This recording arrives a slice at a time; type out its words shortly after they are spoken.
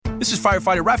This is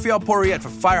firefighter Raphael Porriette for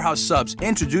Firehouse Subs,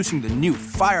 introducing the new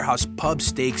Firehouse Pub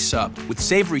Steak Sub with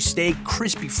savory steak,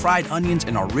 crispy fried onions,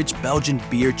 and our rich Belgian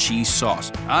beer cheese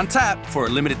sauce. On tap for a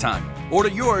limited time. Order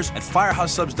yours at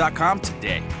firehousesubs.com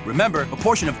today. Remember, a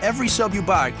portion of every sub you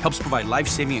buy helps provide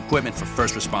life-saving equipment for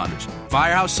first responders.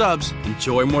 Firehouse Subs.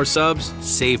 Enjoy more subs,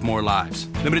 save more lives.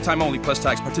 Limited time only, plus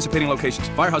tax. Participating locations.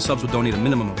 Firehouse Subs will donate a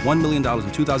minimum of $1 million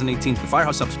in 2018 to the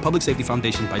Firehouse Subs Public Safety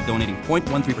Foundation by donating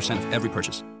 0.13% of every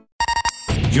purchase.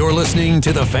 You're listening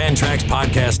to the Fantrax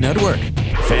Podcast Network.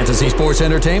 Fantasy sports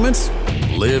entertainment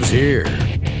lives here.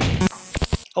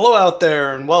 Hello out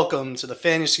there, and welcome to the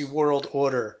Fantasy World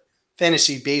Order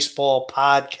Fantasy Baseball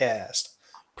Podcast,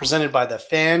 presented by the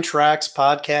Fantrax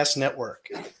Podcast Network.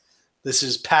 This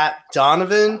is Pat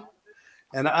Donovan,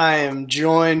 and I am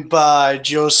joined by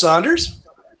Joe Saunders.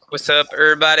 What's up,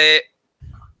 everybody?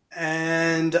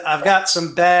 And I've got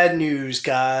some bad news,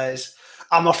 guys.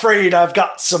 I'm afraid I've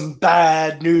got some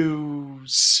bad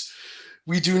news.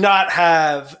 We do not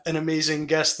have an amazing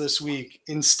guest this week.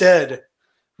 Instead,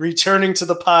 returning to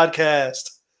the podcast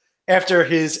after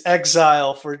his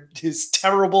exile for his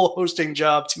terrible hosting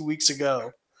job 2 weeks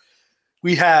ago,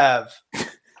 we have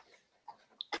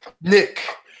Nick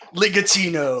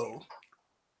Ligatino.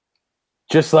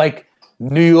 Just like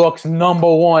New York's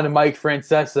 #1, Mike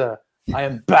Francesa, I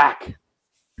am back.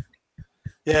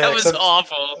 Yeah, that was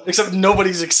awful. Except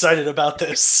nobody's excited about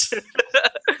this.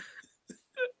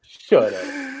 Shut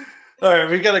up. All right,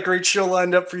 we got a great show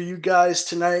lined up for you guys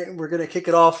tonight. We're going to kick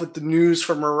it off with the news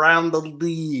from around the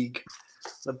league.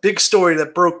 The big story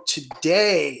that broke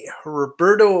today,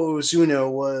 Roberto Osuna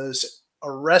was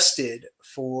arrested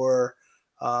for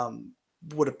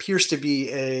what appears to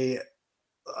be a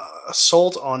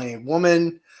assault on a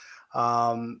woman,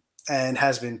 and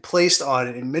has been placed on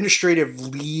an administrative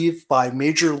leave by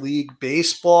Major League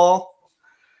Baseball.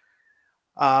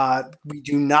 We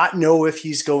do not know if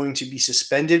he's going to be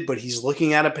suspended, but he's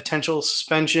looking at a potential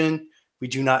suspension. We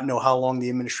do not know how long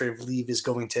the administrative leave is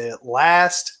going to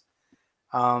last.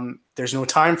 There's no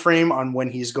time frame on when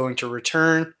he's going to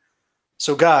return.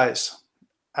 So, guys,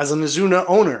 as an Osuna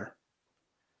owner,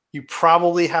 you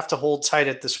probably have to hold tight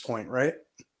at this point, right?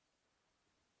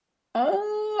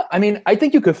 I mean, I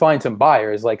think you could find some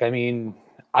buyers.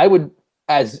 I would,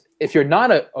 if you're not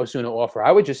a Osuna offer,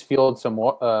 I would just field some,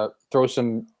 throw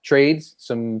some trades,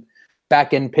 some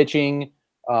back end pitching,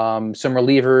 some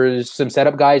relievers, some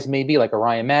setup guys, maybe like a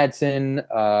Ryan Madsen,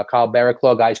 Kyle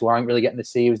Barraclough, guys who aren't really getting the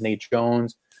saves, Nate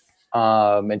Jones,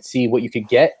 and see what you could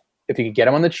get if you could get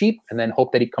him on the cheap, and then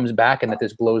hope that he comes back and that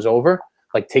this blows over.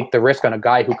 Like, take the risk on a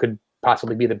guy who could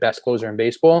possibly be the best closer in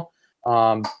baseball.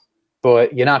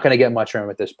 But you're not going to get much from him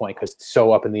at this point because it's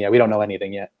so up in the air. We don't know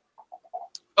anything yet.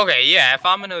 Okay, yeah, if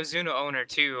I'm an Osuna owner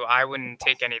too, I wouldn't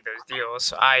take any of those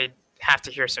deals. I have to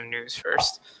hear some news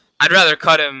first. I'd rather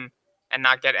cut him and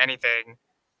not get anything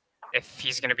if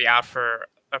he's going to be out for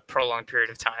a prolonged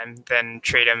period of time than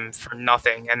trade him for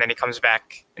nothing and then he comes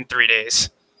back in 3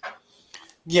 days.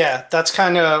 Yeah, that's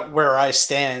kind of where I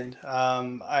stand.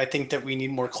 I think that we need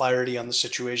more clarity on the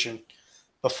situation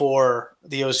before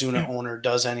the Osuna owner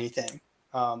does anything.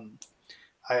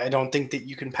 I don't think that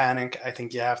you can panic. I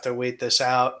think you have to wait this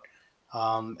out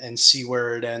and see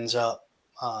where it ends up.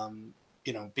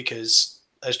 Because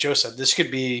as Joe said, this could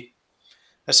be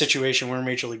a situation where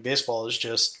Major League Baseball is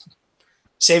just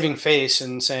saving face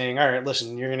and saying, all right,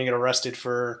 listen, you're going to get arrested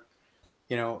for,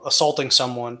 assaulting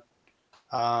someone.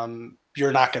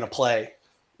 You're not going to play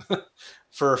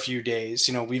for a few days.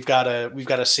 We've got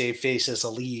to save face as a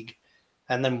league.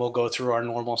 And then we'll go through our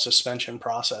normal suspension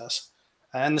process.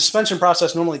 And the suspension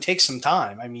process normally takes some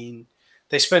time. I mean,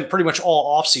 they spent pretty much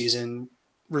all offseason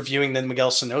reviewing the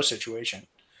Miguel Sano situation.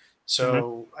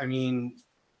 So, I mean,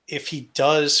 if he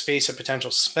does face a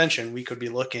potential suspension, we could be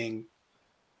looking,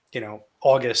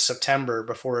 August, September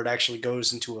before it actually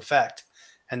goes into effect.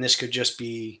 And this could just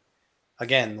be,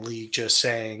 again, the league just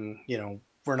saying,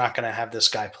 we're not going to have this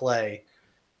guy play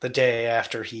the day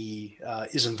after he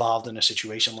is involved in a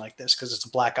situation like this because it's a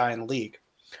black eye in the league.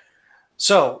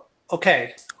 So,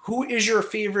 okay, who is your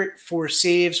favorite for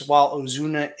saves while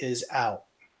Osuna is out?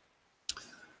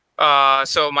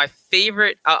 So my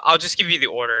favorite, I'll just give you the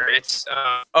order. It's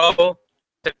O,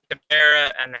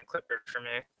 Tepera, and then Clippard for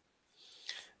me.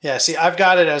 Yeah, see, I've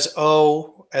got it as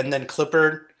O and then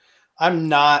Clippard. I'm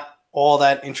not all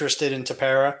that interested in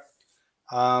Tepera.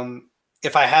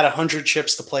 If I had 100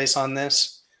 chips to place on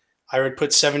this, I would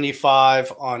put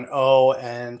 75 on O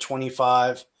and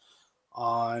 25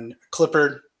 on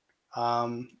Clippard.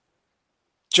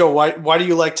 Joe, why do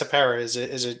you like Tepera? Is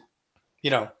it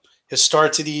his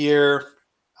start to the year,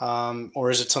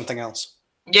 or is it something else?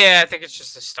 Yeah, I think it's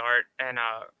just a start, and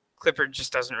Clippard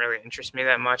just doesn't really interest me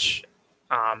that much.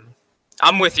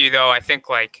 I'm with you though. I think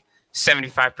like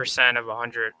 75% of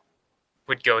 100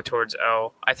 would go towards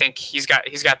O. I think he's got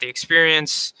the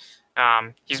experience.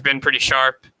 He's been pretty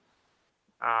sharp.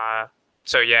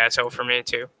 So yeah, it's O for me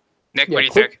too. Nick, what do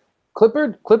you think?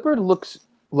 Clippard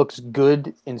looks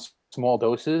good in small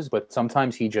doses, but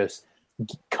sometimes he just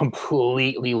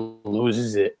completely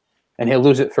loses it, and he'll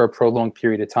lose it for a prolonged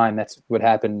period of time. That's what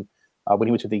happened when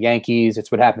he was with the Yankees.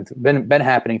 It's what happened been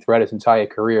happening throughout his entire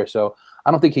career. So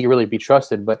I don't think he can really be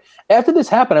trusted. But after this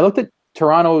happened, I looked at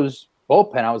Toronto's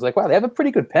bullpen. I was like, wow, they have a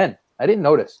pretty good pen. I didn't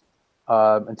notice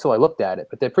until I looked at it,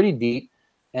 but they're pretty deep,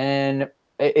 and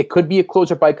it could be a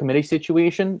closer by committee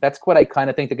situation. That's what I kind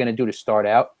of think they're going to do to start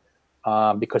out,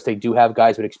 because they do have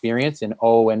guys with experience in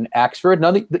O and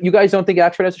Axford. You guys don't think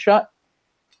Axford has a shot?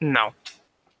 No.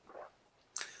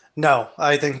 No,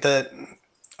 I think that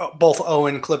both O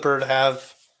and Clippard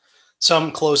have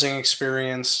some closing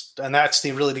experience, and that's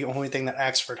really the only thing that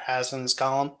Axford has in his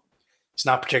column. He's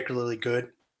not particularly good.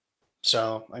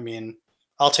 So, I mean,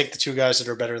 I'll take the two guys that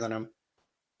are better than him.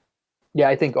 Yeah,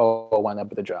 I think O will wind up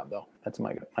with the job, though. That's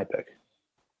my pick.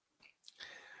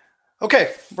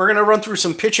 Okay, we're going to run through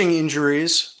some pitching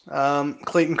injuries.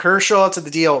 Clayton Kershaw to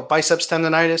the DL, biceps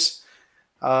tendonitis.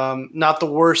 Not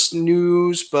the worst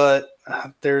news, but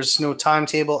there's no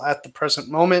timetable at the present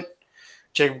moment.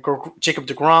 Jacob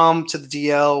deGrom to the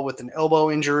DL with an elbow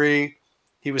injury.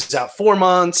 He was out 4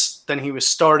 months. Then he was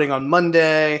starting on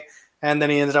Monday, and then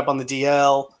he ended up on the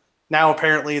DL. Now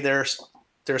apparently they're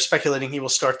speculating he will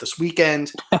start this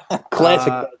weekend.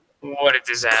 Classic. What a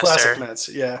disaster. Classic Mets,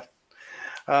 yeah.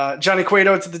 Johnny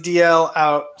Cueto to the DL,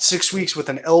 out 6 weeks with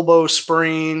an elbow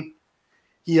sprain.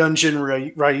 Hyunjin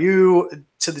Ryu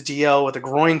to the DL with a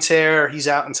groin tear. He's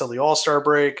out until the All-Star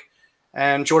break.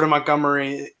 And Jordan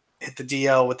Montgomery hit the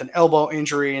DL with an elbow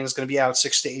injury and is going to be out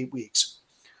 6 to 8 weeks.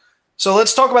 So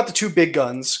let's talk about the two big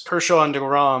guns, Kershaw and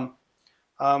deGrom.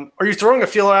 Are you throwing a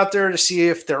feeler out there to see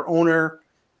if their owner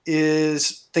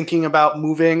is thinking about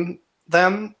moving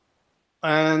them,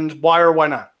 and why or why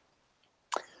not?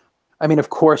 I mean, of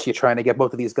course, you're trying to get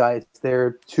both of these guys.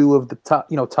 They're two of the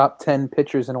top 10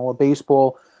 pitchers in all of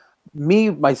baseball.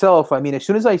 Myself, I mean, as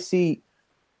soon as I see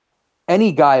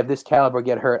any guy of this caliber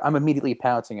get hurt, I'm immediately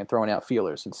pouncing and throwing out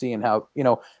feelers and seeing how,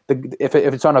 if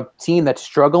it's on a team that's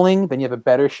struggling, then you have a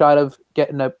better shot of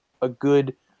getting a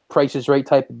good Price is Right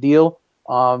type of deal.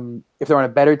 If they're on a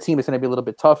better team, it's going to be a little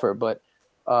bit tougher. But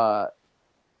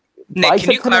Nick,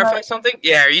 can you clarify something?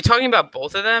 Yeah, are you talking about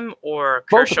both of them or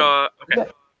Kershaw? Okay.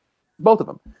 Yeah, both of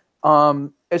them.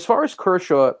 As far as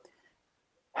Kershaw,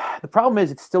 the problem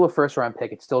is it's still a first-round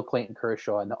pick. It's still Clayton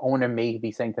Kershaw, and the owner may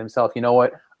be saying to himself, you know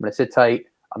what, I'm going to sit tight.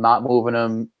 I'm not moving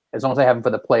him. As long as I have him for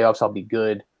the playoffs, I'll be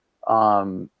good.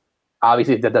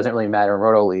 Obviously, that doesn't really matter in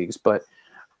roto leagues. But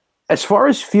as far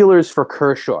as feelers for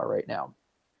Kershaw right now,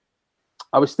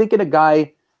 I was thinking a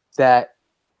guy that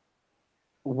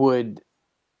I would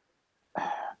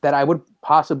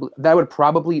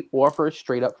probably offer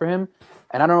straight up for him.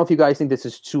 And I don't know if you guys think this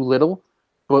is too little,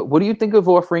 but what do you think of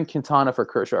offering Quintana for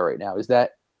Kershaw right now? Is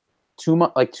that too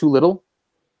much, like too little?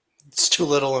 It's too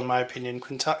little, in my opinion.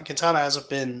 Quintana hasn't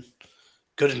been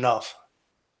good enough.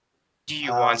 Do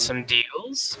you want some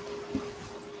deals?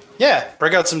 Yeah,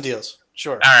 break out some deals.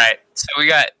 Sure. All right. So we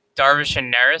got Darvish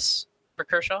and Neris for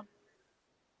Kershaw.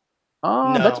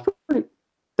 No. That's pretty.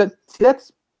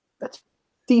 That's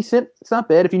decent. It's not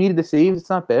bad. If you needed the saves, it's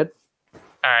not bad.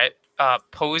 All right.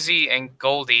 Posey and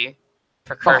Goldie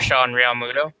for Kershaw and Real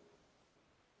Muto.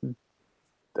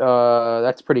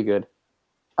 That's pretty good.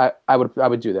 I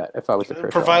would do that if I was the Kershaw.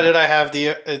 Provided I have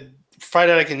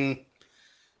provided I can,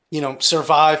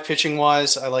 survive pitching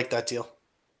wise. I like that deal.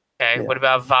 Okay. Yeah. What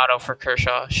about Votto for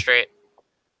Kershaw straight?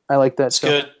 I like that. That's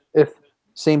good. If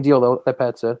same deal though that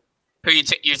Pat said. Who you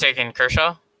taking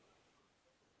Kershaw?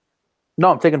 No,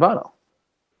 I'm taking Votto.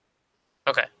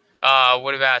 Okay.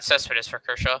 What about Cespedes for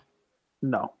Kershaw?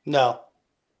 No.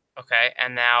 Okay,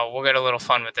 and now we'll get a little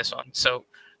fun with this one. So,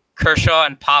 Kershaw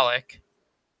and Pollock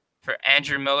for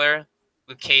Andrew Miller,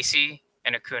 Lucchesi,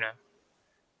 and Acuna.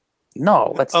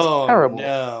 No, that's terrible.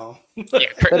 No.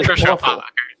 Yeah, Kershaw Pollock.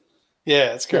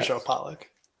 Yeah, it's Kershaw Pollock.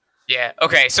 Yeah.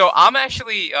 Okay. So I'm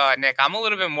actually Nick. I'm a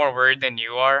little bit more worried than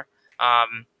you are,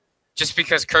 just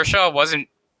because Kershaw wasn't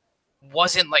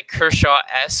like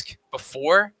Kershaw-esque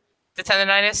before the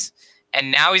tendonitis,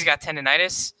 and now he's got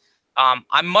tendonitis.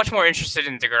 I'm much more interested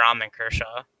in deGrom than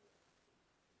Kershaw.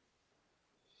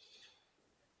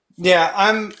 Yeah,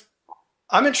 I'm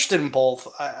interested in both.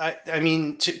 I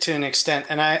mean, to an extent,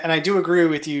 and I do agree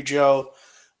with you, Joe,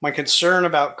 My concern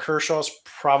about Kershaw is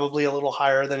probably a little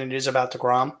higher than it is about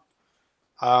DeGrom.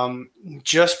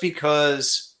 Just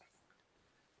because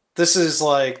this is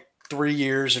like 3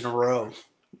 years in a row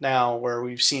now where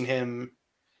we've seen him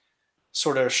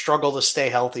sort of struggle to stay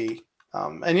healthy.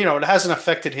 And, it hasn't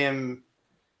affected him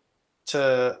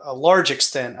to a large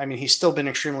extent. I mean, he's still been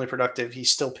extremely productive.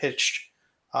 He's still pitched,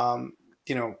 a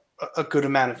good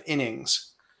amount of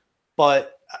innings.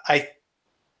 But I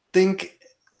think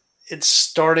it's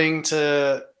starting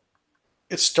to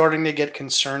get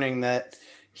concerning that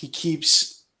he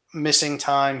keeps missing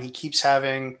time. He keeps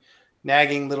having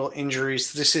nagging little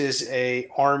injuries. This is a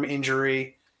arm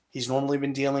injury. He's normally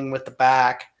been dealing with the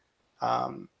back.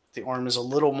 The arm is a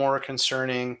little more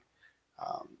concerning.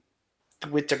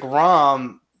 With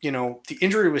DeGrom, the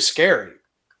injury was scary,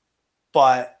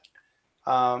 but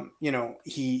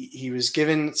he was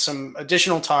given some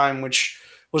additional time, which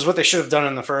was what they should have done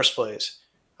in the first place.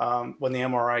 When the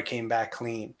MRI came back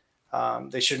clean,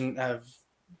 they shouldn't have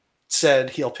said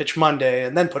he'll pitch Monday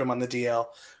and then put him on the DL.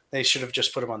 They should have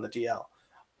just put him on the DL.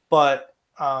 But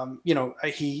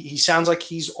he sounds like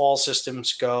he's all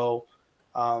systems go.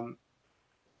 I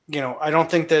don't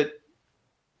think that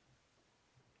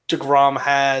DeGrom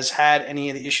has had any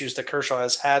of the issues that Kershaw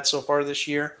has had so far this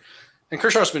year. And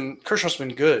Kershaw's been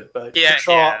good, but yeah,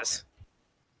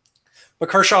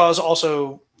 Kershaw has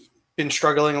also been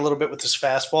struggling a little bit with his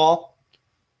fastball,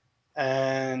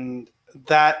 and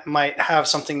that might have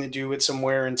something to do with some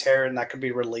wear and tear, and that could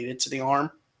be related to the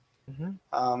arm.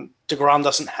 Mm-hmm. DeGrom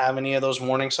doesn't have any of those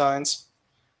warning signs.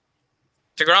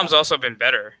 DeGrom's also been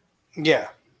better. Yeah.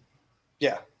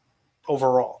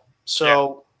 Overall.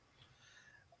 So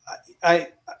I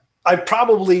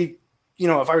probably,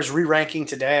 if I was re-ranking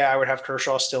today, I would have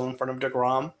Kershaw still in front of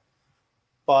DeGrom.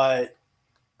 But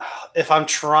if I'm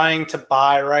trying to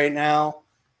buy right now,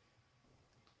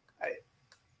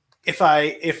 if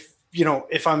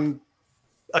I'm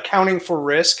accounting for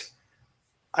risk,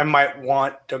 I might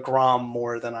want DeGrom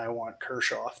more than I want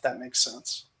Kershaw, if that makes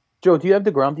sense. Joe, do you have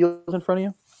DeGrom deals in front of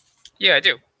you? Yeah, I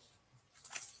do.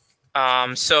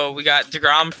 So we got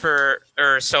DeGrom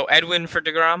Edwin for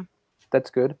DeGrom. That's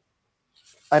good.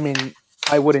 I mean,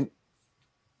 I wouldn't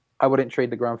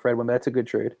trade DeGrom for Edwin, but that's a good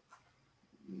trade.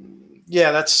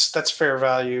 Yeah, that's fair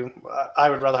value. I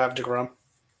would rather have DeGrom.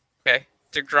 Okay.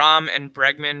 DeGrom and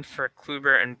Bregman for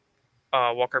Kluber and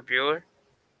Walker Buehler.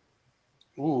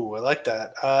 Ooh, I like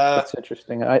that. That's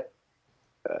interesting.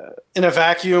 In a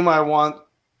vacuum, I want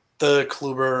the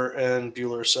Kluber and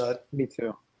Buehler side. Me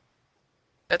too.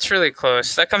 That's really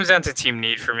close. That comes down to team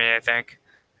need for me, I think.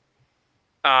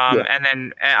 And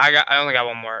then I only got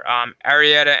one more.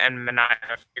 Arrieta and Minaya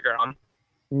for DeGrom.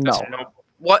 No.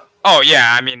 What? Oh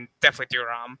yeah, I mean definitely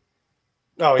DeGrom.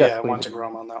 Oh yeah, I want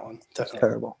DeGrom on that one. Definitely.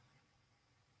 Terrible.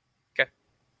 Okay.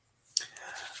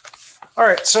 All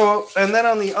right. So, and then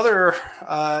on the other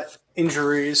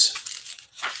injuries,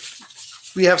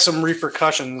 we have some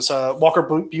repercussions. Walker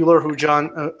Buehler,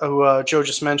 who Joe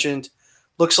just mentioned,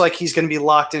 looks like he's going to be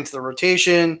locked into the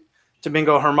rotation.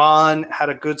 Domingo Germán had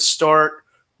a good start.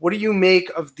 What do you make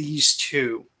of these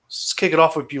two? Let's kick it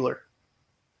off with Buehler.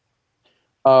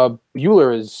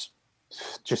 Buehler is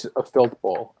just a filth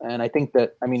ball. And I think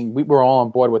that, we were all on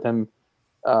board with him.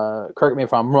 Correct me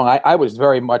if I'm wrong. I was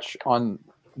very much on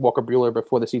Walker Buehler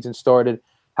before the season started.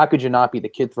 How could you not be? The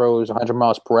kid throws 100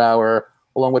 miles per hour,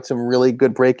 along with some really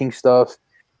good breaking stuff.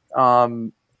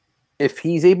 If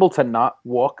he's able to not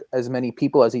walk as many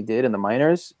people as he did in the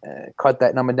minors, cut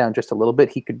that number down just a little bit,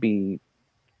 he could be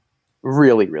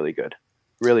really, really good.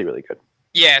 Really, really good.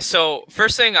 Yeah, so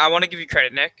first thing, I want to give you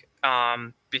credit, Nick,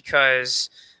 because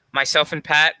myself and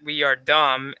Pat, we are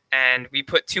dumb, and we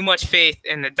put too much faith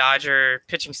in the Dodger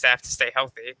pitching staff to stay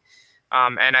healthy.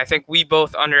 And I think we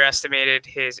both underestimated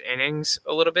his innings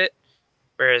a little bit,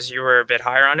 whereas you were a bit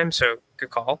higher on him, so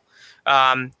good call.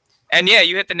 And yeah,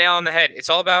 you hit the nail on the head. It's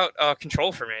all about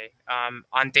control for me.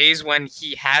 On days when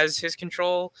he has his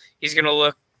control, he's going to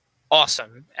look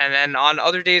awesome. And then on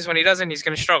other days when he doesn't, he's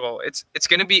going to struggle. It's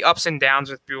going to be ups and downs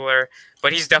with Buehler,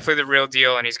 but he's definitely the real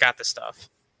deal, and he's got the stuff.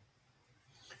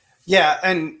 Yeah,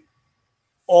 and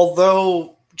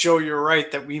although, Joe, you're right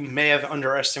that we may have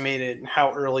underestimated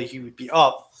how early he would be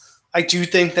up, I do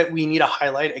think that we need to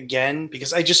highlight again,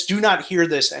 because I just do not hear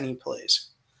this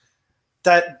anyplace,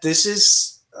 that this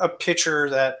is a pitcher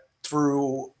that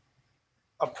threw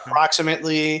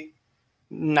approximately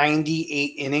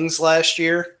 98 innings last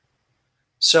year.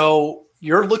 So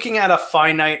you're looking at a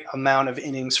finite amount of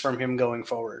innings from him going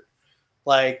forward.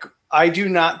 Like, I do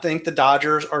not think the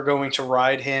Dodgers are going to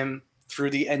ride him through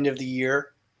the end of the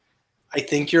year. I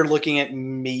think you're looking at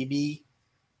maybe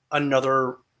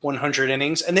another 100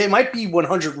 innings, and they might be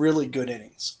 100 really good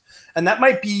innings. And that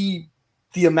might be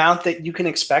the amount that you can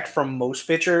expect from most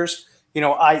pitchers,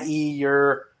 i.e.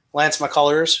 your Lance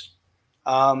McCullers.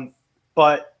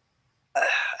 But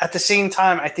at the same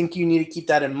time, I think you need to keep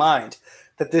that in mind,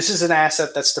 that this is an asset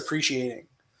that's depreciating.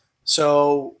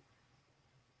 So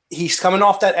he's coming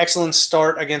off that excellent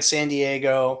start against San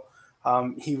Diego.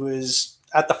 He was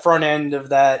at the front end of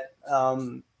that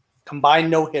combined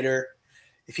no-hitter.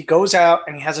 If he goes out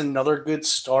and he has another good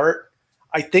start,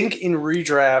 I think in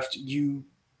redraft you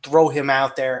throw him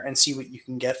out there and see what you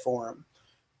can get for him,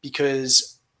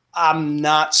 because I'm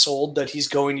not sold that he's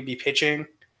going to be pitching,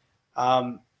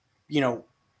 at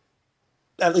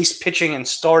least pitching and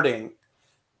starting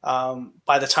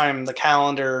by the time the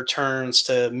calendar turns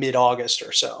to mid-August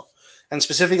or so. And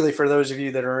specifically for those of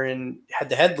you that are in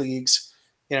head-to-head leagues,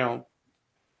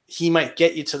 he might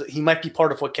he might be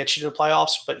part of what gets you to the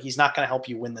playoffs, but he's not going to help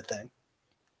you win the thing.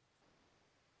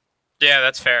 Yeah,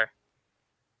 that's fair.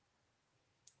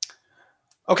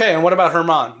 Okay, and what about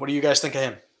Germán? What do you guys think of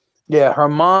him? Yeah,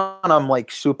 Germán, I'm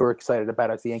like super excited about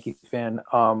as a Yankee fan.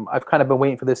 I've kind of been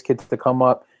waiting for this kid to come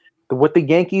up. What the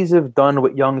Yankees have done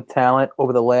with young talent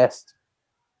over the last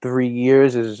 3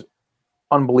 years is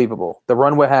unbelievable. The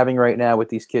run we're having right now with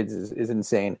these kids is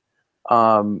insane.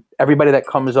 Everybody that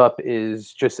comes up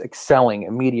is just excelling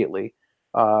immediately.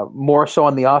 More so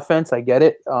on the offense, I get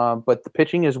it, but the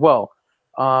pitching as well.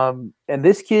 And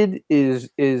this kid is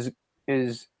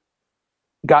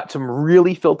got some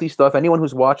really filthy stuff. Anyone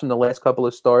who's watching the last couple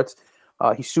of starts,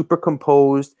 he's super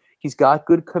composed. He's got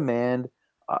good command.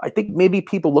 I think maybe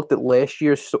people looked at last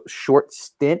year's short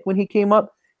stint when he came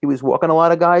up. He was walking a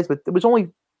lot of guys, but it was only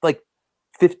like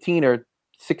 15 or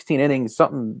 16 innings,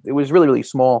 something. It was really, really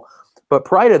small. But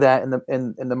prior to that,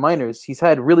 in the minors, he's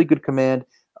had really good command.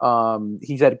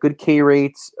 He's had good K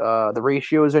rates. The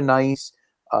ratios are nice.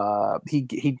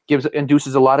 He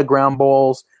induces a lot of ground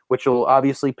balls, which will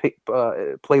obviously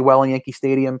play well in Yankee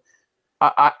Stadium.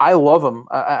 I love him.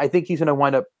 I think he's going to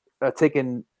wind up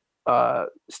taking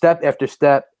step after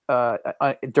step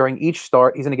during each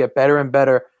start. He's going to get better and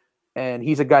better, and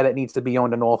he's a guy that needs to be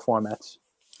owned in all formats.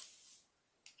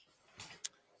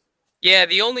 Yeah,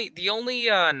 the only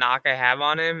knock I have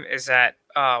on him is that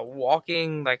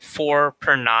walking like 4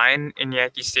 per 9 in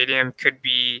Yankee Stadium could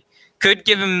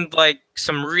give him like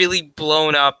some really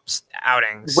blown up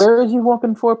outings. Where is he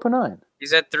walking 4 per 9?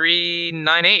 He's at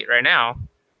 3.98 right now.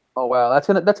 Oh wow, that's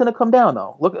gonna come down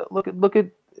though. Look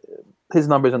at his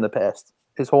numbers in the past.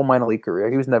 His whole minor league career,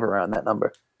 he was never around that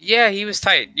number. Yeah, he was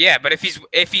tight. Yeah, but if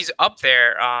he's up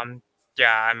there,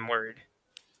 yeah, I'm worried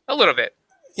a little bit.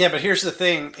 Yeah, but here's the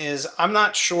thing: is I'm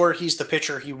not sure he's the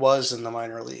pitcher he was in the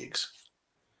minor leagues.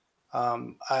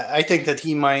 I think that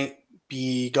he might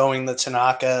be going the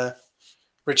Tanaka,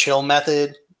 Rich Hill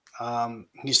method.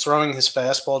 He's throwing his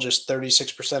fastball just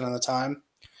 36% of the time,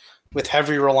 with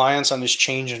heavy reliance on his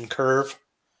change and curve.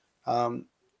 And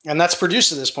that's produced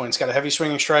to this point. He's got a heavy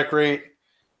swinging strike rate.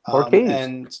 More Ks.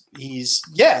 And there's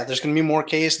going to be more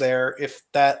Ks there if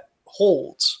that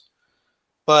holds.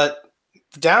 But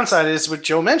the downside is what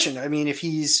Joe mentioned. I mean, if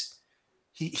he's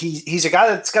a guy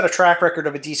that's got a track record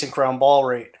of a decent ground ball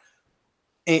rate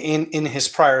in his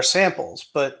prior samples,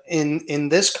 but in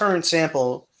this current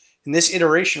sample, in this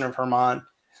iteration of Germán,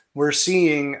 we're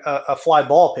seeing a fly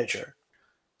ball pitcher.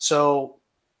 So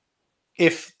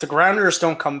if the grounders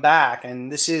don't come back,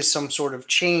 and this is some sort of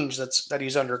change that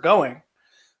he's undergoing,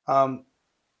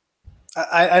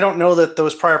 I don't know that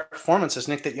those prior performances,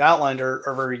 Nick, that you outlined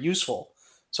are very useful.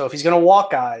 So if he's going to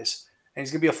walk guys and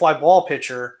he's going to be a fly ball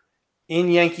pitcher in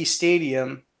Yankee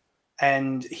Stadium,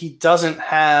 and he doesn't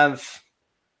have,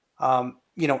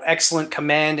 excellent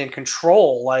command and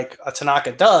control like a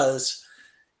Tanaka does,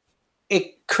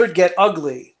 it could get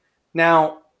ugly.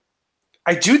 Now,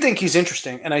 I do think he's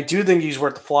interesting, and I do think he's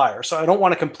worth the flyer. So I don't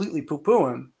want to completely poo-poo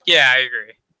him. Yeah, I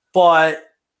agree. But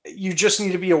you just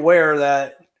need to be aware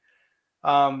that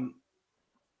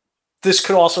this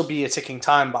could also be a ticking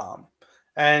time bomb.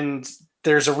 And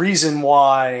there's a reason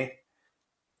why,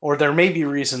 or there may be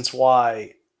reasons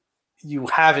why, you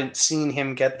haven't seen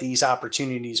him get these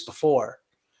opportunities before.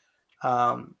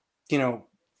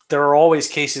 There are always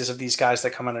cases of these guys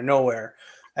that come out of nowhere,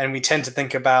 and we tend to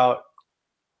think about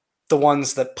the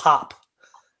ones that pop,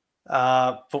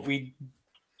 but we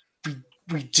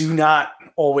do not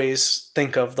always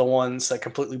think of the ones that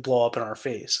completely blow up in our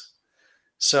face.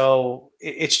 So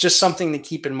it's just something to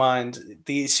keep in mind.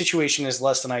 The situation is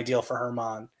less than ideal for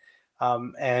Germán.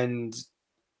 And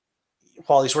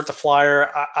while he's worth the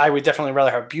flyer, I would definitely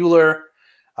rather have Buehler.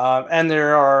 And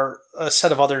there are a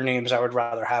set of other names I would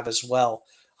rather have as well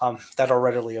that are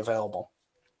readily available.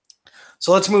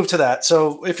 So let's move to that.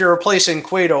 So if you're replacing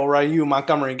Cueto, Ryu,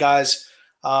 Montgomery, guys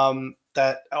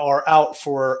that are out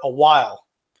for a while,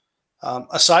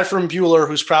 aside from Bueller,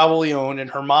 who's probably owned, and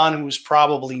Herman, who's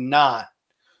probably not,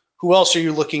 who else are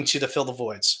you looking to fill the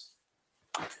voids?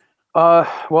 Well,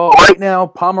 right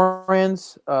now,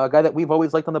 Pomeranz, a guy that we've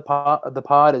always liked on the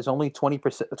pod is only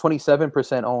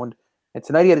 27% owned. And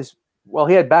tonight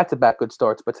he had back-to-back good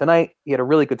starts, but tonight he had a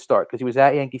really good start because he was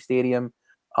at Yankee Stadium.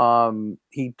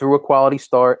 He threw a quality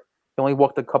start. He only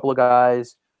walked a couple of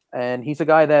guys, and he's a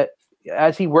guy that,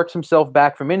 as he works himself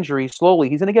back from injury slowly,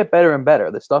 he's going to get better and better.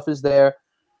 The stuff is there,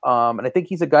 and I think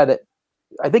he's a guy that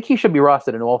I think he should be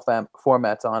rostered in all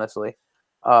formats, honestly.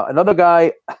 Another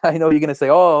guy, I know you're going to say,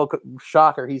 oh,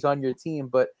 shocker, he's on your team,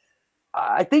 but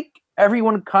I think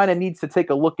everyone kind of needs to take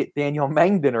a look at Daniel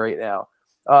Mangden right now.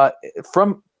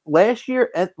 From last year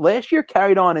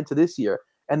carried on into this year,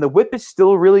 and the whip is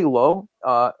still really low.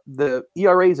 The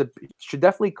ERA should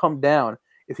definitely come down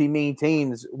if he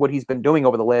maintains what he's been doing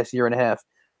over the last year and a half.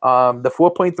 The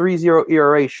 4.30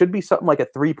 ERA should be something like a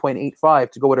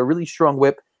 3.85 to go with a really strong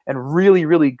whip and really,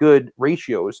 really good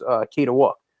ratios, K to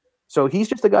walk. So he's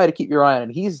just a guy to keep your eye on,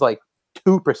 and he's like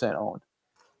 2% owned.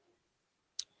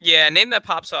 Yeah, a name that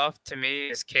pops off to me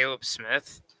is Caleb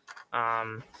Smith.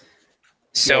 Yeah,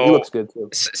 he looks good too.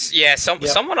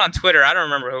 Someone on Twitter, I don't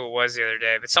remember who it was the other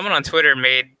day, but someone on Twitter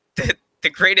made the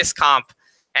greatest comp,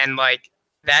 and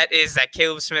that is that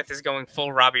Caleb Smith is going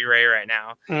full Robbie Ray right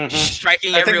now,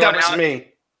 striking everyone out. I think that was me.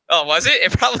 Oh, was it?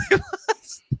 It probably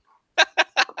was.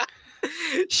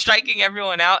 Striking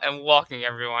everyone out and walking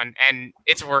everyone, and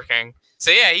it's working.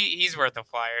 So yeah, he's worth a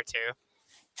flyer too.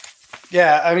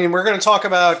 Yeah, I mean, we're going to talk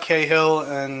about Cahill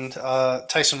and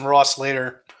Tyson Ross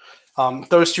later.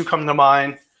 Those two come to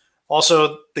mind.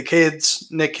 Also, the kids,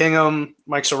 Nick Kingham,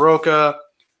 Mike Soroka,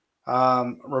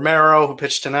 Romero, who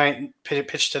pitched today, and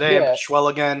pitched well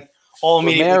again. All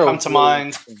immediately come to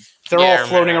mind. They're all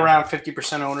floating around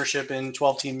 50% ownership in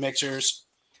 12-team mixers.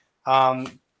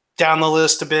 Down the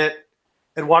list a bit,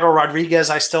 Eduardo Rodriguez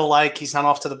I still like. He's not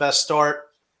off to the best start.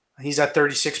 He's at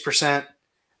 36%.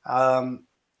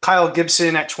 Kyle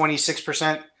Gibson at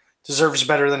 26%. Deserves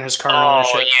better than his current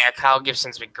ownership. Oh, yeah, Kyle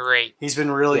Gibson's been great. He's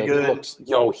been really good.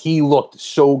 He looked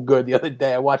so good the other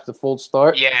day. I watched the full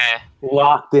start. Yeah.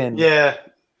 Locked in. Yeah.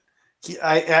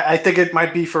 I think it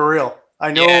might be for real.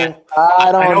 I know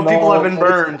I know people have been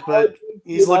burned, but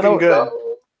he's looking good.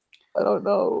 I don't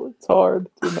know. It's hard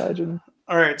to imagine.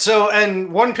 All right. So,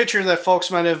 and one pitcher that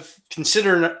folks might have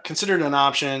considered an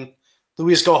option,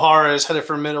 Luis Gohara is headed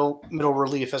for middle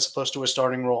relief as opposed to a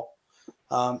starting role.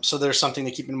 So there's something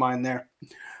to keep in mind there.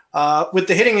 With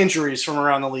the hitting injuries from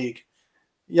around the league,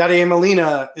 Yadier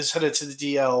Molina is headed to the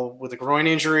DL with a groin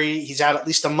injury. He's out at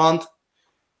least a month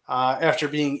after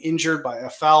being injured by a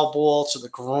foul ball to the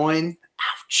groin.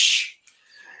 Ouch.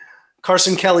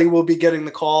 Carson Kelly will be getting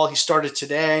the call. He started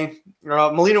today.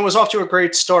 Molina was off to a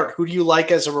great start. Who do you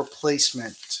like as a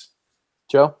replacement?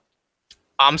 Joe?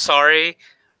 I'm sorry.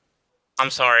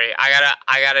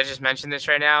 I gotta just mention this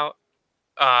right now.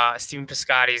 Stephen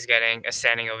Piscotty is getting a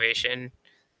standing ovation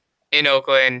in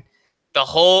Oakland.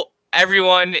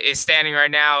 Everyone is standing right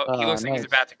now. He looks like he's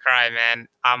about to cry, man.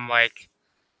 I'm like,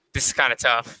 this is kind of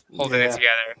tough holding it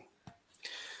together.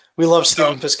 We love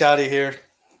Stephen Piscotty here.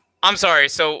 I'm sorry.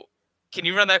 So, can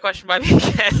you run that question by me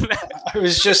again? I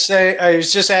was just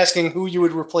asking who you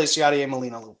would replace Yadier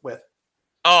Molina with.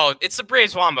 Oh, it's the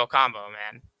Braves Wombo combo,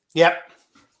 man. Yep.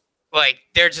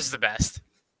 They're just the best.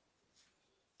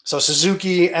 So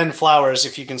Suzuki and Flowers,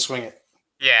 if you can swing it.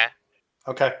 Yeah.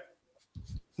 Okay.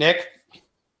 Nick?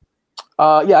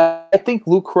 Yeah, I think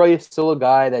Luke Croy is still a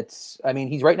guy that's. I mean,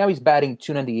 he's batting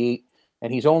 .298,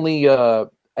 and he's only. I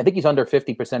think he's under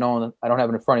 50% owned. I don't have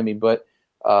it in front of me, but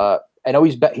I know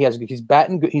he's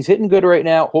batting good. He's hitting good right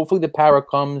now. Hopefully the power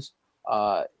comes.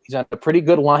 He's on a pretty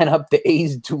good lineup. The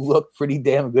A's do look pretty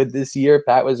damn good this year.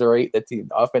 Pat was right. That team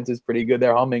offense is pretty good.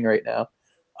 They're humming right now.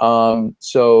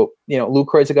 So Luke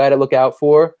Croy's a guy to look out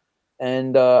for,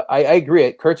 and I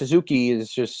agree. Kurt Suzuki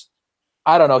is just.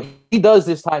 I don't know. He does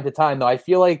this time to time, though. I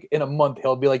feel like in a month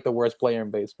he'll be like the worst player in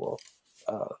baseball.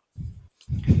 A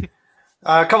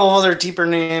couple of other deeper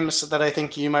names that I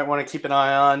think you might want to keep an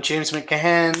eye on. James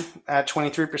McCann at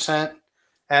 23%,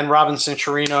 and Robinson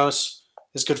Chirinos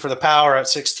is good for the power at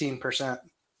 16%.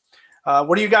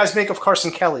 What do you guys make of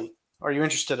Carson Kelly? Are you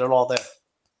interested at all there?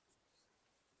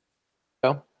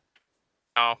 No.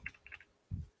 No?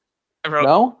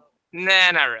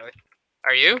 Nah, not really.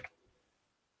 Are you?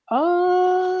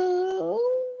 I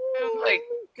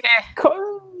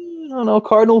don't know.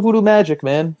 Cardinal Voodoo Magic,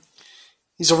 man.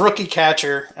 He's a rookie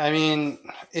catcher. I mean,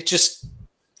 it's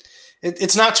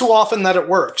it's not too often that it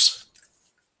works.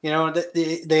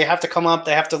 They have to come up.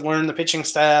 They have to learn the pitching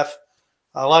staff.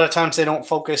 A lot of times they don't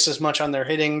focus as much on their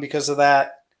hitting because of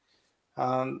that.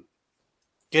 And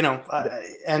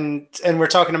we're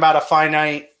talking about a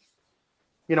finite,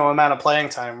 amount of playing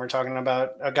time. We're talking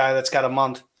about a guy that's got a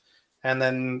month, and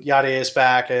then Yadier is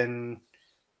back, and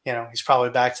he's probably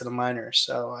back to the minors.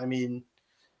 So I mean,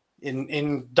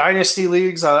 in dynasty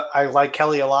leagues, I like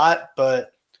Kelly a lot,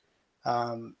 but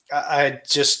I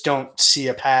just don't see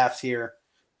a path here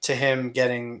to him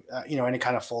getting any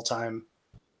kind of full-time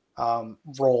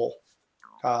role,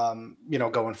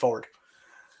 going forward.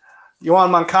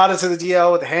 Yohan Moncada to the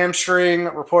DL with a hamstring.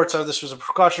 Reports are this was a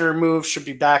precautionary move, should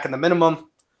be back in the minimum.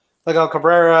 Miguel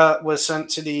Cabrera was sent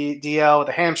to the DL with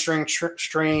a hamstring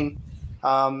strain.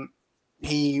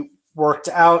 He worked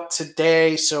out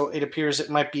today, so it appears it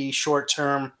might be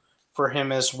short-term for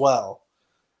him as well.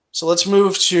 So let's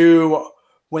move to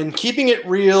when keeping it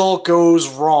real goes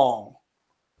wrong.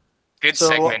 Good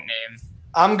segment name.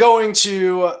 I'm going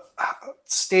to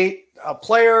state a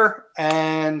player,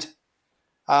 and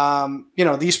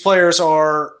these players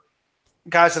are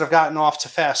guys that have gotten off to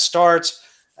fast starts,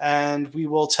 and we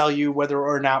will tell you whether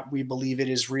or not we believe it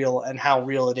is real and how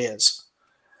real it is.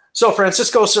 So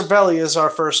Francisco Cervelli is our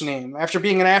first name. After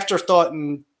being an afterthought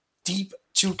in deep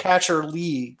two-catcher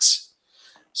leagues,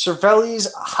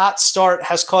 Cervelli's hot start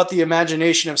has caught the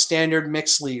imagination of standard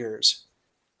mixed leaguers.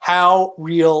 How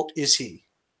real is he?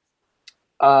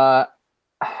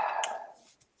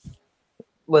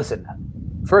 Listen,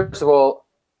 first of all,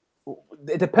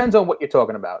 it depends on what you're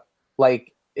talking about.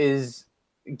 Like,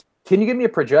 can you give me a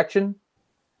projection?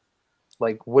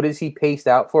 Like, what is he paced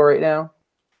out for right now?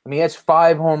 I mean, he has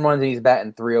 5 home runs and he's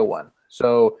batting .301.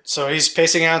 So he's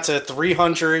pacing out to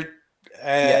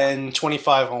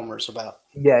 325 homers about.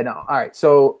 Yeah, no. All right.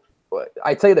 So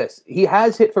I tell you this, he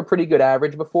has hit for pretty good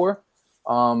average before.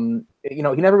 He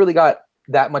never really got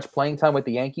that much playing time with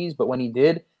the Yankees, but when he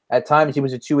did, at times he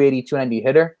was a 280, 290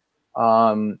 hitter.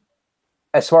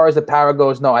 As far as the power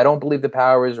goes, no, I don't believe the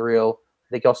power is real. I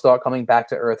think he'll start coming back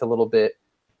to earth a little bit.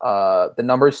 The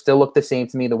numbers still look the same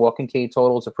to me. The walking K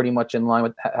totals are pretty much in line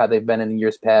with how they've been in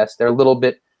years past. They're a little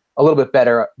bit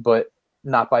better, but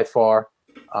not by far.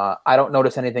 I don't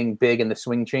notice anything big in the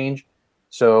swing change.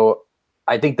 So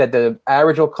I think that the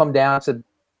average will come down to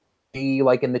be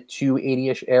like in the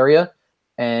 280-ish area,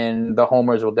 and the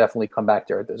homers will definitely come back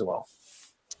to earth as well.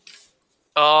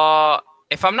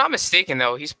 If I'm not mistaken,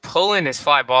 though, he's pulling his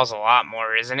fly balls a lot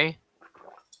more, isn't he?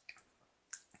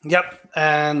 Yep,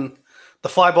 and the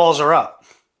fly balls are up.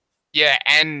 Yeah,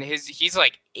 and he's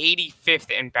like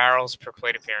 85th in barrels per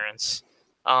plate appearance.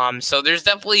 So there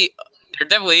definitely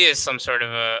is some sort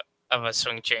of a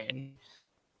swing change.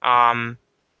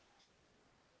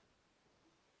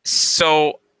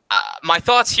 So my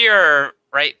thoughts here are,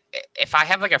 right, if I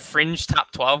have like a fringe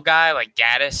top 12 guy like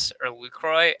Gaddis or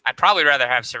Lucroy, I'd probably rather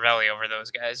have Cervelli over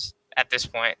those guys at this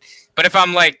point. But if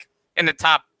I'm like in the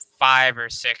top 5 or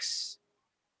 6,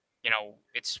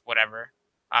 it's whatever.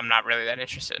 I'm not really that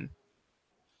interested.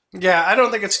 Yeah, I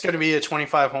don't think it's going to be a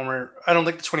 25 homer. I don't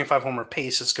think the 25 homer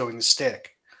pace is going to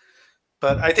stick.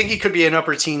 But I think he could be an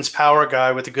upper teens power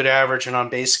guy with a good average and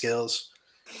on-base skills.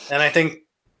 And I think,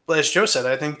 as Joe said,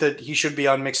 I think that he should be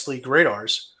on mixed league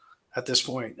radars at this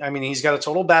point. I mean, he's got a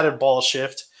total batted ball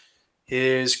shift.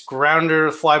 His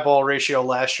grounder fly ball ratio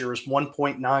last year was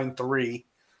 1.93.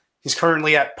 He's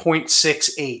currently at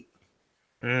 0.68.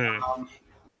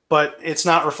 But it's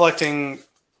not reflecting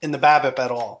in the BABIP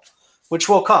at all, which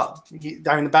will come. The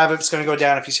BABIP is going to go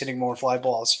down if he's hitting more fly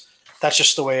balls. That's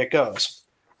just the way it goes.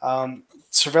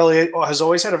 Cervelli has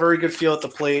always had a very good feel at the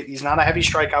plate. He's not a heavy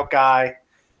strikeout guy.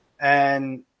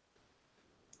 And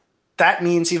that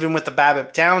means even with the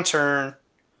BABIP downturn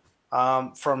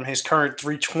from his current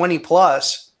 320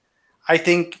 plus, I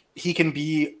think he can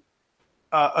be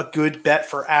a good bet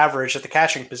for average at the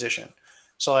catching position.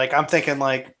 So, I'm thinking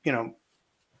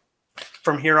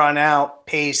from here on out,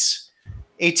 pace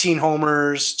 18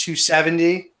 homers,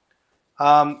 270.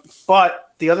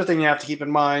 But the other thing you have to keep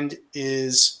in mind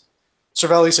is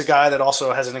Cervelli's a guy that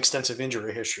also has an extensive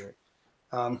injury history.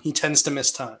 He tends to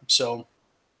miss time. So,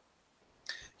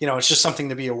 it's just something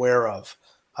to be aware of.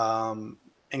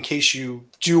 In case you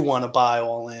do want to buy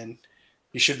all in,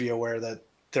 you should be aware that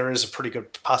there is a pretty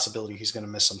good possibility he's going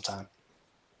to miss some time.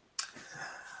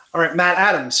 All right, Matt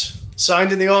Adams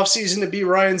signed in the offseason to be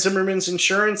Ryan Zimmerman's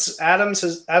insurance. Adams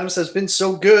has been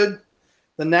so good,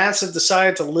 the Nats have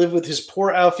decided to live with his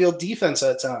poor outfield defense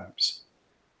at times.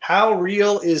 How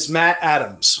real is Matt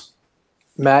Adams?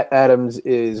 Matt Adams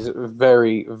is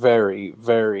very, very,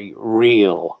 very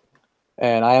real.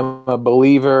 and I am a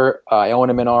believer. I own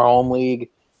him in our home league.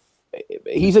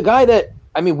 He's a guy that,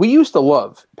 I mean, we used to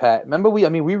love, Pat. Remember, we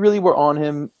really were on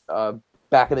him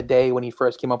back in the day when he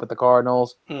first came up with the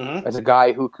Cardinals as a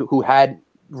guy who had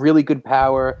really good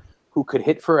power, who could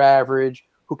hit for average,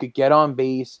 who could get on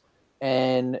base.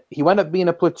 And he wound up being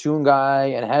a platoon guy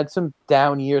and had some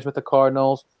down years with the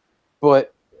Cardinals.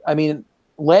 But, I mean,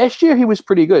 last year he was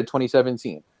pretty good,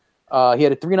 2017. He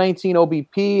had a 319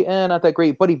 OBP and not that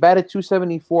great, but he batted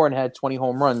 274 and had 20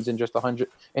 home runs in just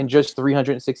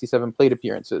 367 plate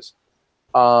appearances.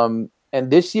 And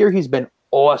this year he's been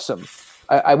awesome.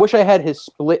 I wish I had his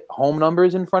split home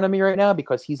numbers in front of me right now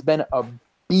because he's been a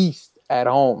beast at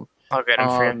home. I'll get him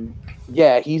for you.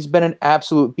 Yeah, he's been an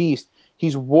absolute beast.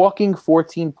 He's walking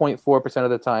 14.4% of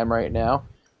the time right now.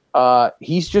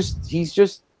 He's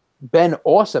just been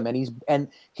awesome, and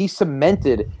he's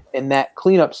cemented in that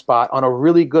cleanup spot on a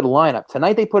really good lineup.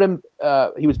 Tonight they put him.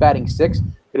 He was batting sixth,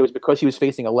 but it was because he was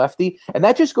facing a lefty, and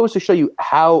that just goes to show you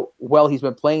how well he's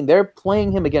been playing. They're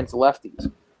playing him against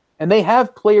lefties, and they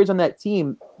have players on that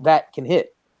team that can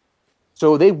hit.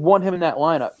 So they want him in that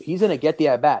lineup. He's going to get the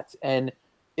at bats, and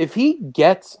if he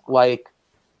gets like,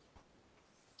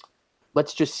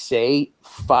 let's just say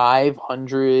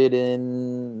 500,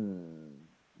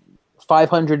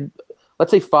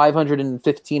 let's say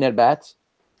 515 at bats.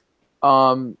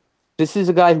 This is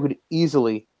a guy who could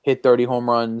easily hit 30 home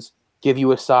runs, give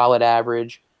you a solid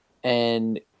average,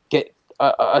 and get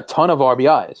a ton of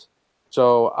RBIs.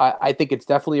 So I think it's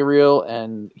definitely real,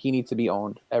 and he needs to be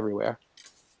owned everywhere.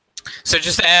 So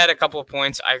just to add a couple of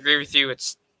points, I agree with you.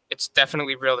 It's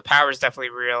definitely real. The power is definitely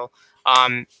real.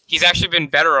 He's actually been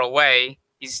better away.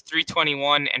 He's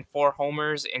 321 and 4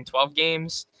 homers in 12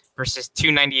 games versus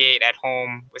 298 at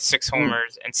home with 6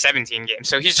 homers and 17 games.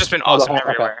 So he's just been awesome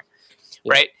everywhere,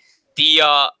 right?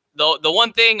 The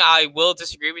one thing I will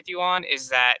disagree with you on is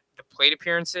that the plate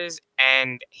appearances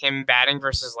and him batting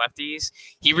versus lefties,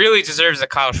 he really deserves the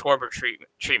Kyle Schwarber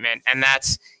treatment, and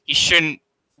that's he shouldn't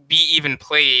be even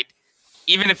played.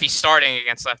 Even if he's starting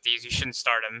against lefties, you shouldn't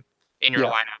start him in your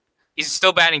lineup. He's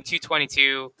still batting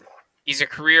 222. He's a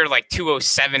career like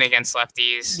 207 against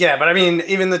lefties. Yeah, but I mean,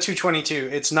 even the 222,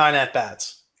 it's 9 at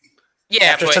bats. Yeah,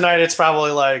 after tonight, it's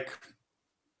probably like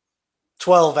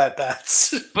 12 at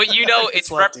bats. But you know, it's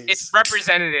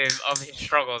representative of his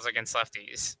struggles against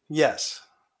lefties. Yes,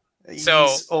 so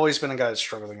he's always been a guy that's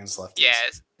struggled against lefties. Yeah,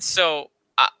 so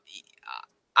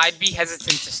I'd be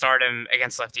hesitant to start him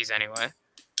against lefties anyway.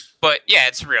 But yeah,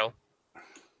 it's real.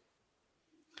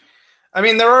 I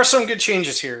mean, there are some good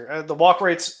changes here. The walk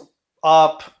rate's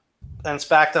up, and it's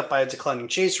backed up by a declining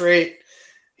chase rate.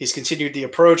 He's continued the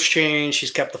approach change.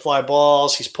 He's kept the fly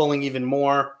balls. He's pulling even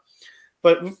more.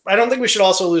 But I don't think we should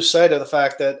also lose sight of the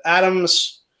fact that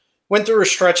Adams went through a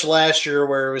stretch last year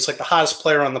where he was like the hottest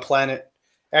player on the planet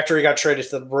after he got traded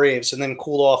to the Braves and then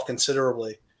cooled off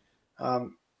considerably.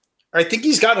 I think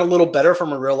he's gotten a little better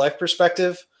from a real-life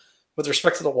perspective with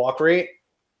respect to the walk rate.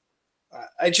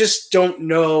 I just don't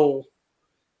know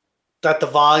that the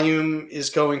volume is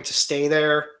going to stay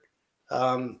there.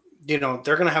 They're going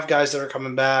to have guys that are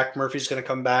coming back. Murphy's going to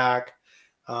come back.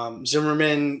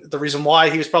 Zimmerman, the reason why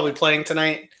he was probably playing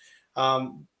tonight, I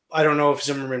don't know if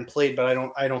Zimmerman played, but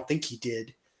I don't think he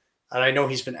did. And I know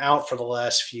he's been out for the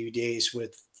last few days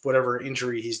with whatever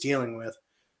injury he's dealing with.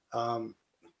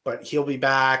 But he'll be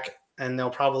back, and they'll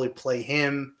probably play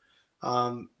him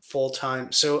full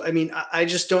time. So, I mean, I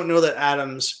just don't know that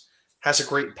Adams has a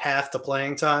great path to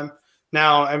playing time.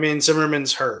 Now, I mean,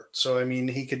 Zimmerman's hurt. So, I mean,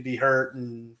 he could be hurt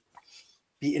and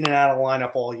be in and out of the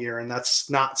lineup all year, and that's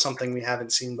not something we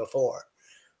haven't seen before.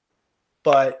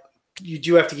 But you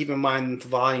do have to keep in mind that the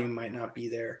volume might not be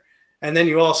there. And then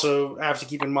you also have to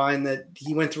keep in mind that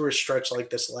he went through a stretch like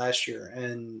this last year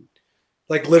and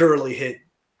like literally hit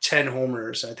 10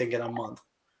 homers, I think, in a month.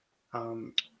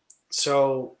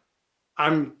 So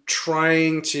I'm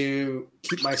trying to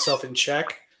keep myself in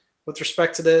check with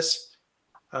respect to this.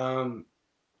 I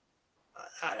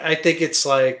think it's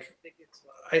like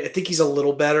I think he's a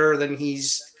little better than he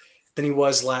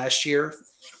was last year,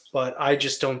 but I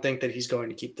just don't think that he's going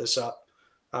to keep this up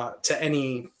to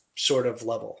any sort of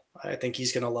level. I think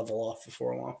he's going to level off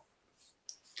before long.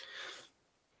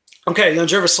 Okay,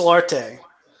 Yangervis Solarte.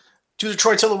 Due to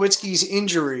Troy Tulowitzki's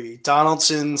injury,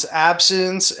 Donaldson's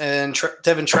absence, and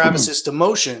Devin Travis's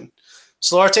demotion,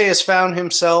 Solarte has found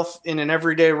himself in an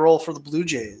everyday role for the Blue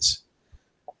Jays.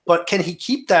 But can he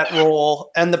keep that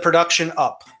role and the production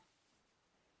up?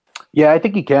 Yeah, I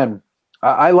think he can.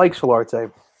 I like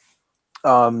Solarte.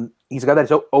 He's a guy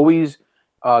that's always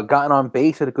gotten on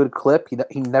base at a good clip.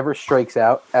 He never strikes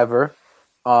out, ever.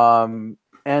 And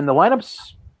the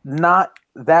lineup's not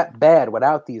that bad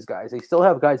without these guys. They still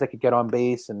have guys that could get on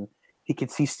base, and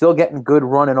he's still getting good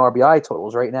run and RBI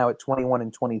totals right now at 21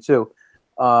 and 22.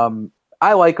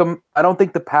 I like him. I don't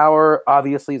think the power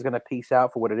obviously is going to pace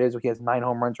out for what it is. He has 9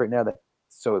 home runs right now.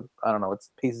 So I don't know. It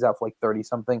paces out for like 30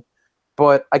 something.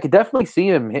 But I could definitely see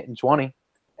him hitting 20,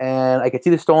 and I could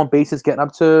see the stolen bases getting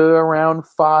up to around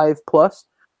 5+.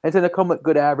 It's going to come with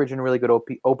good average and really good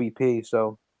OBP.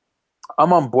 So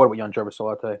I'm on board with Yangervis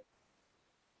Solarte.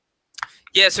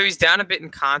 Yeah, so he's down a bit in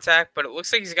contact, but it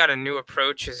looks like he's got a new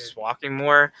approach as he's walking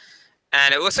more.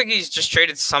 And it looks like he's just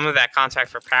traded some of that contact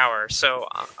for power. So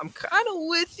I'm kind of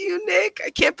with you, Nick. I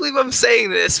can't believe I'm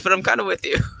saying this, but I'm kind of with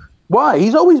you. Why?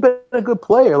 He's always been a good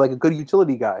player, like a good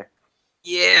utility guy.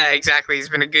 Yeah, exactly. He's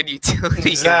been a good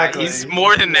utility guy. He's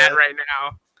more than that right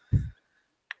now.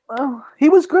 Well, he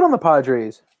was good on the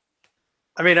Padres.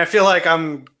 I mean, I feel like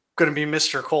I'm going to be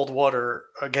Mr. Cold Water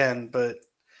again, but,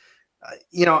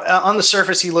 on the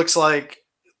surface, he looks like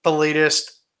the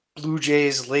latest Blue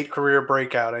Jays late career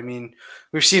breakout. I mean,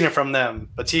 we've seen it from them.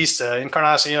 Batista,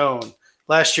 Encarnacion,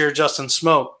 last year Justin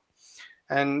Smoke.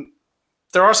 And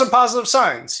there are some positive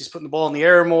signs. He's putting the ball in the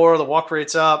air more, the walk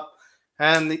rate's up,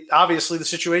 and obviously the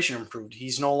situation improved.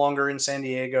 He's no longer in San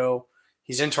Diego.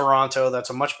 He's in Toronto. That's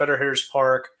a much better hitter's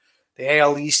park. The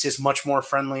AL East is much more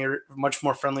friendly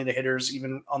to hitters,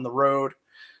 even on the road.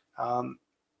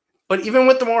 But even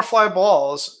with the more fly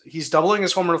balls, he's doubling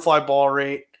his homer to fly ball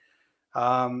rate.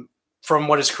 From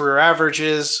what his career average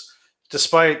is,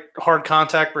 despite hard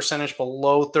contact percentage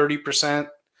below 30%.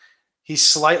 He's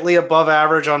slightly above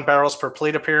average on barrels per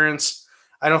plate appearance.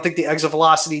 I don't think the exit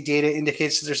velocity data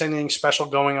indicates that there's anything special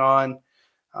going on.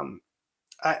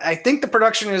 I think the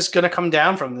production is going to come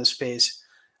down from this pace.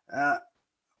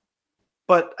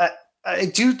 But I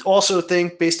do also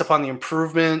think, based upon the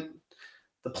improvement,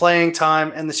 the playing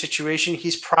time, and the situation,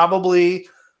 he's probably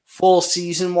full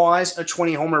season-wise a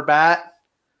 20-homer bat.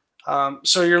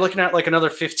 So you're looking at like another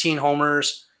 15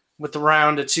 homers with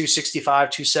around a 265,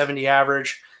 270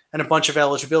 average and a bunch of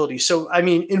eligibility. So, I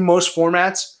mean, in most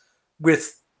formats,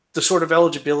 with the sort of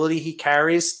eligibility he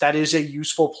carries, that is a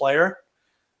useful player.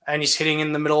 And he's hitting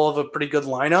in the middle of a pretty good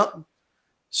lineup.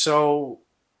 So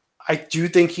I do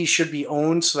think he should be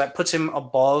owned. So that puts him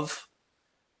above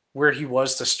where he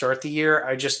was to start the year.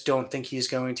 I just don't think he's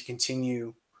going to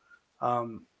continue,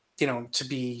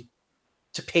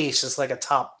 to pace as like a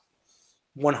top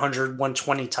 100,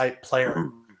 120 type player.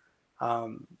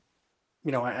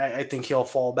 I think he'll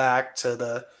fall back to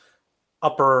the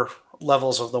upper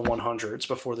levels of the 100s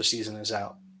before the season is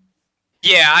out.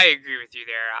 Yeah, I agree with you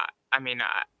there.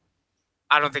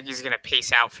 I don't think he's going to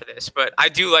pace out for this, but I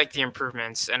do like the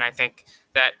improvements, and I think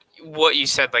that what you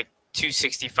said, like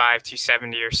 265,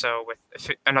 270 or so with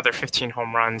another 15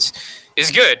 home runs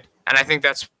is good, and I think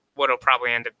that's what he'll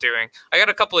probably end up doing. I got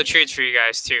a couple of trades for you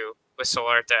guys, too, with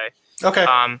Solarte. Okay.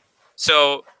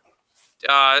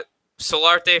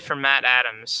 Solarte for Matt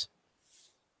Adams.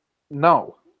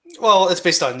 No. Well, it's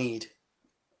based on need.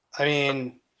 I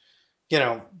mean,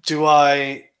 do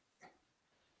I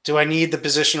need the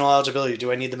positional eligibility?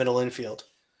 Do I need the middle infield?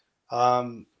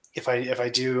 If I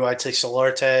do, I take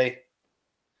Solarte.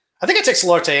 I think I take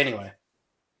Solarte anyway.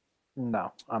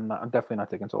 No, I'm not. I'm definitely not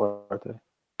taking Solarte.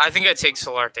 I think I'd take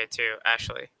Solarte too,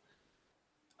 actually.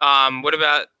 What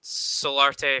about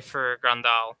Solarte for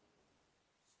Grandal?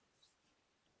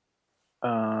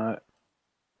 I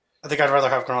think I'd rather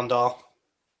have Grandal.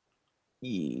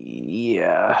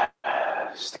 Yeah,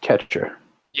 it's the catcher.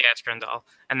 Yeah, it's Grandal.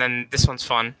 And then this one's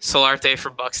fun. Solarte for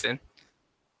Buxton.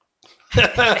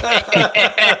 That's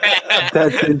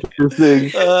interesting.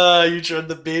 You tried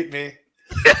to bait me.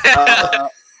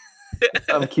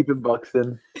 I'm keeping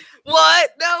Buxton.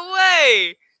 What? No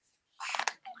way.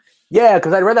 Yeah,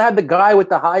 because I'd rather have the guy with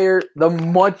the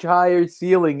much higher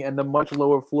ceiling and the much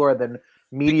lower floor than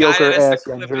mediocre ass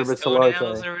Yangervis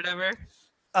Solarte. Or whatever.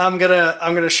 I'm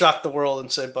gonna shock the world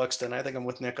and say Buxton. I think I'm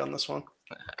with Nick on this one.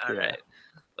 All right,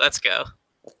 let's go.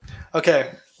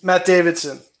 Okay, Matt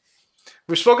Davidson.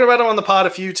 We've spoken about him on the pod a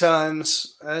few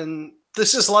times, and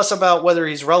this is less about whether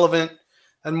he's relevant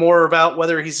and more about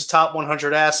whether he's a top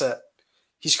 100 asset.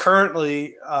 He's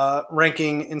currently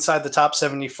ranking inside the top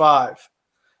 75.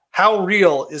 How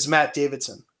real is Matt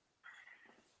Davidson?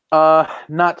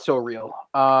 Not so real.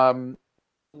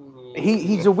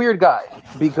 He's a weird guy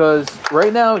because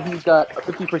right now he's got a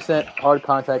 50% hard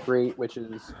contact rate, which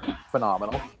is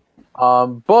phenomenal.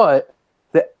 But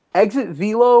the exit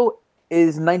velo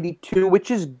is 92,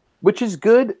 which is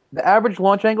good. The average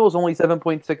launch angle is only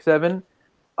 7.67.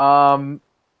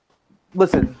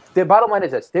 Listen, the bottom line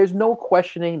is this: there's no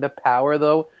questioning the power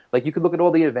though Like, you could look at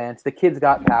all the events. The kid's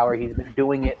got power. He's been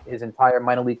doing it his entire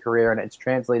minor league career, and it's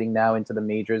translating now into the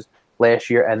majors last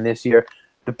year and this year.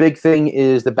 The big thing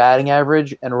is the batting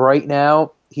average, and right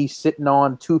now he's sitting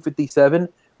on 257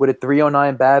 with a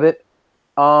 309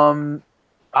 BABIP.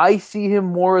 I see him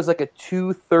more as like a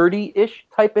 230-ish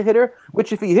type of hitter,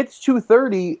 which if he hits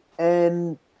 230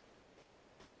 and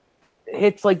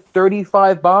hits like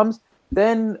 35 bombs,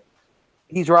 then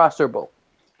he's rosterable.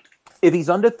 If he's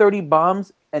under 30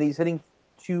 bombs and he's hitting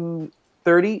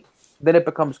 230, then it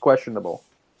becomes questionable.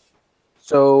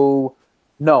 So,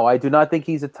 no, I do not think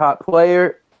he's a top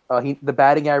player. The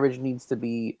batting average needs to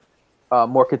be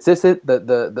more consistent.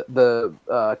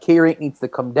 The K rate needs to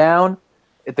come down.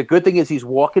 The good thing is he's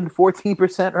walking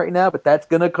 14% right now, but that's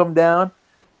going to come down.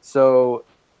 So,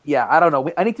 yeah, I don't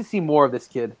know. I need to see more of this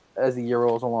kid as the year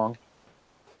rolls along.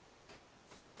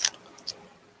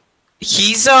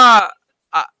 He's I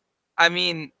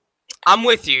mean, I'm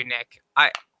with you, Nick.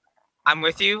 I'm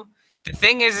with you. The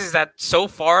thing is that so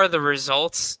far the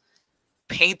results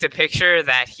paint a picture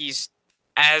that he's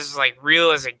as like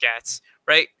real as it gets,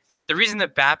 right? The reason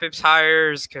that BABIP's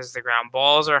higher is because the ground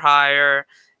balls are higher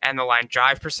and the line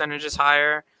drive percentage is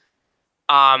higher.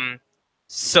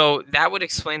 So that would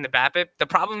explain the BABIP. The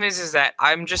problem is that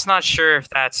I'm just not sure if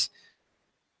that's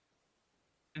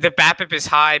the BABIP is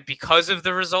high because of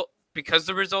the result, because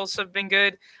the results have been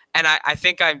good. And I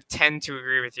think I tend to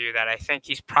agree with you that I think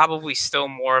he's probably still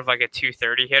more of like a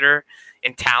 230 hitter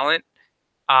in talent.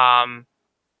 But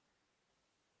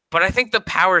I think the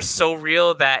power is so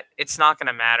real that it's not going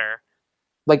to matter.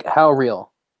 Like, how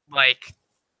real? Like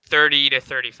 30 to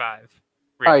 35.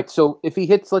 Real. All right, so if he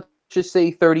hits, let's just say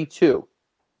 32,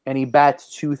 and he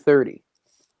bats 230,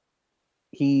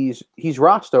 he's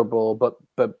rosterable,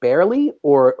 but barely,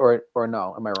 or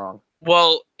no? Am I wrong?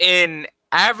 Well, in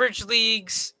average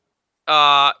leagues,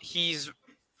 he's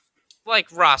like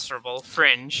rosterable,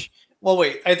 fringe. Well,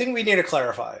 wait. I think we need to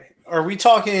clarify. Are we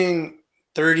talking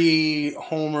 30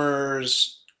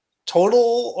 homers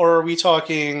total, or are we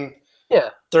talking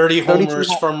 30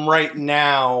 homers from right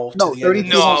now to the end of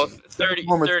the season? 30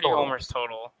 homers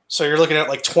total. So you're looking at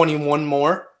like 21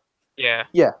 more? Yeah.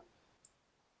 Yeah.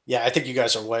 Yeah, I think you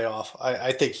guys are way off.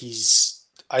 I think he's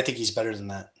better than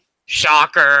that.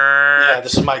 Shocker. Yeah,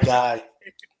 this is my guy.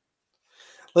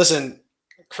 Listen,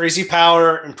 crazy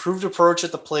power, improved approach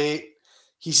at the plate.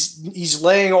 He's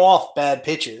laying off bad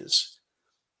pitches.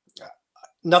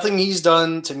 Nothing he's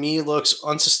done to me looks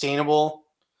unsustainable,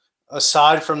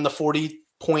 aside from the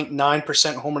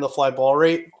 40.9% homer to fly ball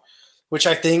rate, which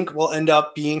I think will end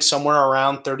up being somewhere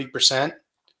around 30%.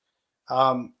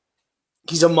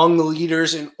 He's among the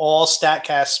leaders in all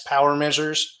StatCast power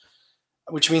measures,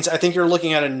 which means I think you're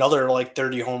looking at another like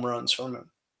 30 home runs from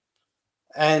him.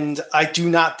 And I do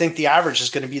not think the average is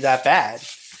going to be that bad,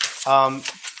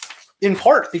 in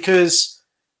part because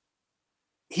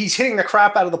he's hitting the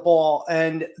crap out of the ball.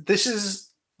 And this is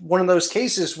one of those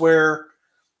cases where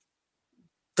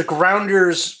the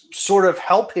grounders sort of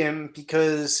help him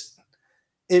because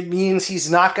it means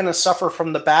he's not going to suffer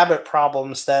from the BABIP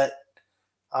problems that,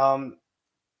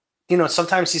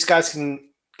 sometimes these guys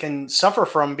can suffer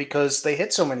from because they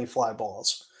hit so many fly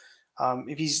balls.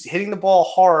 If he's hitting the ball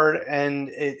hard and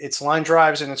it's line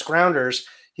drives and it's grounders,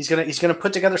 he's gonna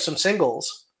put together some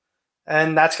singles,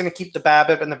 and that's gonna keep the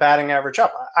BABIP and the batting average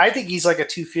up. I think he's like a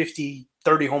 250,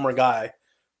 30 homer guy.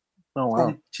 Oh wow!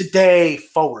 From today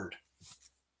forward.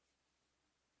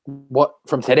 What,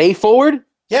 from today forward?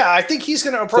 Yeah, I think he's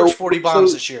gonna approach 40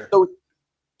 bombs this year.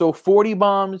 So 40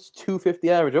 bombs, 250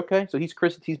 average. Okay, so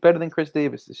he's better than Chris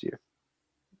Davis this year.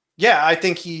 Yeah, I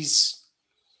think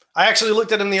I actually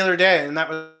looked at him the other day, and that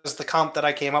was the comp that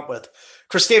I came up with.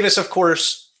 Chris Davis, of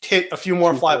course, hit a few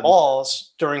more fly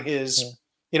balls during his,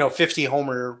 50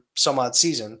 homer some odd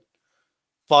season.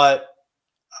 But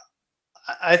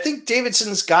I think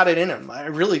Davidson's got it in him. I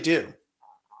really do.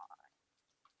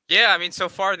 Yeah, I mean, so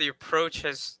far the approach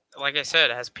has, like I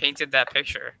said, has painted that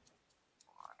picture.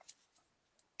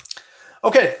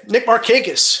 Okay, Nick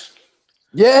Markakis.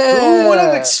 Yeah. Who would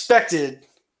have expected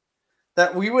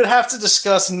that we would have to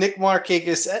discuss Nick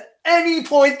Markakis at any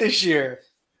point this year?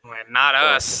 Well, not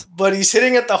us. But he's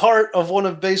hitting at the heart of one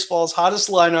of baseball's hottest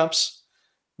lineups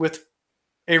with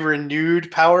a renewed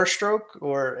power stroke,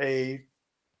 or a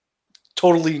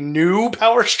totally new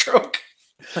power stroke.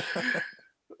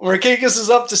 Markakis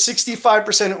is up to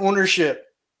 65% ownership.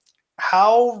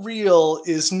 How real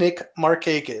is Nick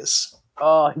Markakis?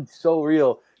 Oh, he's so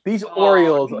real. These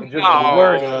Orioles are just the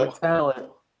worst for talent.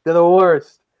 They're the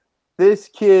worst. This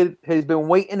kid has been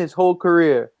waiting his whole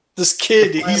career. This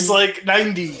kid, he's like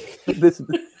 90.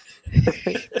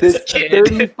 This Kid.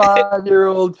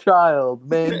 35-year-old child,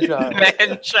 man child.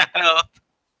 Man child.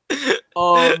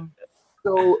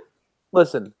 So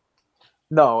listen.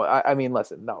 No, I mean,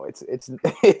 listen. No,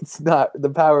 it's not. The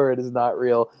power is not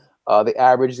real. The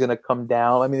average is going to come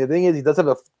down. I mean, the thing is, he does have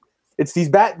he's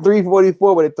batting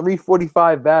 344 with a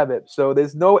 345 BABIP. So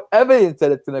there's no evidence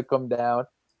that it's going to come down.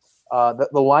 The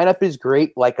lineup is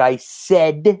great, like I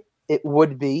said it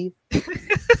would be.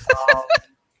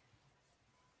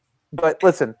 But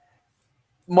listen,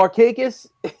 Markakis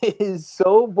is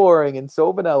so boring and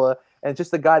so vanilla, and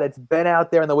just a guy that's been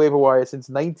out there in the waiver wire since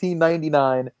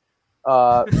 1999.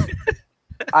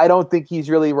 I don't think he's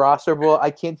really rosterable.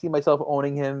 I can't see myself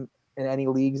owning him in any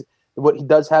leagues. What he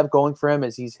does have going for him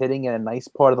is he's hitting in a nice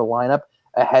part of the lineup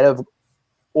ahead of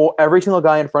every single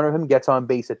guy in front of him gets on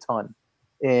base a ton.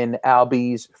 In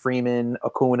Albies, Freeman,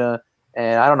 Acuna,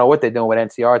 and I don't know what they're doing with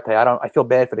Enciarte. I feel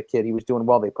bad for the kid. He was doing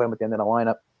well. They put him at the end of the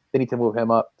lineup. They need to move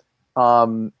him up.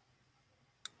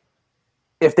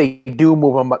 If they do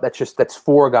move him up, that's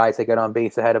four guys that get on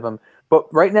base ahead of him.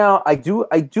 But right now, I do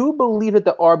believe that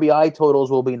the RBI totals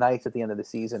will be nice at the end of the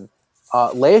season.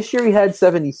 Last year he had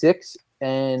 76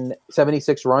 and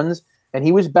 76 runs, and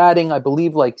he was batting, I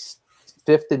believe, like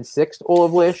fifth and sixth all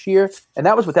of last year, and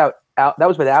that was without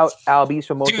Albies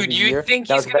for most of the year. Dude, you think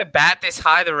he's gonna bat this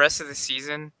high the rest of the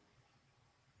season?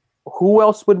 Who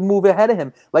else would move ahead of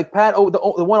him? Like Pat. Oh,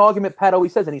 the one argument Pat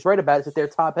always says, and he's right about it, is that they're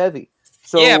top heavy.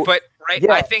 So yeah, but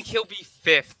yeah. I think he'll be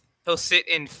fifth. He'll sit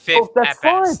in fifth. That's at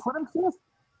fine. best.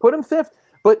 Put him fifth.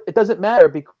 But it doesn't matter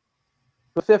because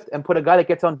fifth and put a guy that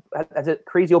gets on as a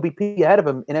crazy OBP ahead of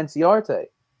him in Enciarte.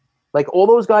 Like all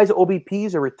those guys'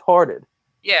 OBPs are retarded.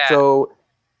 Yeah. So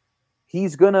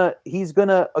he's gonna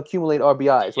accumulate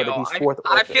RBIs whether he's fourth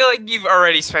or I fifth. feel like you've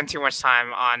already spent too much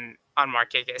time on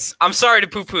Markakis. I'm sorry to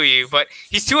poo-poo you, but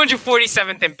he's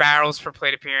 247th in barrels per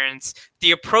plate appearance.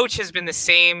 The approach has been the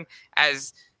same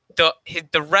as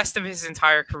the rest of his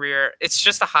entire career. It's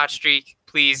just a hot streak.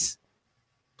 Please.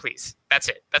 That's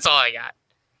it. That's all I got.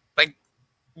 Like,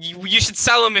 you should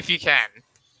sell him if you can.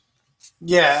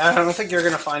 Yeah, I don't think you're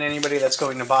going to find anybody that's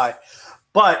going to buy.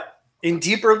 But in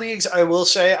deeper leagues, I will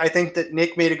say I think that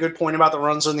Nick made a good point about the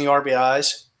runs on the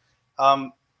RBIs.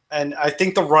 And I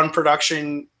think the run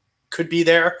production could be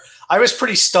there. I was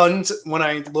pretty stunned when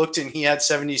I looked and he had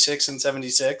 76 and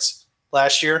 76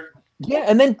 last year. Yeah,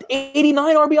 and then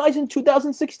 89 RBIs in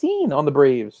 2016 on the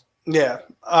Braves. Yeah.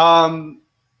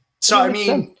 So I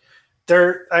mean,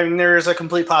 there is a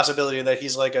complete possibility that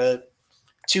he's like a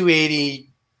 280,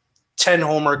 10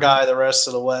 homer guy the rest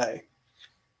of the way.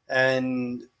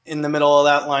 And in the middle of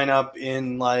that lineup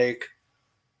in like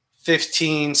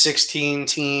 15, 16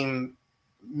 team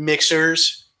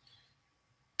mixers,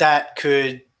 that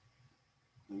could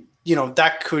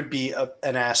be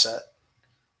an asset.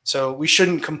 So we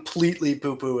shouldn't completely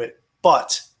poo-poo it,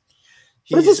 but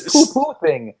what is this poo-poo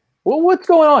thing? Well, what's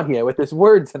going on here with this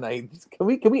word tonight? Can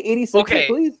we 86 it,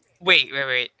 please?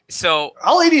 Wait. So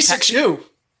I'll 86 you.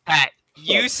 Pat,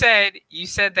 you said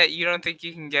that you don't think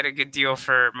you can get a good deal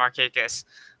for Markakis.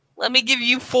 Let me give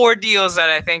you 4 deals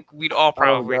that I think we'd all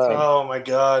probably take. Oh my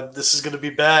God, this is gonna be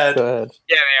bad. Go ahead.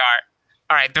 Yeah, they are.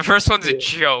 All right, the first one's a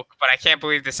joke, but I can't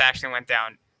believe this actually went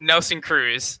down. Nelson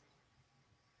Cruz.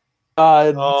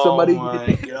 Somebody. Oh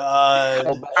my God!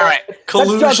 All right,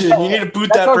 collusion. You need to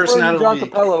boot that person out of the John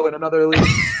league. Capello in another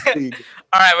league.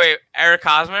 All right, wait. Eric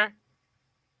Hosmer.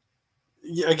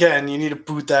 Again, you need to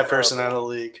boot that person out of the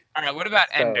league. All right, what about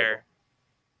Ender?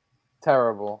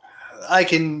 Terrible. I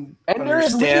can Ender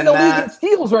is leading understand the league in that.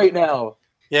 steals right now.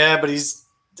 Yeah, but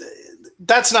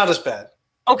that's not as bad.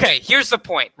 Okay, here's the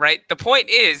point, right? The point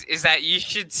is that you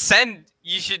should send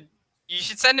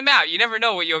him out. You never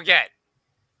know what you'll get.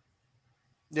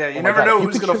 Yeah, you never know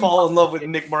who's going to fall in love with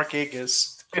Nick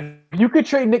Markakis. If you could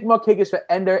trade Nick Markakis for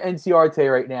Ender Enciarte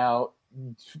right now,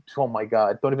 oh my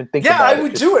God, don't even think about it. Yeah, I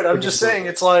would do it. I'm just saying,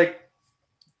 it's like,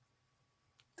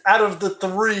 out of the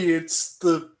 3, it's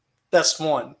the best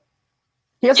one.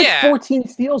 He has like 14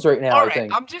 steals right now, All I right,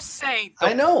 think. I'm just saying,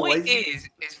 I know. Point is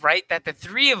right that the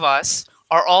 3 of us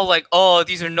are all like, oh,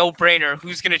 these are no-brainer.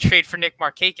 Who's going to trade for Nick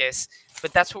Markakis?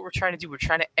 But that's what we're trying to do. We're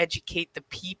trying to educate the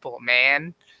people,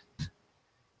 man.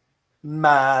 All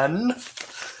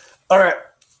right.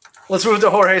 Let's move to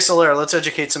Jorge Soler. Let's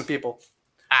educate some people.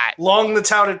 All right. Long the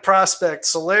touted prospect,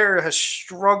 Soler has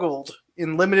struggled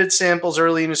in limited samples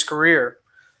early in his career.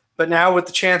 But now with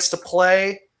the chance to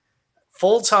play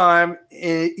full-time,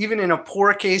 even in a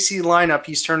poor KC lineup,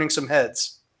 he's turning some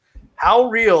heads. How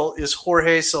real is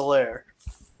Jorge Soler?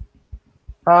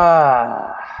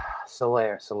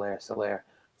 Soler.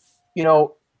 You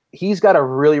know, he's got a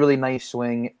really, really nice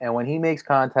swing, and when he makes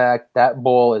contact, that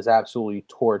ball is absolutely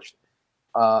torched.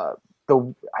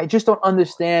 I just don't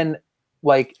understand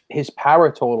like his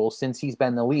power total since he's been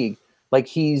in the league. Like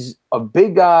he's a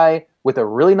big guy with a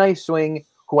really nice swing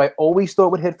who I always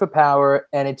thought would hit for power,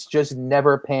 and it's just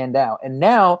never panned out. And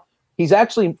now he's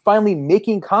actually finally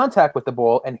making contact with the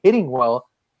ball and hitting well,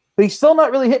 but he's still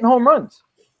not really hitting home runs.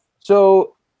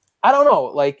 So I don't know.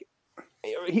 Like,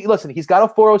 he's got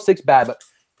a 406 BABIP,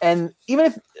 and even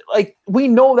if like we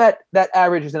know that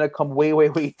average is going to come way, way,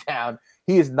 way down.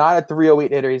 He is not a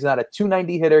 308 hitter. He's not a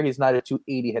 290 hitter. He's not a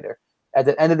 280 hitter. At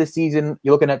the end of the season,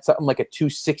 you're looking at something like a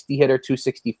 260 hitter,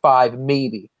 265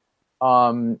 maybe.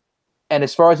 And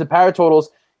as far as the power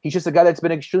totals, he's just a guy that's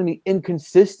been extremely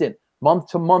inconsistent month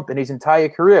to month in his entire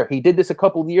career. He did this a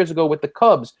couple of years ago with the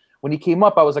Cubs. When he came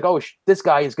up, I was like, oh, this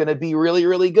guy is going to be really,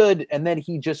 really good. And then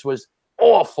he just was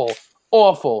awful.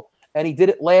 And he did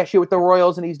it last year with the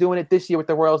Royals, and he's doing it this year with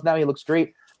the Royals. Now he looks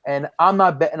great. And I'm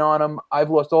not betting on him. I've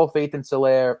lost all faith in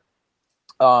Soler.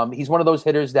 He's one of those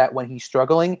hitters that when he's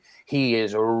struggling, he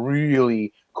is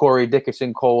really Corey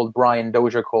Dickerson cold, Brian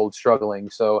Dozier cold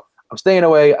struggling. So I'm staying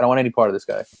away. I don't want any part of this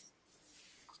guy.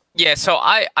 Yeah, so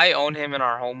I own him in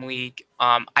our home league.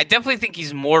 I definitely think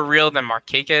he's more real than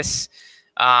Markakis.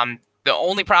 The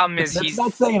only problem is he's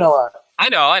not saying a lot. I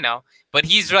know. But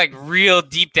he's like real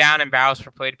deep down in barrels per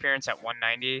plate appearance at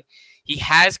 190. He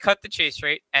has cut the chase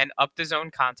rate and upped his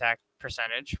own contact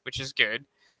percentage, which is good.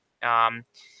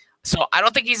 So I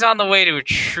don't think he's on the way to a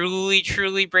truly,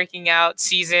 truly breaking out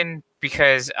season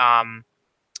because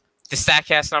the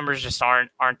StatCast numbers just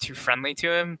aren't too friendly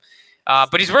to him.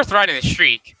 But he's worth riding the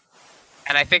streak,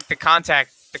 and I think the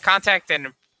contact and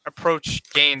approach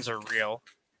gains are real.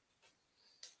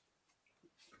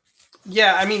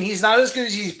 Yeah, I mean, he's not as good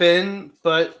as he's been,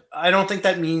 but I don't think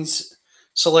that means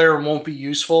Soler won't be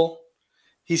useful.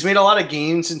 He's made a lot of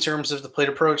gains in terms of the plate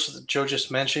approach that Joe just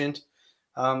mentioned,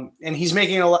 and he's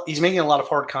making a lot of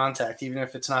hard contact, even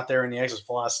if it's not there in the exit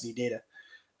velocity data.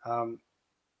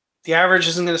 The average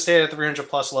isn't going to stay at the 300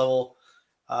 plus level.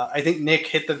 I think Nick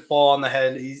hit the ball on the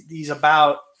head. He's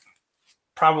about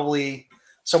probably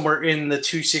somewhere in the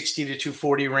 260 to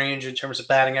 240 range in terms of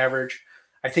batting average.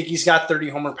 I think he's got 30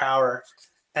 homer power,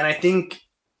 and I think,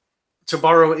 to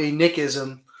borrow a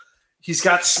Nickism, he's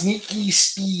got sneaky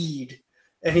speed.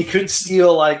 And he could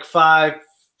steal like 5,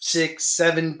 6,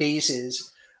 7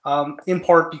 bases, in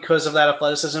part because of that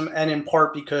athleticism and in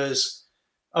part because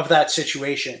of that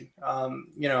situation.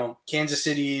 Kansas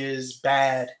City is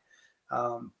bad.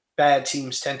 Bad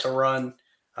teams tend to run.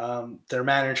 Their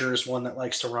manager is one that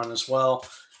likes to run as well.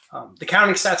 The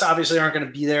counting stats obviously aren't going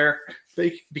to be there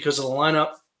because of the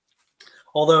lineup.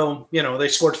 Although, they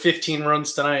scored 15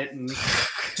 runs tonight and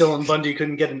Dylan Bundy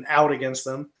couldn't get an out against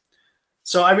them.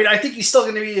 So, I mean, I think he's still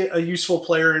going to be a useful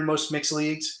player in most mixed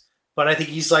leagues, but I think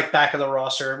he's like back of the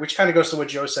roster, which kind of goes to what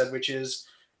Joe said, which is,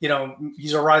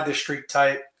 he's a ride the streak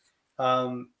type.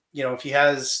 If he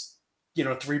has,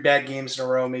 3 bad games in a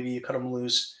row, maybe you cut him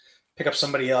loose, pick up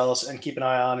somebody else, and keep an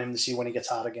eye on him to see when he gets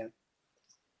hot again.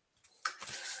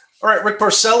 All right, Rick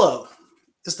Porcello,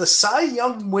 is the Cy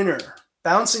Young winner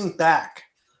bouncing back,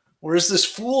 or is this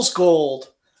fool's gold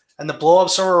and the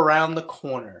blow-ups are around the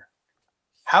corner?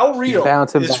 How real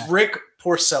is Rick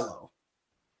Porcello?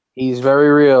 He's very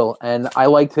real, and I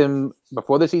liked him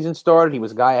before the season started. He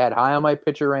was a guy I had high on my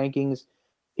pitcher rankings.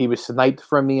 He was sniped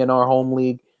from me in our home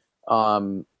league.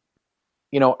 I've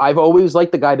always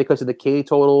liked the guy because of the K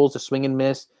totals, the swing and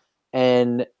miss,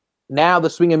 and now the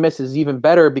swing and miss is even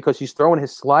better because he's throwing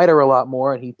his slider a lot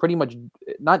more, and he pretty much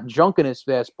not junking his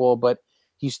fastball, but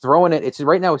he's throwing it.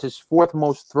 Right now it's his 4th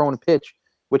most thrown pitch,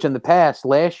 which in the past,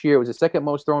 last year, it was his 2nd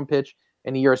most thrown pitch.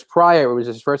 In the years prior, it was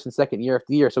his 1st and 2nd year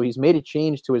after year. So he's made a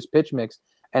change to his pitch mix,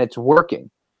 and it's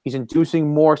working. He's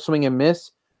inducing more swing and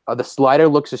miss. The slider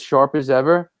looks as sharp as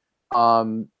ever. He's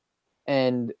throwing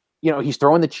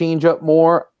the changeup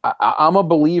more. I'm a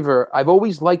believer. I've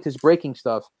always liked his breaking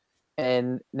stuff,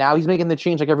 and now he's making the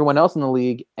change like everyone else in the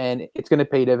league, and it's going to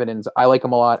pay dividends. I like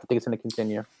him a lot. I think it's going to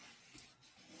continue.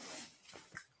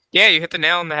 Yeah, you hit the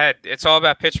nail on the head. It's all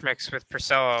about pitch mix with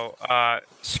Porcello.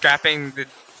 Scrapping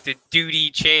the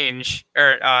duty change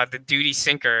or the duty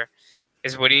sinker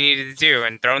is what he needed to do,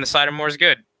 and throwing the slider more is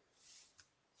good.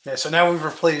 Yeah, so now we've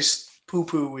replaced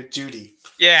poo-poo with duty.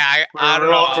 Yeah, I don't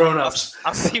we're know. all grown-ups.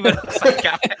 I'll see what else I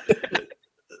got.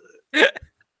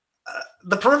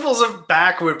 The peripherals are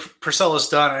back where Porcello's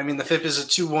done. I mean, the FIP is a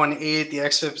 218, the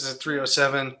XFIP is a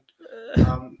 307.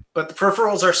 But the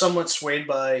peripherals are somewhat swayed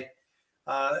by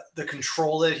the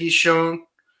control that he's shown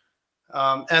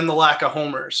and the lack of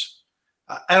homers.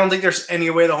 I don't think there's any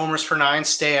way the homers per 9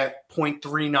 stay at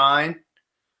 .39.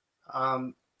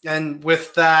 And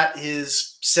with that,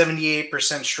 his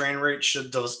 78% strain rate should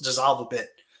dissolve a bit.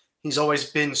 He's always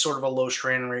been sort of a low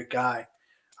strain rate guy.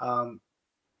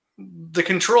 The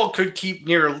control could keep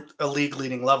near a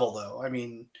league-leading level, though. I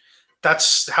mean,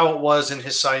 that's how it was in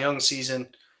his Cy Young season.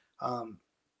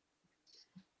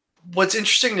 What's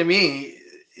interesting to me,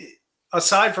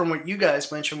 aside from what you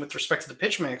guys mentioned with respect to the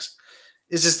pitch mix,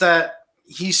 is that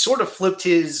he sort of flipped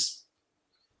his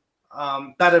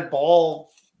batted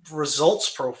ball results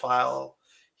profile.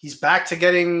 He's back to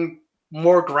getting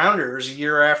more grounders a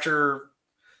year after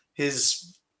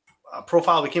his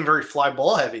profile became very fly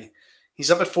ball heavy. He's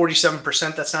up at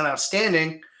 47%. That's not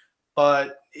outstanding,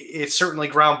 but it's certainly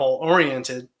ground ball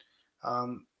oriented.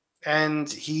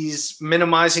 And he's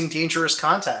minimizing dangerous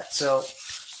contact. So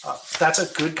that's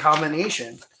a good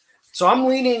combination. So I'm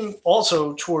leaning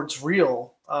also towards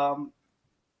Real. And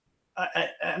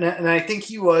I think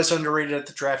he was underrated at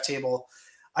the draft table.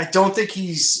 I don't think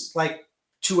he's like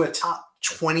to a top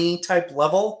 20 type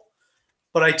level,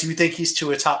 but I do think he's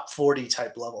to a top 40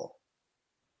 type level.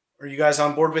 Are you guys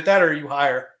on board with that, or are you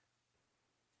higher?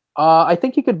 I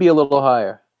think he could be a little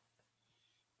higher.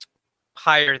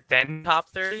 Higher than top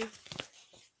 30?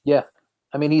 Yeah.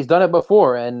 I mean, he's done it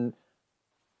before, and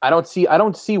I don't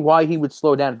see why he would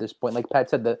slow down at this point. Like Pat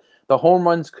said, the home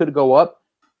runs could go up,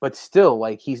 but still,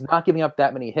 like, he's not giving up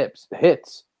that many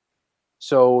hits.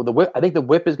 So I think the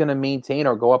whip is going to maintain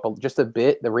or go up just a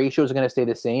bit. The ratios are going to stay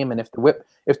the same, and if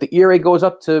the ERA goes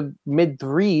up to mid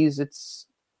threes, it's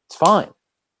fine.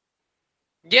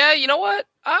 Yeah, you know what?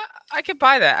 I could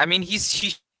buy that. I mean,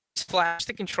 he's flashed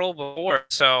the control before,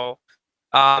 so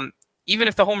even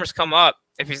if the homers come up,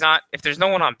 if there's no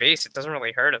one on base, it doesn't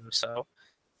really hurt him. So,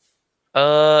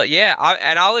 yeah,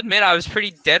 I'll admit I was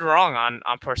pretty dead wrong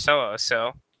on Porcello.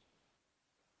 So,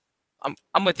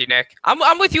 I'm with you, Nick.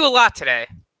 I'm with you a lot today.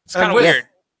 It's kind of weird.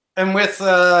 And with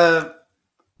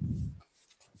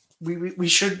we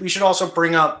should also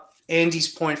bring up Andy's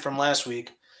point from last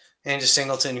week, Andy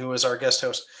Singleton, who was our guest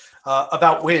host,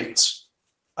 about wins.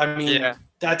 I mean,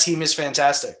 that team is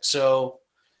fantastic. So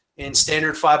in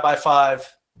standard 5x5,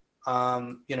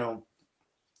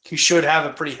 he should have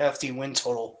a pretty hefty win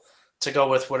total to go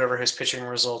with whatever his pitching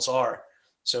results are.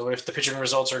 So if the pitching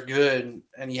results are good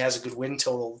and he has a good win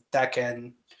total, that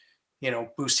can,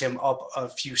 boost him up a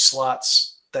few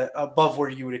slots that above where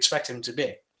you would expect him to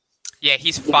be. Yeah,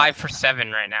 he's 5 for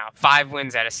 7 right now. 5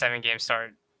 wins at a 7-game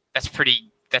start. That's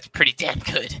pretty damn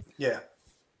good. Yeah.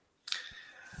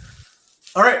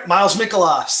 All right, Miles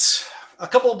Mikolas. A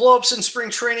couple of blowups in spring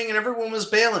training and everyone was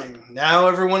bailing. Now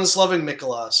everyone is loving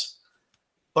Mikolas.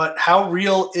 But how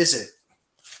real is it?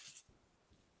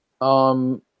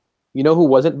 You know who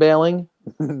wasn't bailing?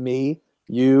 Me,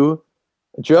 you,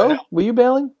 Joe. Were you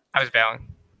bailing? I was bailing.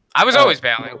 I was always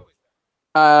bailing.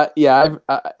 Yeah,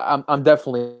 I'm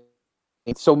definitely.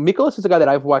 So Mikolas is a guy that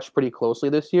I've watched pretty closely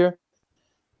this year,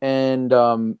 and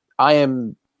I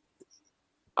am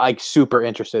like super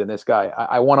interested in this guy.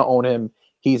 I want to own him.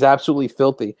 He's absolutely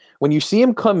filthy. When you see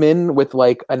him come in with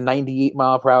like a 98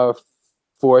 mile per hour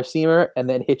four-seamer and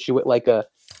then hit you with like a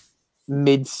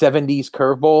mid-70s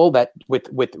curveball that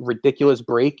with ridiculous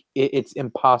break, it's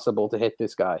impossible to hit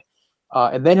this guy.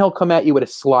 And then he'll come at you with a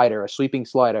slider, a sweeping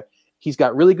slider. He's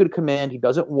got really good command. He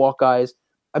doesn't walk guys.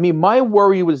 I mean, my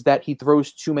worry was that he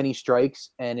throws too many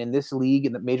strikes, and in this league,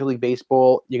 in the Major League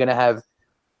Baseball, you're going to have,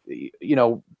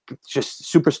 just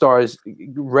superstars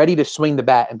ready to swing the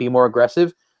bat and be more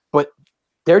aggressive, but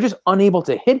they're just unable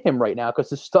to hit him right now because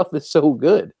the stuff is so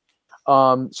good.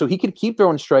 So he could keep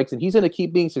throwing strikes, and he's going to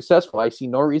keep being successful. I see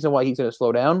no reason why he's going to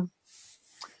slow down.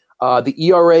 The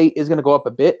ERA is going to go up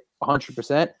a bit,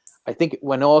 100%. I think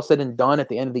when all is said and done, at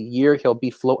the end of the year, he'll be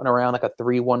floating around like a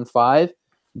 3.15,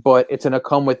 but it's going to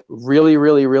come with really,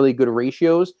 really, really good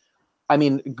ratios. I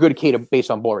mean, good K to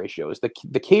base on ball ratios.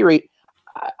 The K rate,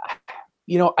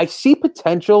 I see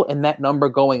potential in that number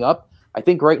going up. I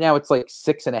think right now it's like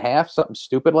 6.5, something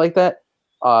stupid like that.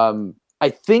 I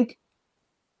think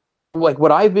like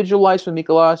what I visualized from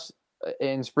Mikolas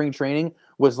in spring training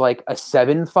was like a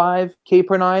 7.5 K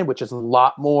per 9, which is a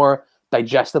lot more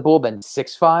digestible than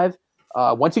 6.5.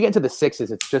 Once you get into the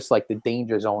sixes, it's just like the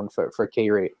danger zone for K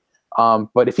rate.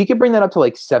 But if he could bring that up to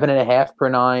like 7.5 per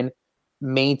 9,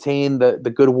 maintain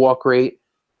the good walk rate,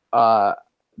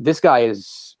 this guy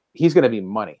he's going to be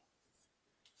money.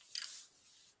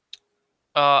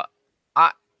 I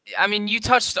mean, you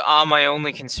touched on my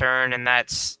only concern, and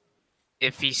that's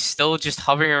if he's still just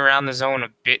hovering around the zone a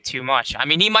bit too much. I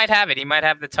mean, he might have it. He might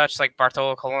have the touch like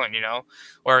Bartolo Colon,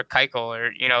 or Keuchel,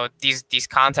 or these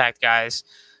contact guys.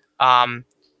 But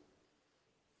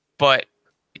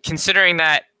considering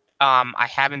that I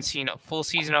haven't seen a full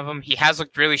season of him, he has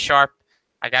looked really sharp.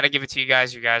 I got to give it to you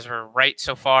guys. You guys were right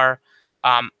so far.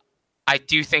 I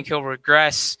do think he'll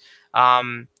regress.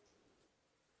 But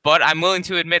I'm willing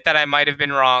to admit that I might have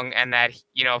been wrong, and that,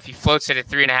 if he floats it at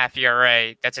 3.5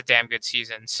 ERA, that's a damn good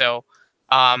season. So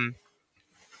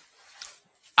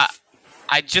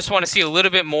I just want to see a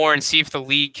little bit more and see if the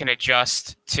league can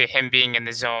adjust to him being in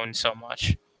the zone so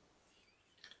much.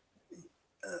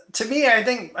 To me, I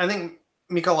think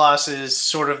Mikolas is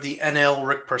sort of the NL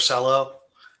Rick Porcello.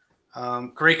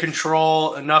 Great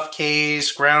control, enough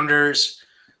Ks, grounders.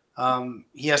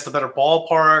 He has the better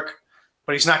ballpark,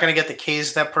 but he's not going to get the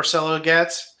Ks that Porcello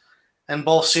gets. And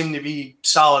both seem to be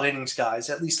solid innings guys.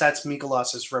 At least that's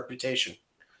Mikolas's reputation.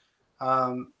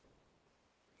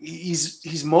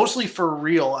 He's mostly for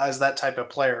real as that type of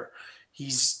player.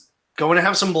 He's going to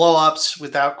have some blow-ups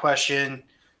without question.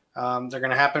 They're going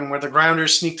to happen where the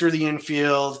grounders sneak through the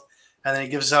infield and then he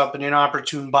gives up an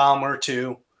inopportune bomb or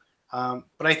two. But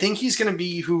I think he's going to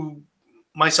be who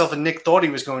myself and Nick thought he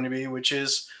was going to be, which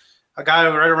is a guy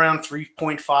right around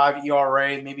 3.5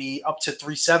 ERA, maybe up to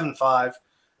 3.75,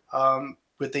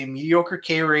 with a mediocre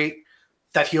K rate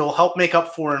that he'll help make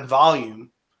up for in volume.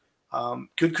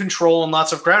 Good control and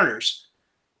lots of grounders.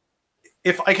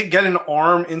 If I could get an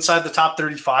arm inside the top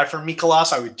 35 for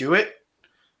Mikolas, I would do it.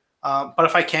 But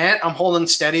if I can't, I'm holding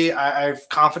steady. I have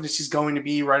confidence he's going to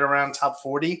be right around top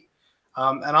 40.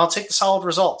 And I'll take the solid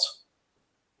results.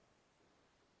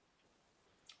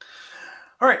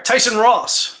 All right, Tyson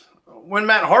Ross. When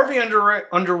Matt Harvey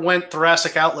underwent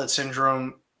thoracic outlet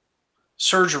syndrome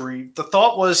surgery, the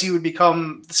thought was he would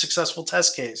become the successful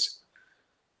test case.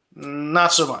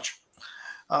 Not so much.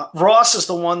 Ross is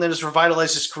the one that has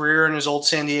revitalized his career in his old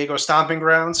San Diego stomping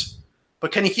grounds.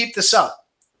 But can he keep this up?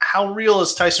 How real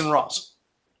is Tyson Ross?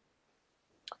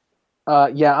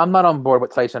 Yeah, I'm not on board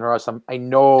with Tyson Ross. I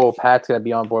know Pat's going to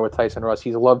be on board with Tyson Ross.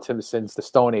 He's loved him since the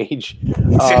Stone Age.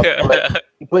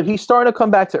 But he's starting to come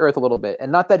back to earth a little bit.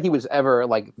 And not that he was ever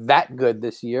like that good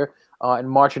this year. In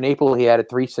March and April, he had a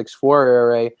 3.64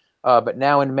 ERA. But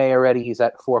now in May already, he's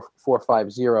at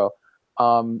 4.50.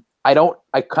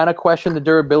 I kind of question the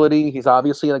durability. He's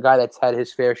obviously a guy that's had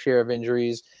his fair share of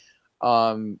injuries.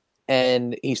 And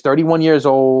he's 31 years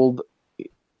old.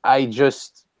 I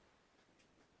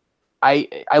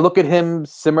look at him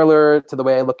similar to the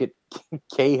way I look at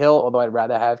Cahill, although I'd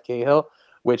rather have Cahill,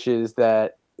 which is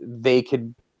that they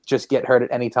could just get hurt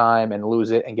at any time and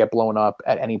lose it and get blown up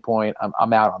at any point.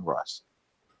 I'm out on Russ.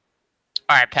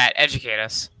 All right, Pat, educate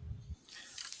us.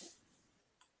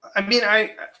 I mean, I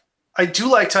do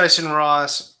like Tyson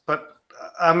Ross, but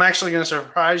I'm actually going to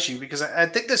surprise you because I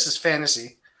think this is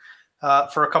fantasy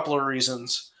for a couple of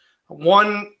reasons.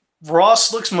 One,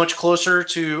 Ross looks much closer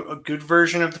to a good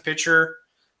version of the pitcher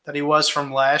that he was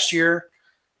from last year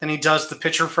than he does the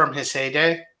pitcher from his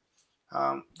heyday.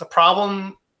 The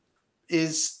problem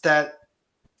is that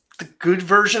the good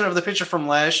version of the pitcher from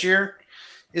last year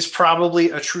is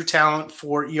probably a true talent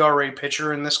for ERA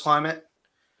pitcher in this climate.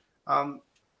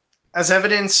 As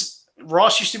evidence,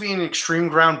 Ross used to be an extreme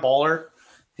ground baller.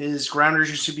 His grounders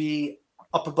used to be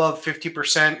up above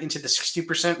 50% into the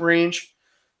 60% range.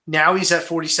 Now he's at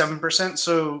 47%,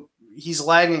 so he's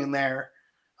lagging there.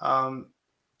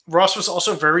 Ross was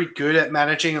also very good at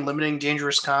managing and limiting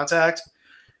dangerous contact.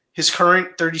 His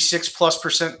current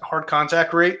 36+% hard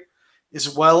contact rate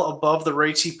is well above the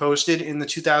rates he posted in the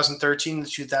 2013 to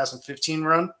 2015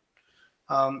 run.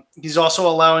 He's also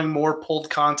allowing more pulled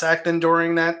contact than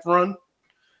during that run.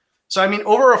 So, I mean,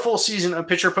 over a full season, a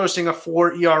pitcher posting a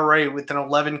 4 ERA with an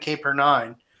 11 K per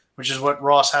 9, which is what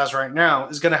Ross has right now,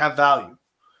 is going to have value.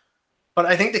 But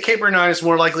I think the K per 9 is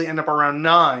more likely to end up around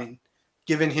 9,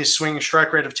 given his swing and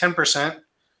strike rate of 10%,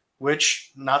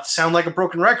 which, not to sound like a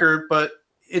broken record, but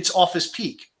it's off his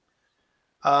peak.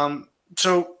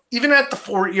 So even at the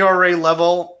 4 ERA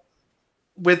level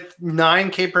with 9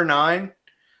 K per 9,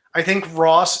 I think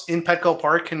Ross in Petco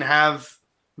Park can have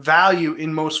value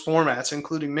in most formats,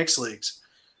 including mixed leagues.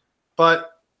 But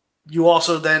you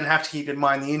also then have to keep in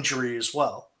mind the injury as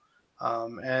well.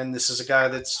 And this is a guy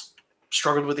that's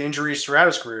struggled with injuries throughout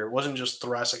his career. It wasn't just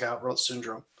thoracic outlet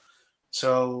syndrome.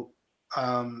 So,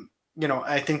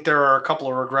 I think there are a couple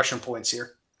of regression points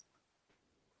here.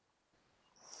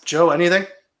 Joe, anything?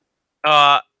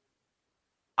 I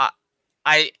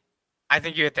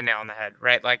think you hit the nail on the head,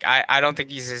 right? Like, I don't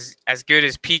think he's as good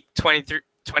as peak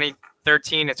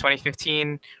 2013 to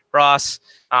 2015 Ross,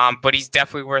 but he's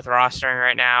definitely worth rostering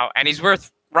right now, and he's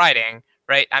worth riding,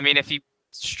 right? I mean, if he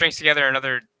strings together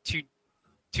another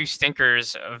two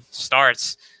stinkers of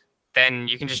starts, then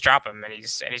you can just drop him, and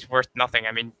he's worth nothing.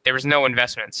 I mean, there was no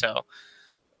investment, so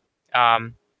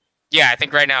Yeah, I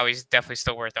think right now he's definitely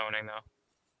still worth owning, though.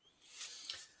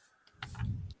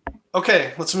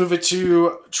 Okay, let's move it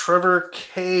to Trevor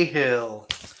Cahill.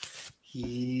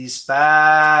 He's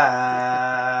back.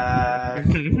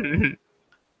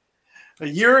 A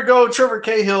year ago, Trevor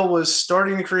Cahill was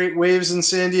starting to create waves in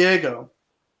San Diego.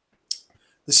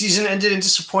 The season ended in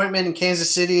disappointment in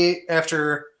Kansas City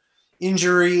after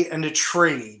injury and a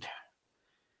trade.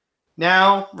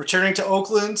 Now, returning to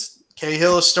Oakland,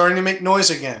 Cahill is starting to make noise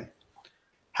again.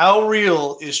 How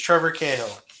real is Trevor Cahill?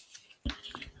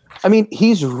 I mean,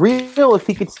 he's real if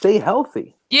he could stay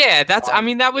healthy. Yeah,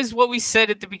 that was what we said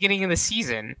at the beginning of the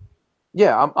season.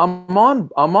 Yeah, I'm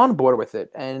on board with it.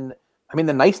 And I mean,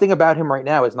 the nice thing about him right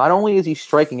now is not only is he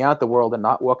striking out the world and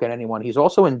not walking anyone, he's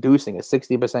also inducing a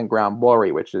 60% ground ball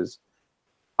rate, which is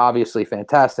obviously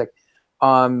fantastic.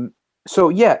 So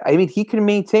yeah, I mean, he can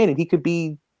maintain it. He could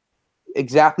be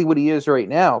exactly what he is right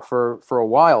now for a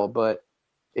while, but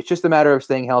it's just a matter of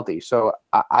staying healthy. So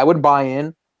I would buy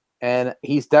in, and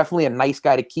he's definitely a nice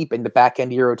guy to keep in the back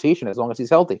end of your rotation as long as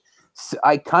he's healthy. So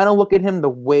I kind of look at him the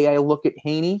way I look at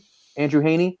Andrew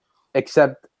Heaney,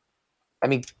 except, I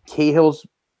mean, Cahill's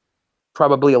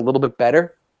probably a little bit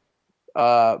better,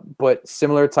 but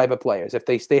similar type of players. If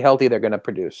they stay healthy, they're going to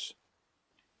produce.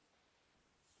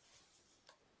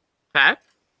 Pat?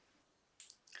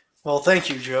 Well, thank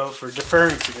you, Joe, for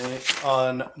deferring to me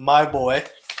on my boy.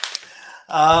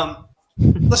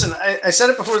 Listen, I said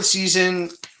it before the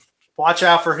season. Watch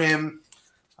out for him.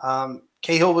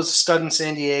 Cahill was a stud in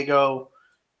San Diego.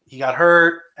 He got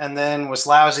hurt and then was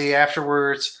lousy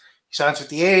afterwards. He signs with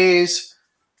the A's.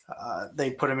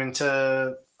 They put him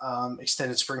into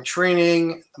extended spring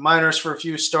training, the minors for a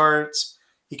few starts.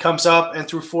 He comes up, and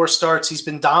through 4 starts, he's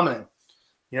been dominant.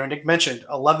 You know, Nick mentioned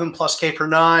 11 plus K per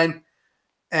 9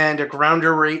 and a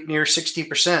grounder rate near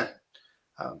 60%.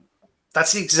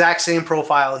 That's the exact same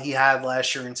profile he had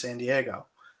last year in San Diego.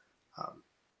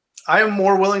 I am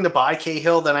more willing to buy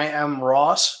Cahill than I am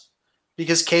Ross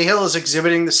because Cahill is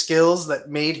exhibiting the skills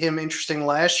that made him interesting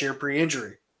last year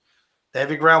pre-injury. The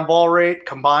heavy ground ball rate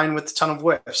combined with a ton of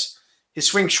whiffs. His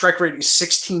swing strike rate is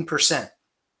 16%.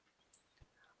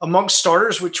 Amongst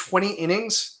starters with 20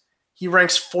 innings, he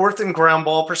ranks 4th in ground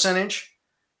ball percentage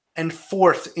and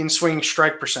 4th in swing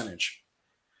strike percentage.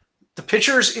 The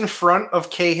pitchers in front of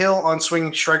Cahill on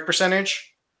swing strike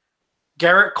percentage,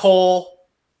 Garrett Cole,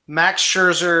 Max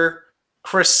Scherzer,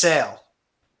 Chris Sale.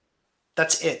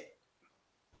 That's it.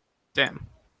 Damn.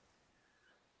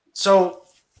 So,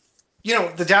 you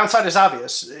know, the downside is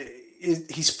obvious.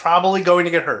 He's probably going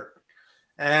to get hurt.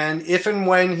 And if and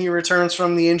when he returns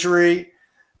from the injury,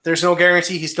 there's no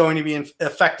guarantee he's going to be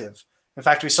effective. In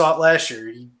fact, we saw it last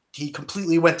year. He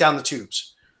completely went down the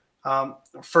tubes.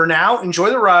 For now, enjoy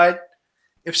the ride.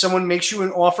 If someone makes you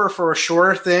an offer for a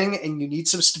shorter thing and you need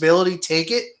some stability,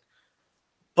 take it.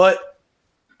 But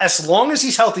as long as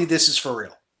he's healthy, this is for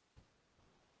real.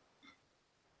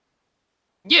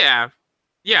 Yeah.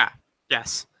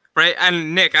 Yes. Right?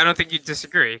 And Nick, I don't think you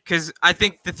disagree because I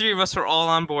think the 3 of us were all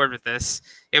on board with this.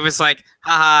 It was like,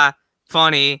 haha,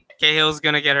 funny. Cahill's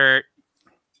going to get hurt.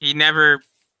 He never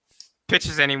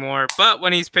pitches anymore. But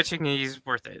when he's pitching, he's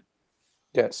worth it.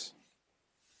 Yes.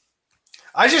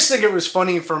 I just think it was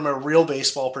funny from a real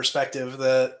baseball perspective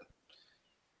that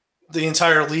the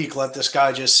entire league let this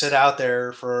guy just sit out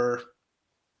there for,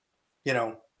 you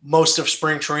know, most of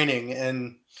spring training,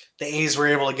 and the A's were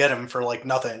able to get him for like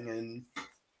nothing. And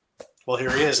well,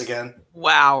 here he is again.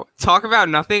 Wow. Talk about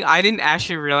nothing. I didn't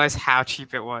actually realize how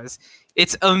cheap it was.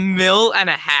 It's $1.5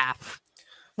 million.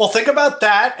 Well, think about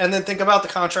that, and then think about the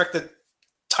contract that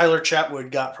Tyler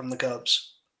Chatwood got from the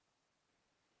Cubs.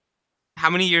 How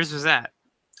many years was that?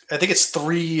 I think it's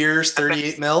 3 years,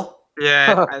 38 mil.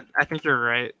 Yeah, I think you're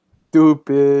right.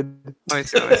 Stupid. Let me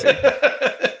see.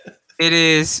 It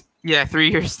is, 3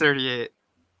 years, 38.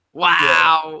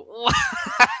 Wow.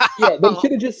 Yeah,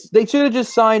 they should have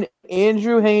just signed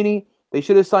Andrew Heaney. They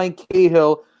should have signed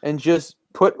Cahill and just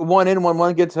put one in when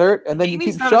one gets hurt, and then you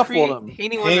keep shuffling them.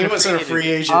 Heaney wasn't a free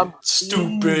agent.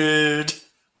 Stupid.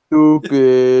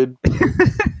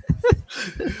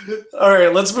 All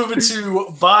right, let's move it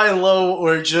to buy low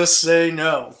or just say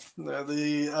no.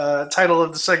 The title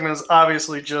of the segment is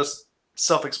obviously just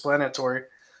self-explanatory.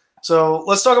 So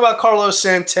let's talk about Carlos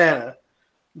Santana.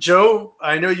 Joe,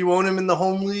 I know you own him in the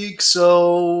home league,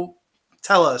 so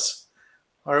tell us.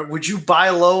 All right, would you buy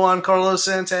low on Carlos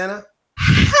Santana?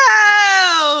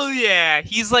 Hell yeah!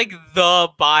 He's like the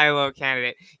buy low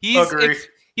candidate.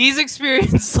 He's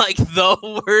experienced like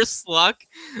the worst luck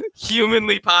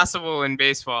humanly possible in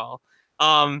baseball.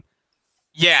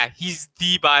 Yeah, he's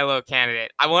the buy low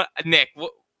candidate. I want Nick.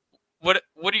 what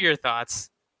are your thoughts?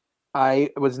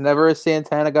 I was never a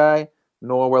Santana guy,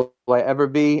 nor will I ever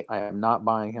be. I am not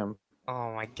buying him.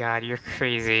 Oh my God, you're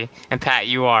crazy. And Pat,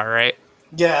 you are right.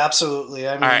 Yeah, absolutely.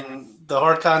 I right. mean, the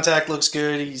hard contact looks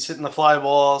good. He's hitting the fly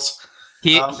balls.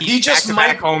 He just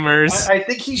back homers. I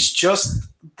think he's just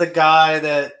the guy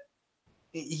that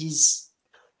he's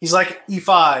like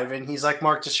E5 and he's like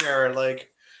Mark Teixeira.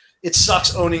 Like, it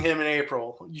sucks owning him in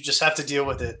April. You just have to deal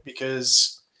with it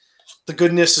because the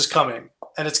goodness is coming,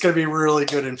 and it's going to be really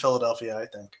good in Philadelphia, I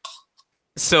think.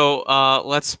 So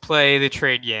let's play the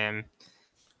trade game.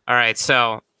 All right,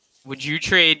 so would you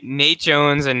trade Nate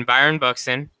Jones and Byron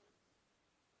Buxton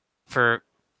for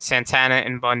Santana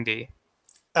and Bundy?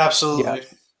 Absolutely.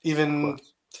 Yeah. Even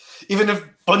if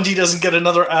Bundy doesn't get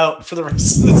another out for the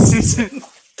rest of the season.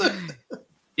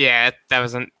 Yeah, that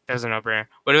was a no-brainer.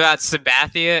 What about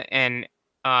Sabathia and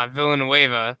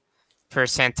Villanueva for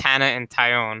Santana and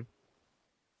Tyone?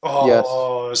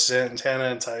 Oh, yes. Santana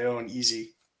and Tyone,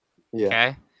 easy. Yeah.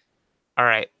 Okay. All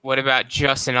right. What about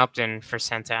Justin Upton for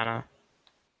Santana?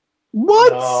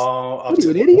 What? No, What are you,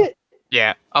 an idiot?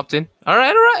 Yeah, Upton. All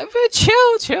right. But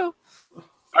chill. All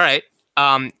right.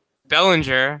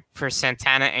 Bellinger for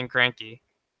Santana and Greinke.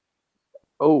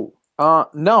 Oh,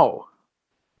 no.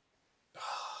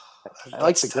 I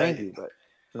like the tight. Greinke, but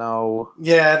no.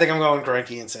 Yeah, I think I'm going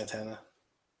Greinke and Santana.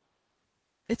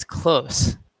 It's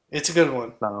close. It's a good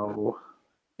one. No.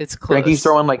 It's close. Greinke's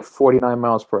throwing like 49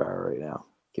 miles per hour right now.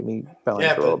 Give me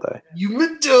Bellinger all day. You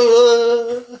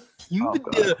Madonna. All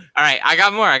right, I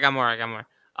got more.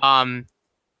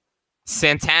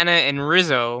 Santana and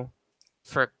Rizzo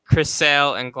for Chris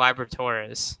Sale and Gleyber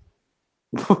Torres.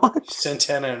 What?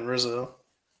 Santana and Rizzo.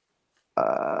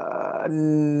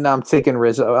 No, I'm taking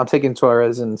Rizzo. I'm taking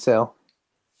Torres and Sale.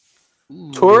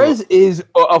 Ooh. Torres is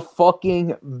a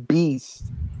fucking beast.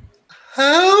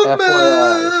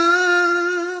 Homer.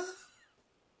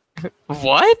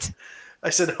 What? I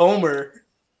said Homer.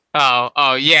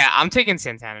 Oh, yeah. I'm taking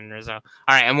Santana and Rizzo. All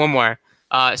right, and one more.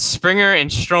 Springer and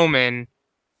Stroman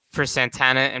for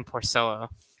Santana and Porcello.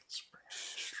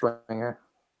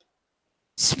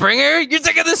 Springer? You're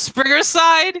taking the Springer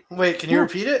side? Wait, can you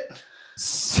repeat it?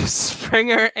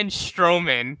 Springer and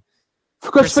Stroman.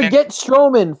 Because forget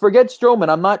Stroman.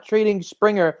 I'm not trading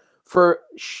Springer for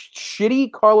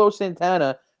shitty Carlos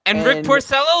Santana. And Rick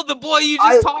Porcello, the boy you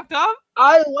just talked up?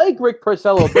 I like Rick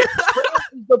Porcello, but Springer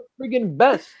is the friggin'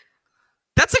 best.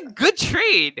 That's a good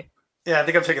trade. Yeah, I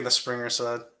think I'm taking the Springer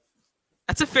side.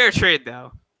 That's a fair trade,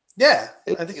 though. Yeah,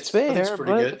 I think it's fair. It's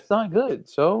pretty good. It's not good.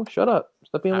 So shut up.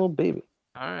 Stop being a little baby.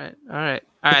 All right.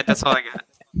 That's all I got.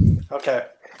 Okay.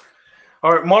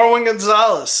 All right, Marwin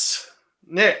Gonzalez.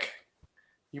 Nick,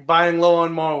 you buying low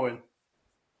on Marwin?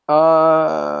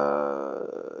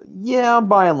 Yeah, I'm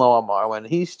buying low on Marwin.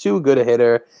 He's too good a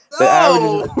hitter. The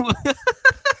average is...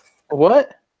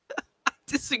 What? I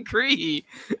disagree.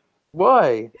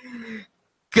 Why?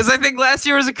 Because I think last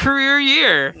year was a career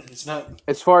year. It's not.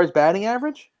 As far as batting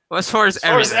average? Well, as far as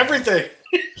everything.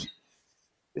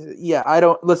 Yeah, I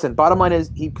don't listen. Bottom line is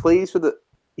he plays for the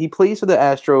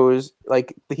Astros.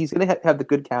 Like, he's gonna have the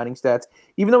good counting stats.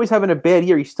 Even though he's having a bad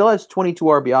year, he still has 22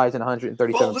 RBIs and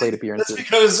 137 plate appearances. That's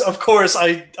because, of course,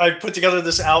 I put together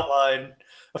this outline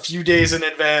a few days in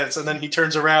advance, and then he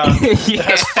turns around and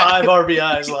has 5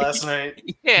 RBIs last night.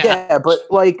 Yeah, but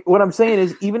like what I'm saying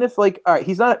is, even if like, all right,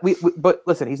 he's not. But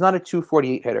listen, he's not a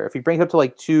 248 hitter. If he brings up to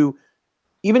like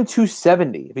even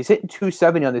 270, if he's hitting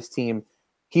 270 on this team,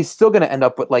 he's still gonna end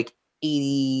up with like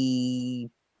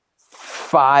 85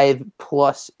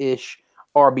 plus ish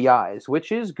RBIs,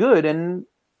 which is good. And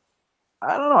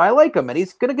I don't know, I like him, and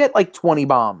he's gonna get like 20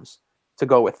 bombs to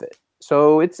go with it.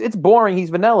 So it's boring. He's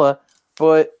vanilla,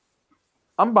 but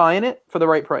I'm buying it for the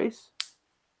right price.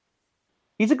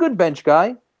 He's a good bench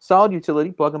guy, solid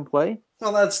utility, plug and play.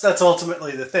 Well, that's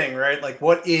ultimately the thing, right? Like,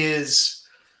 what is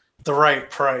the right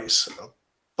price?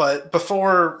 But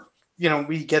before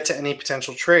we get to any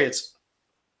potential trades,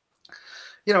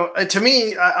 to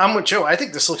me, I'm with Joe. I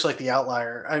think this looks like the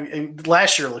outlier. I mean,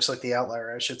 last year looks like the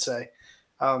outlier, I should say.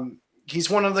 He's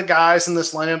one of the guys in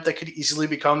this lineup that could easily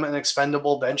become an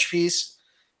expendable bench piece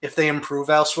if they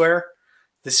improve elsewhere.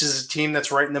 This is a team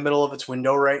that's right in the middle of its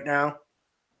window right now.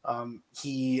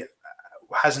 He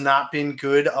has not been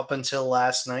good up until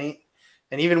last night.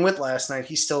 And even with last night,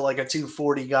 he's still like a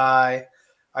 240 guy,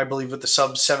 I believe, with the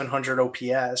sub 700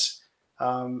 OPS.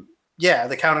 Yeah,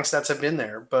 the counting stats have been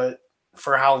there, but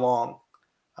for how long?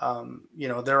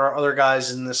 There are other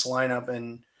guys in this lineup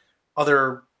and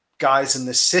other guys in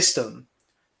this system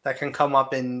that can come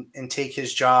up and take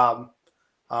his job,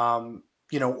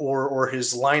 or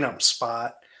his lineup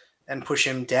spot. and push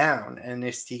him down. And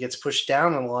if he gets pushed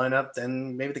down in the lineup,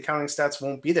 then maybe the counting stats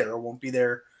won't be there, or won't be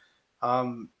there,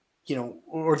 or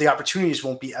the opportunities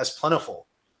won't be as plentiful.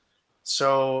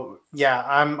 So yeah,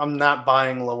 I'm not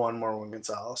buying low on Marwin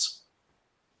Gonzalez.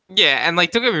 Yeah, and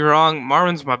like, don't get me wrong,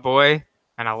 Marwin's my boy,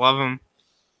 and I love him.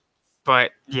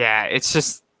 But yeah, it's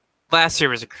just last year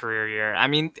was a career year. I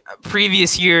mean,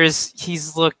 previous years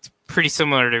he's looked pretty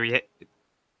similar to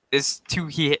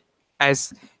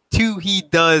he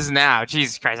does now.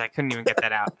 Jesus Christ, I couldn't even get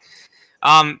that out.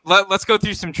 Let's go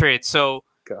through some trades. So,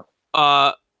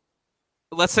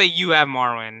 let's say you have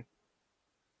Marwin.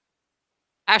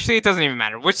 Actually, it doesn't even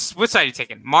matter. Which side are you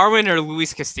taking? Marwin or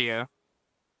Luis Castillo?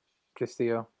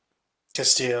 Castillo.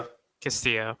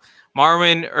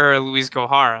 Marwin or Luis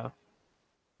Gohara?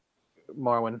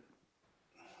 Marwin.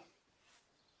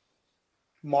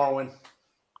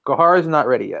 Gohara's not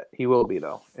ready yet. He will be,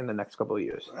 though, in the next couple of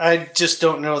years. I just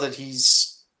don't know that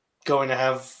he's going to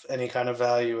have any kind of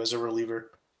value as a reliever.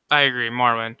 I agree,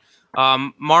 Marwin.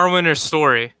 Marwin or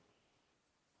Story?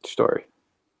 Story.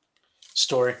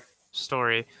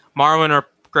 Marwin or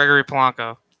Gregory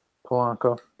Polanco?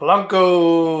 Polanco.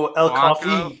 El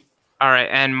Coffee. All right,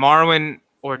 and Marwin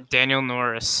or Daniel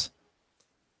Norris?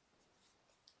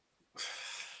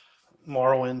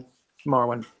 Marwin.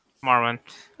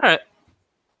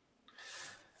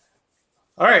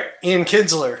 All right, Ian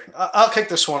Kinsler. I'll kick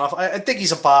this one off. I think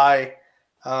he's a buy.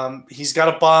 He's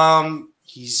got a bomb.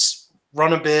 He's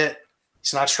run a bit.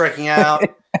 He's not striking out.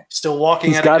 Still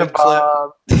walking at a good clip.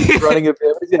 He's running a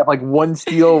bit. Does he have like one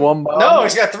steal, one bomb? No,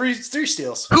 he's got three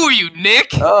steals. Who are you,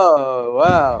 Nick? Oh,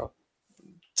 wow.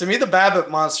 To me, the BABIP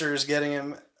monster is getting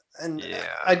him. And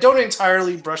I don't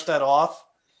entirely brush that off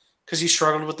because he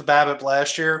struggled with the BABIP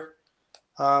last year.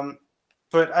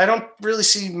 But I don't really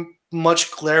see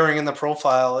much glaring in the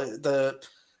profile. The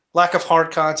lack of hard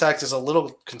contact is a little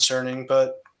concerning,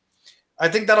 but I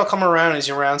think that'll come around as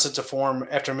he rounds into form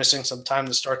after missing some time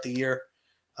to start the year.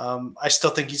 I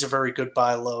still think he's a very good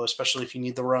buy low, especially if you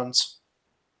need the runs.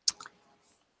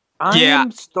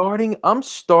 I'm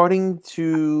starting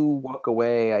to walk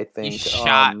away, I think. He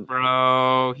shot,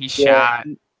 bro. He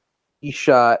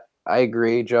shot. I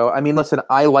agree, Joe. I mean, listen,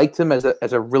 I liked him as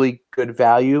a really good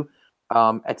value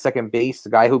at second base,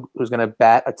 the guy who's going to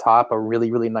bat atop a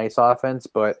really, really nice offense,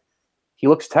 but he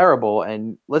looks terrible.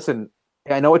 And listen,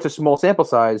 I know it's a small sample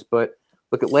size, but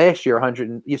look at last year,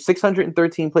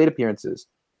 613 plate appearances,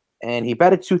 and he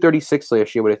batted 236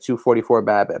 last year with a 244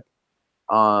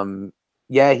 BABIP.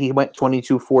 Yeah, he went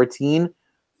 22-14,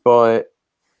 but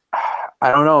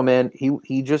I don't know, man.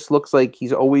 He just looks like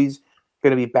he's always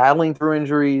going to be battling through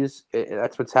injuries.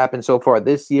 That's what's happened so far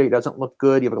this year. He doesn't look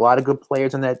good. You have a lot of good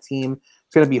players on that team.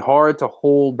 It's going to be hard to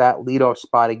hold that leadoff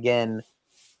spot again.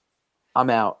 I'm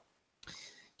out.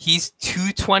 He's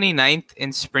 229th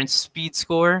in sprint speed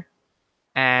score,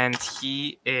 and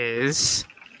he is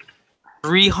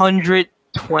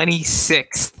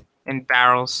 326th in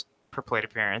barrels per plate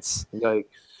appearance. Yikes.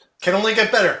 Can only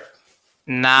get better.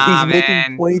 Nah, He's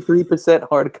making 23%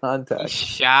 hard contact. He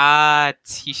shot.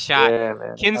 Yeah,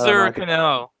 man. Kinsler or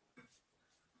Cano?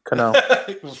 Cano.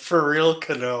 For real,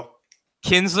 Cano.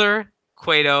 Kinsler,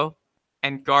 Cueto,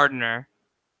 and Gardner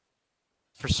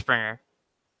for Springer.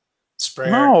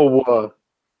 No.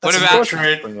 What about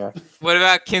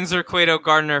Kinsler, Cueto,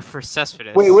 Gardner for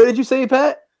Cespedes? Wait, what did you say,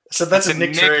 Pat? So that's a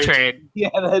Nick trade. Yeah,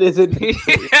 that is a Nick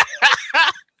trade.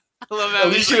 I love how at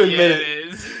least you admit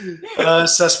it.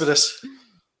 Cespedes.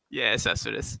 Yeah,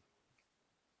 Cespedes.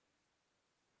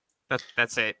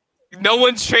 That's it. No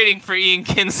one's trading for Ian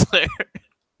Kinsler.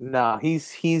 Nah,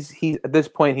 he's at this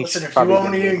point. Listen, if you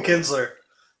own Ian Kinsler,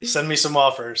 send me some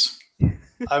offers.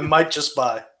 I might just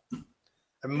buy.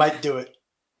 I might do it.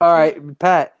 All right,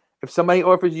 Pat. If somebody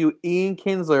offers you Ian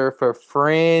Kinsler for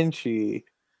Franchi,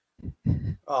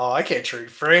 oh, I can't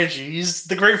trade Franchi. He's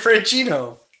the great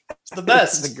Franchino. It's the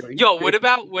best. Yo, what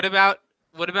about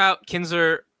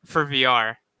Kinsler for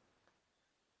VR?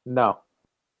 No.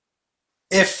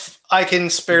 If I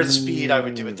can spare the speed, I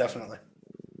would do it definitely.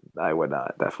 I would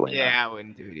not. Definitely. Yeah, not. I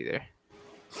wouldn't do it either.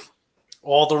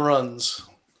 All the runs.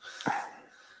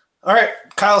 All right,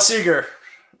 Kyle Seager.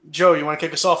 Joe, you want to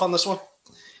kick us off on this one?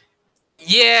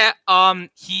 Yeah,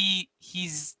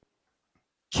 he's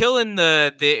killing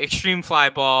the extreme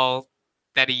fly ball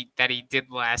that he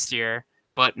did last year,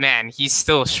 but man, he's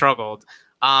still struggled.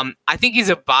 I think he's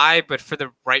a buy, but for the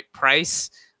right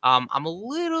price. I'm a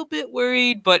little bit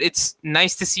worried, but it's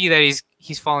nice to see that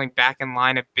he's falling back in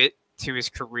line a bit to his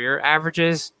career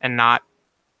averages and not,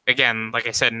 again, like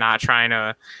I said, not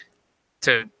trying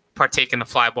to partake in the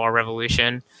fly ball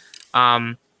revolution.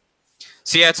 So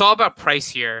yeah, it's all about price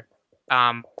here.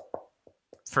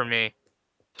 for me.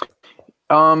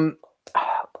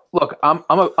 Look,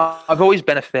 I've always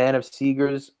been a fan of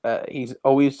Seager's. He's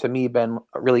always, to me, been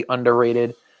really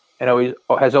underrated, and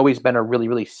has always been a really,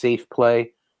 really safe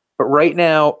play. But right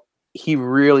now, he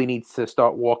really needs to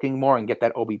start walking more and get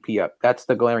that OBP up. That's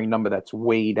the glaring number that's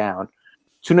way down.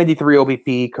 293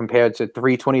 OBP compared to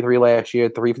 323 last year,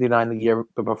 359 the year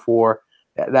before.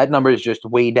 That number is just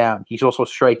way down. He's also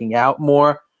striking out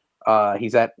more.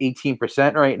 He's at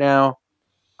 18% right now.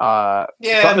 But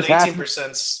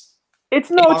 18%. It's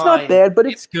not bad, but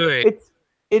it's good.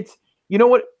 It's you know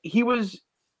what, he was,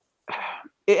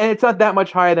 and it's not that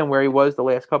much higher than where he was the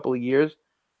last couple of years.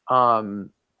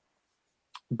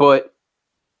 But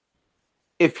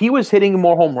if he was hitting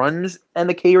more home runs and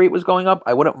the K rate was going up,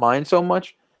 I wouldn't mind so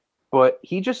much. But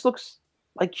he just looks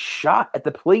like shot at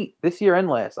the plate this year and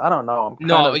last. I don't know.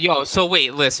 So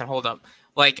wait, listen, hold up.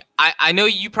 Like, I know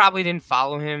you probably didn't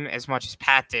follow him as much as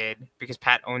Pat did because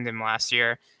Pat owned him last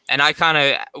year. And I kind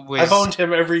of was... I've owned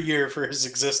him every year for his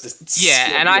existence.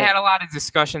 Yeah, and I had a lot of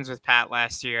discussions with Pat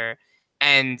last year.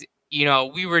 And,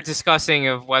 we were discussing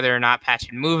of whether or not Pat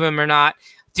should move him or not.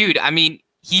 Dude, I mean,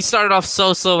 he started off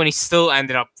so slow and he still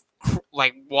ended up,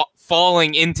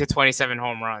 falling into 27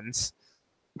 home runs.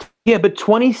 Yeah, but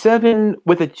 27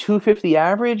 with a 250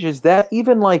 average, is that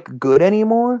even, good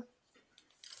anymore?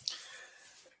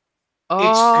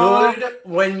 It's good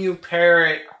when you pair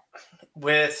it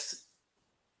with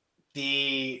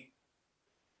the,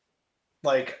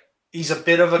 he's a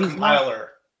bit of a compiler.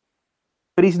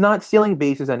 But he's not stealing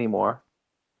bases anymore.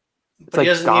 But he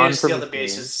doesn't need to steal the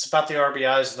bases. It's about the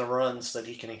RBIs and the runs that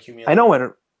he can accumulate. I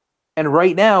know, and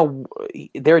right now,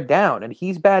 they're down, and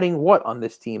he's batting what on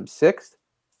this team? 6th?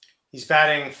 He's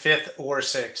batting 5th or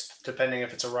 6th, depending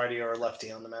if it's a righty or a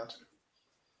lefty on the mound.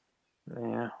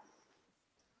 Yeah.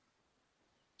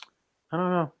 I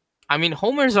don't know. I mean,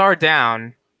 homers are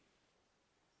down.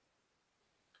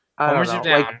 Homers are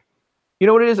down. You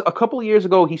know what it is? A couple of years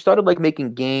ago, he started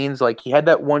making gains. He had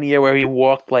that one year where he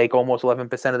walked almost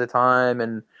 11% of the time,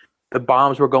 and the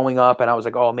bombs were going up. And I was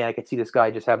like, oh man, I could see this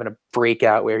guy just having a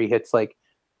breakout where he hits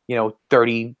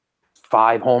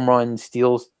 35 home runs,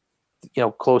 steals,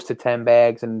 close to 10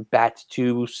 bags, and bats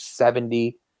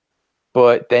 270.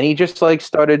 But then he just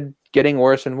started getting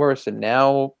worse and worse, and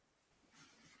now.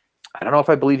 I don't know if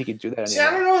I believe he could do that anymore. See,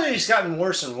 I don't know that he's gotten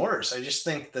worse and worse. I just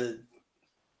think the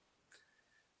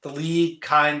league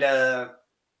kind of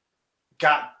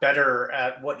got better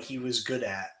at what he was good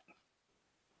at.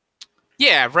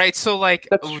 Yeah, right. So, that's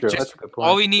true. That's a good point.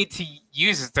 All we need to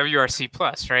use is WRC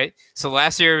plus, right? So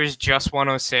last year it was just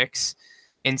 106.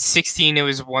 In 16 it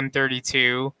was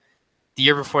 132. The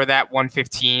year before that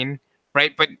 115,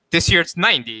 right? But this year it's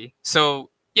 90. So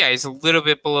yeah, he's a little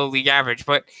bit below league average,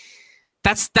 but.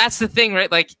 That's the thing,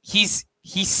 right? He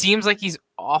seems like he's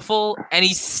awful, and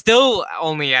he's still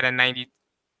only at a 90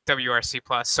 WRC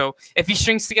plus. So if he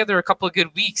strings together a couple of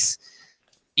good weeks,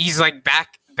 he's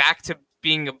back to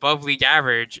being above league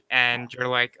average, and you're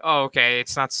like, oh, okay,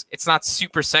 it's not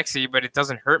super sexy, but it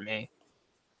doesn't hurt me.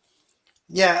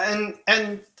 Yeah,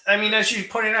 and I mean, as you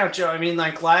pointed out, Joe, I mean,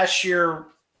 last year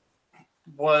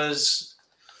was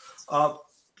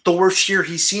the worst year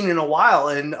he's seen in a while.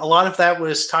 And a lot of that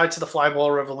was tied to the fly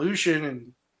ball revolution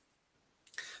and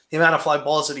the amount of fly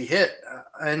balls that he hit.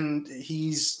 And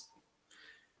it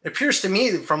appears to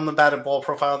me from the batted ball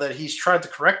profile that he's tried to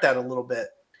correct that a little bit.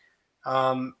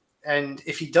 And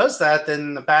if he does that,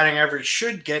 then the batting average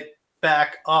should get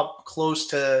back up close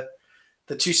to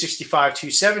the 265,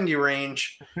 270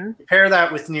 range. Mm-hmm. Pair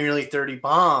that with nearly 30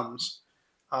 bombs.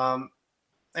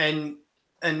 And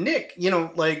Nick,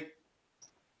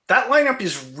 that lineup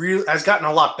has gotten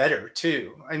a lot better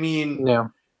too. I mean,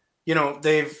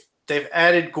 they've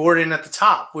added Gordon at the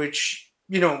top, which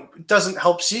doesn't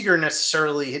help Seager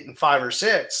necessarily hitting 5 or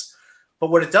 6, but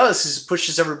what it does is it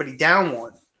pushes everybody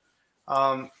down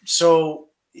one. So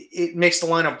it makes the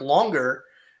lineup longer,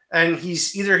 and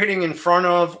he's either hitting in front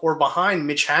of or behind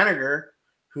Mitch Haniger,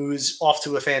 who's off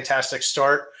to a fantastic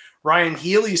start. Ryan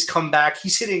Healy's come back;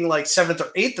 he's hitting 7th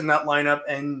or 8th in that lineup,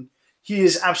 and he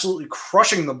is absolutely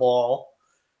crushing the ball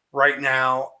right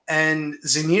now. And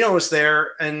Zunino is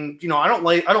there. And, I don't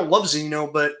love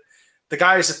Zunino, but the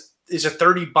guy is a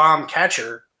 30 bomb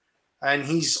catcher, and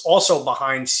he's also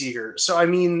behind Seager. So, I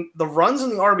mean, the runs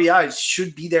and the RBIs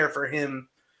should be there for him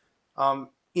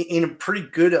in a pretty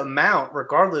good amount,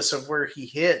 regardless of where he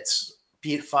hits,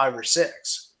 be it 5 or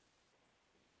 6.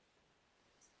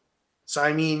 So,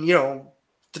 I mean,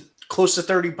 close to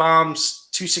 30 bombs,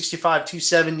 265,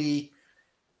 270,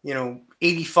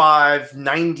 85,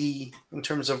 90 in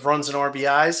terms of runs and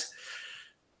RBIs.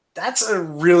 that's a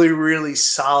really, really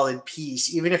solid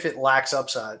piece, even if it lacks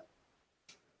upside.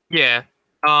 Yeah.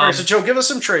 All right, so Joe, give us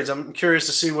some trades. I'm curious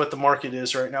to see what the market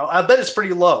is right now. I bet it's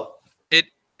pretty low.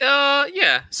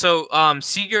 Yeah. So,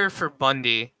 Seager for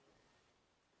Bundy.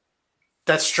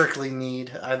 That's strictly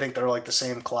need. I think they're like the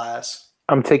same class.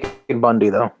 I'm taking Bundy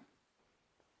though.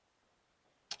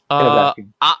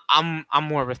 I'm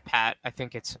more with Pat. I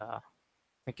think it's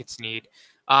need.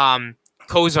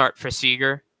 Cozart for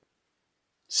Seager.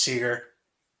 Seager.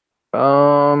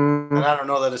 And I don't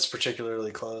know that it's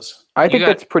particularly close. I think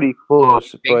that's pretty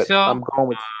close, but so? I'm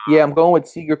going with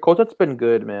Seager. Cozart's been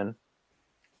good, man.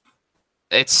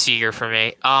 It's Seager for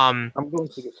me. I'm going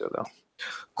Seager though.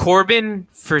 Corbin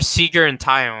for Seager and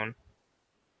Tyone.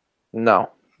 No.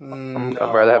 I'd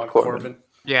rather have Corbin.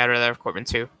 Yeah, I'd rather have Corbin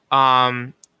too.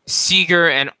 Seager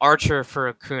and Archer for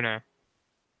Acuna.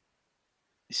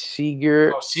 Seager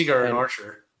and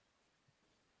Archer.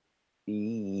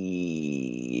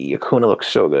 Acuna looks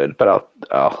so good, but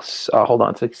I'll hold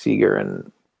on to Seager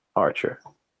and Archer.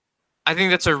 I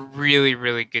think that's a really,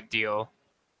 really good deal.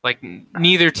 Like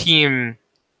neither team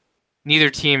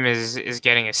is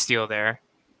getting a steal there.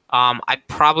 I'd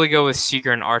probably go with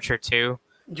Seager and Archer too.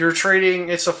 You're trading.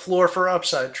 It's a floor for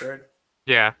upside trade.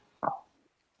 Yeah.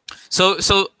 So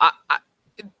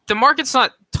the market's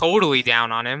not totally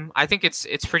down on him. I think it's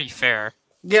pretty fair.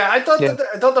 Yeah, I thought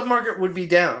the market would be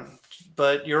down,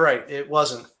 but you're right, it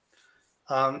wasn't.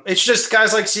 It's just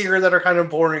guys like Seager that are kind of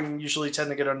boring usually tend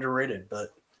to get underrated, but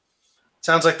it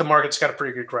sounds like the market's got a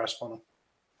pretty good grasp on them.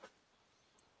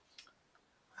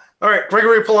 All right,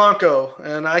 Gregory Polanco,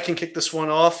 and I can kick this one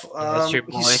off.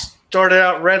 He started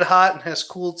out red hot and has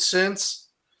cooled since.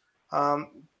 But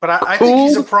I think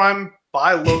he's a prime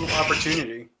buy low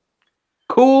opportunity.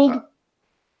 Cooled?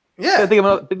 Yeah. I think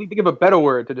of a better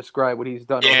word to describe what he's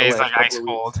done. Yeah, he's like ice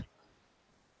cold.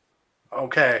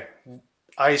 Okay.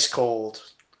 Ice cold.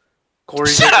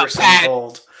 Corey Dickerson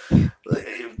cold.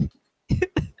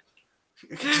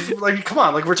 Like, come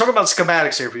on. Like, we're talking about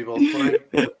schematics here, people.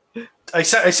 Like, I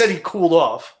said he cooled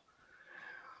off.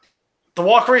 The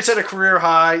walk rate's at a career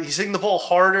high. He's hitting the ball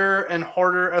harder and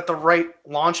harder at the right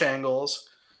launch angles.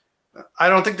 I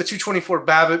don't think the 224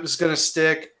 BABIP is going to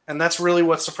stick, and that's really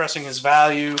what's suppressing his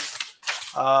value.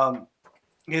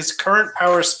 His current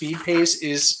power speed pace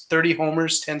is 30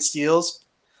 homers, 10 steals.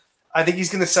 I think he's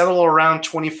going to settle around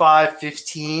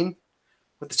 25-15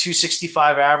 with the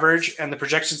 265 average, and the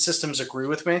projection systems agree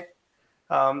with me.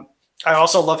 I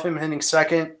also love him hitting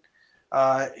second.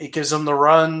 It gives him the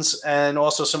runs and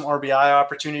also some RBI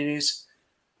opportunities.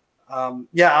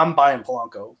 Yeah, I'm buying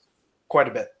Polanco quite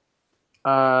a bit.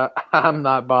 I'm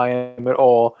not buying him at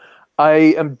all.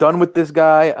 I am done with this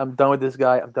guy.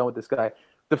 The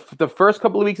first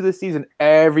couple of weeks of the season,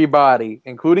 everybody,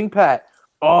 including Pat,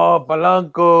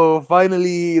 Polanco,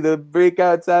 finally, the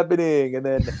breakout's happening. And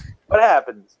then what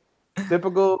happens?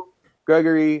 Typical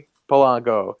Gregory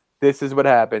Polanco. This is what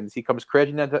happens. He comes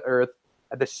crashing down to earth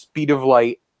at the speed of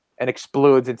light and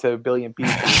explodes into a billion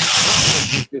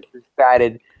pieces. He's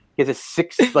batted. He has a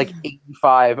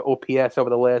 685 OPS over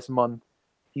the last month.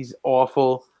 He's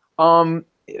awful.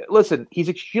 Listen, he's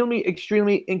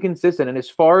extremely inconsistent. And as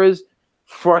far as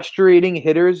frustrating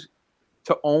hitters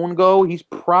to own go, he's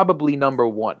probably number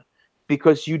one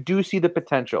because you do see the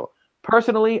potential.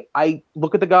 Personally, I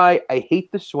look at the guy. I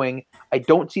hate the swing. I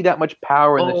don't see that much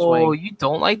power in the swing. Oh, you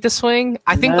don't like the swing?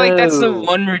 I think that's the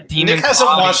one redeeming. Nick hasn't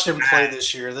watched him play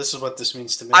this year. This is what this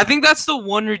means to me. I think that's the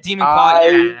one redeeming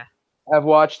quality. I've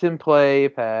watched him play,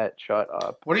 Pat. Shut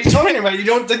up. What are you talking about? You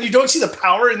don't see the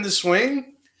power in the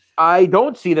swing? I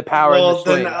don't see the power in the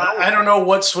swing. Then I don't know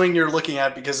what swing you're looking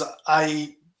at because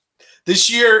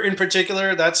this year in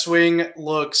particular, that swing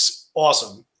looks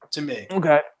awesome to me.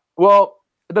 Okay. Well,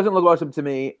 it doesn't look awesome to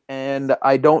me, and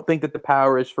I don't think that the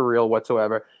power is for real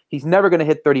whatsoever. He's never going to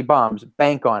hit 30 bombs.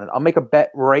 Bank on it. I'll make a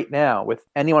bet right now with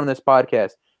anyone on this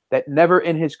podcast that never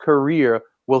in his career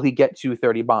will he get to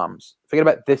 30 bombs. Forget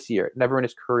about this year. Never in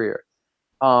his career.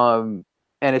 And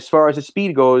as far as his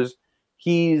speed goes,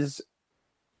 he's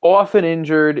often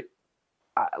injured.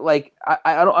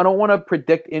 I don't want to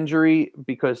predict injury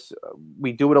because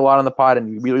we do it a lot on the pod,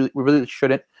 and we really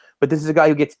shouldn't. But this is a guy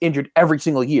who gets injured every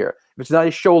single year. If it's not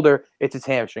his shoulder, it's his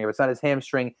hamstring. If it's not his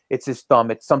hamstring, it's his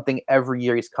thumb. It's something every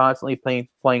year. He's constantly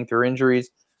playing through injuries.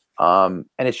 And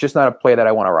it's just not a play that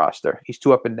I want to roster. He's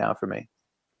too up and down for me.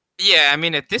 Yeah, I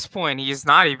mean, at this point, he's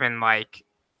not even a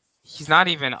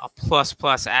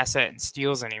plus asset in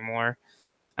steals anymore.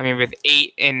 I mean, with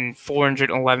 8 and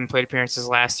 411 plate appearances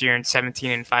last year and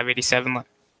 17 and 587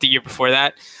 the year before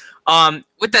that.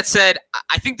 With that said,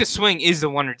 I think the swing is the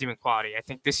one redeeming quality. I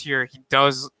think this year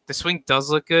the swing does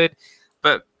look good,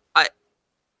 but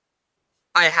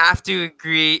I have to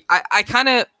agree.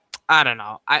 I don't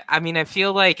know. I mean, I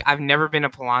feel like I've never been a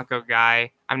Polanco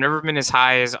guy. I've never been as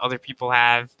high as other people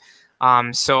have.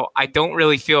 So I don't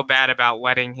really feel bad about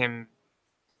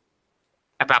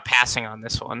passing on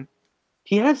this one.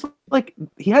 He has look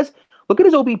at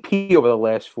his OBP over the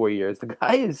last 4 years. The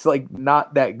guy is like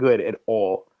not that good at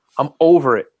all. I'm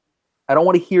over it. I don't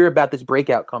want to hear about this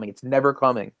breakout coming. It's never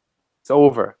coming. It's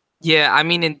over. Yeah, I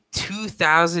mean, in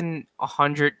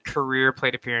 2,100 career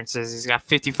plate appearances, he's got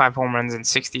 55 home runs and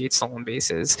 68 stolen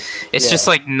bases. It's just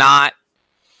like not.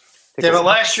 Yeah, but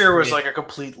last year was like a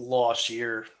complete lost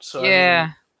year. So yeah, I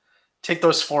mean, take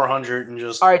those 400 and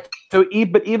just. All right. So,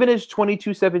 but even his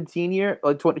 22-17 year,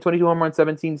 like 22 home run,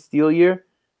 17 steal year,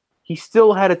 he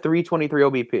still had a 323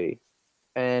 OBP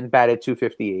and batted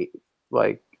 258.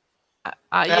 Like,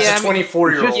 that's a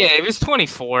 24-year-old. Yeah, he was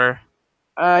 24.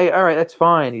 All right, that's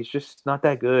fine. He's just not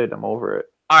that good. I'm over it.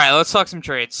 All right, let's talk some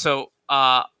trades. So,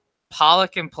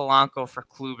 Pollock and Polanco for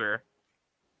Kluber.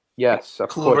 Yes, of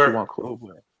course you want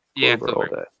Kluber. Yeah, Kluber all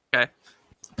day. Okay.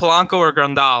 Polanco or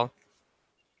Grandal?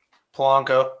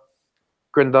 Polanco.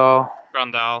 Grandal.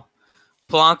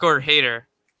 Polanco or Hader?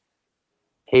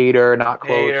 Hader, not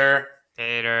close.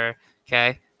 Hader.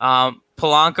 Okay.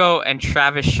 Polanco and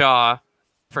Travis Shaw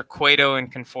for Cueto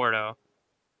and Conforto.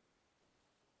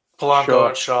 Polanco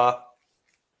and Shaw.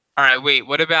 All right, wait.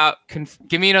 What about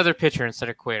give me another pitcher instead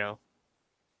of Cueto?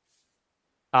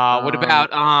 What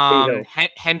about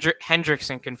Hendricks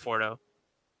and Conforto?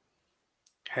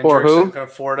 Hendricks and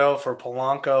Conforto for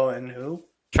Polanco and who?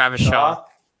 Travis Shaw.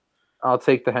 I'll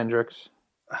take the Hendricks.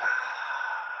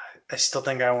 I still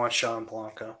think I want Shaw and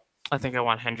Polanco. I think I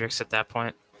want Hendricks at that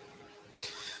point.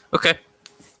 Okay.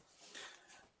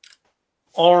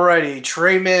 Alrighty,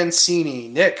 Trey Mancini.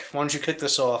 Nick, why don't you kick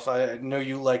this off? I know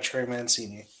you like Trey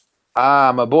Mancini.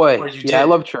 My boy. Did. I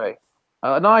love Trey.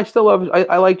 No, I still love.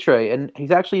 I like Trey, and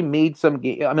he's actually made some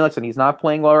gains. I mean, listen, he's not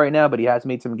playing well right now, but he has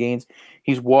made some gains.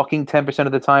 He's walking 10%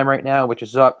 of the time right now, which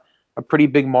is up a pretty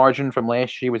big margin from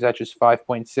last year. Was at just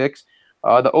 5.6.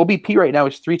 The OBP right now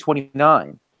is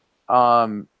 329.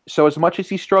 So as much as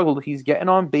he struggled, he's getting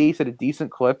on base at a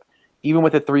decent clip, even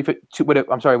with a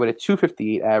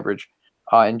 258 average,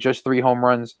 and just 3 home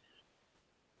runs.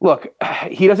 Look,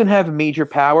 he doesn't have major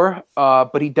power,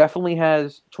 but he definitely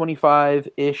has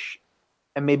 25-ish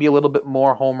and maybe a little bit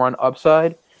more home run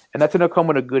upside, and that's going to come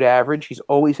with a good average. He's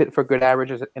always hit for good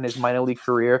averages in his minor league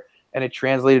career, and it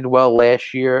translated well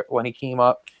last year when he came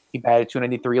up. He batted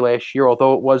 293 last year,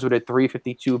 although it was with a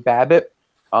 352 BABIP.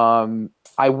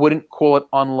 I wouldn't call it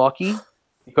unlucky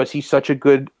because he's such a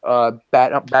good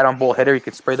bat on ball hitter. He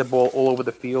could spray the ball all over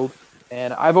the field,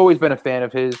 and I've always been a fan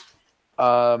of his.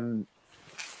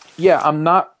 Yeah, I'm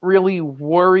not really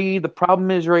worried. The problem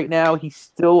is right now he's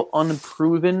still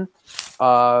unproven,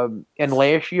 and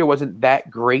last year wasn't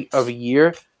that great of a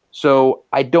year. So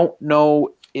I don't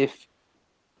know if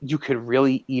you could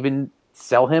really even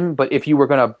sell him. But if you were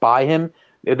going to buy him,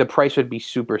 the price would be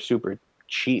super, super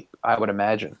cheap, I would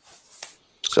imagine.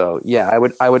 So yeah,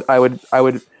 I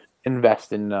would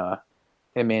invest in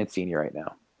Mancini right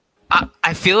now.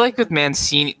 I feel like with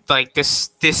Mancini, like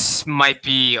this might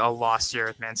be a lost year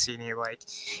with Mancini. Like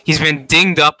he's been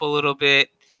dinged up a little bit.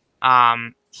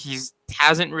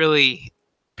 Hasn't really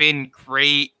been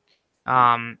great.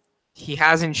 He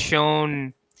hasn't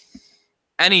shown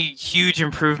any huge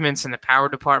improvements in the power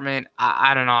department.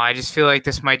 I don't know. I just feel like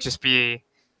this might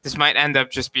end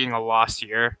up just being a lost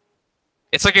year.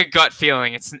 It's like a gut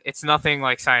feeling. It's nothing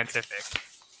like scientific.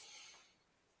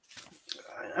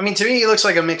 I mean, to me, it looks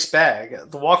like a mixed bag.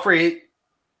 The walk rate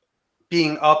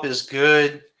being up is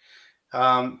good,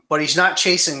 but he's not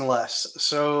chasing less.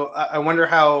 So I wonder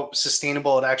how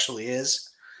sustainable it actually is.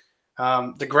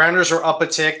 The grounders are up a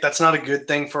tick. That's not a good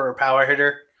thing for a power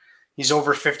hitter. He's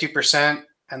over 50%,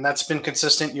 and that's been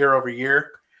consistent year over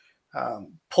year.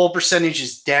 Pull percentage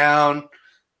is down,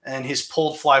 and his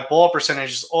pulled fly ball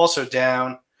percentage is also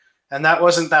down, and that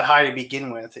wasn't that high to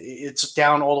begin with. It's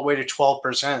down all the way to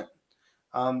 12%.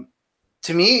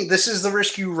 To me, this is the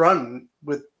risk you run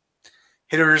with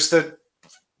hitters that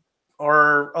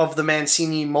are of the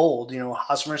Mancini mold. You know,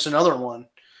 Hosmer's another one.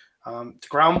 The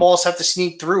ground balls have to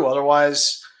sneak through.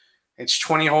 Otherwise, it's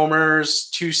 20 homers,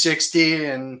 260,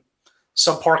 and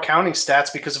subpar counting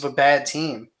stats because of a bad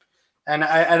team. And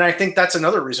I think that's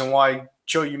another reason why,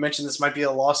 Joe, you mentioned this might be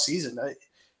a lost season.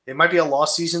 It might be a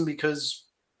lost season because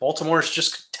Baltimore is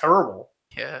just terrible.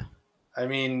 Yeah. I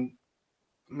mean,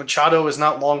 Machado is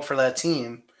not long for that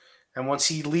team. And once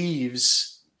he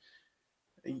leaves,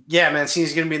 Yeah,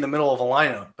 Mancini's going to be in the middle of a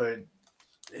lineup, but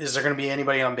is there going to be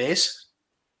anybody on base?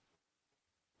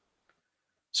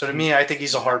 So to me, I think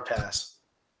he's a hard pass.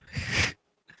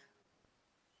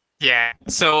 Yeah.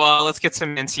 So let's get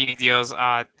some Mancini deals.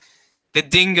 The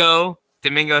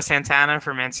Domingo Santana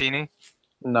for Mancini.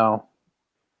 No.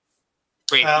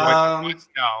 Wait, what?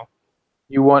 No.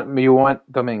 You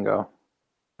want Domingo.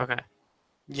 Okay.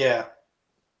 Yeah.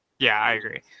 Yeah, I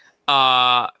agree.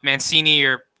 Mancini,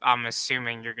 or I'm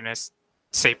assuming you're gonna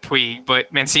say Puig,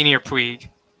 but Mancini or Puig?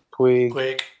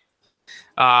 Puig.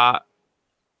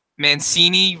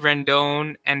 Mancini,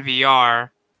 Rendon, and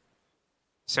VR.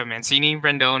 So Mancini,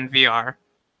 Rendon, VR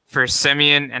for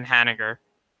Semien and Haniger.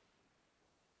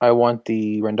 I want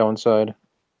the Rendon side.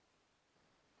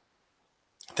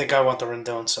 I think I want the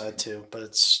Rendon side too, but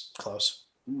it's close.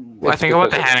 Well, I think I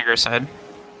want the Haniger side.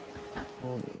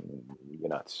 You're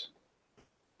nuts.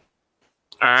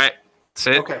 All right. That's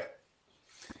it. Okay.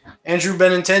 Andrew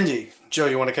Benintendi. Joe,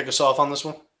 you want to kick us off on this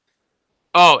one?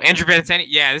 Oh, Andrew Benintendi.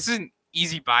 Yeah, this is an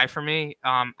easy buy for me.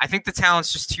 I think the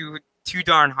talent's just too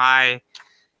darn high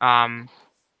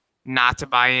not to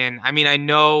buy in. I mean, I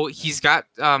know he's got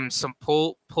some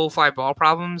pull fly ball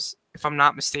problems, if I'm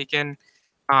not mistaken.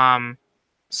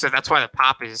 So that's why the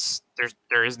pop is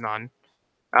there is none.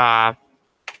 But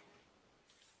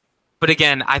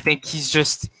again, I think he's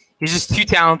just too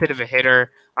talented of a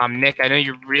hitter. Nick, I know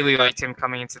you really liked him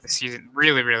coming into the season.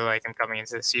 Really, really liked him coming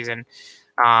into the season.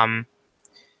 I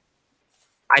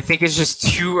think it's just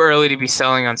too early to be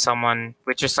selling on someone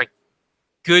with just like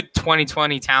good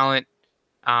 2020 talent.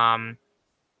 And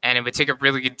it would take a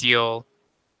really good deal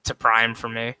to prime for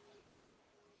me.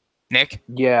 Nick?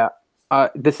 Yeah.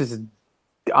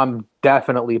 I'm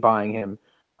definitely buying him.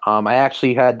 I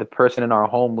actually had the person in our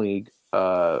home league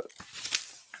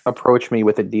approach me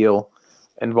with a deal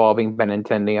involving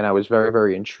Benintendi, and I was very,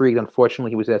 very intrigued.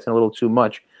 Unfortunately, he was asking a little too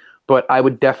much, but I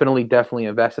would definitely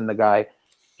invest in the guy.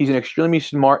 He's an extremely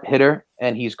smart hitter,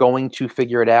 and he's going to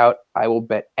figure it out. I will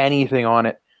bet anything on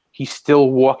it. He's still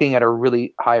walking at a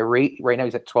really high rate. Right now,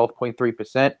 he's at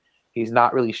 12.3%. He's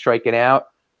not really striking out,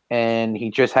 and he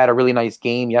just had a really nice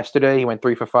game yesterday. He went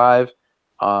 3 for 5.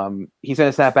 He's going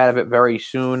to snap out of it very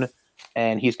soon,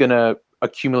 and he's going to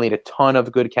accumulate a ton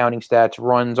of good counting stats,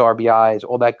 runs, RBIs,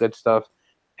 all that good stuff.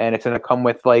 And it's going to come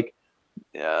with I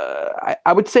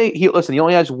would say he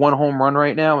only has 1 home run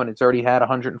right now, and it's already had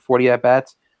 140 at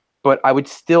bats. But I would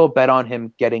still bet on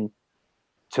him getting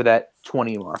to that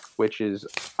 20 mark, which is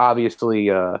obviously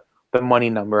the money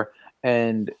number.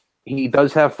 And he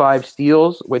does have 5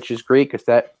 steals, which is great because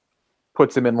that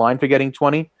puts him in line for getting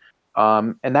 20.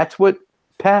 And that's what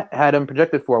Pat had him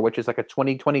projected for, which is like a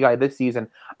 20-20 guy this season.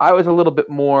 I was a little bit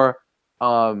more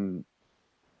closer.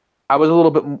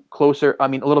 I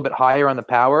mean, a little bit higher on the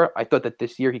power. I thought that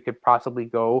this year he could possibly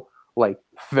go like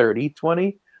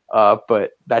 30-20.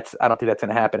 But I don't think that's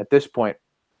going to happen at this point.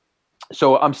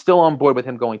 So I'm still on board with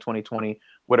him going 20-20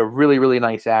 with a really, really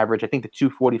nice average. I think the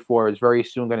 244 is very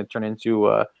soon going to turn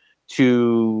into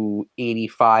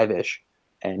 285-ish,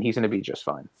 and he's going to be just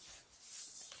fine.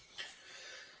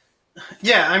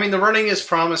 Yeah, I mean, the running is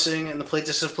promising, and the plate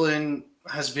discipline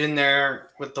has been there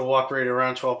with the walk rate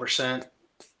around 12%.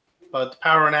 But the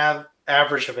power and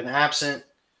average have been absent.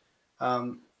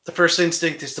 The first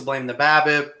instinct is to blame the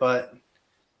BABIP, but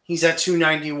he's at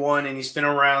 291, and he's been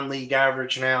around league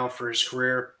average now for his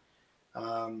career.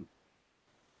 I'm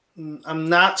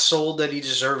not sold that he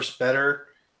deserves better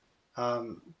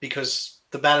because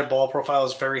the batted ball profile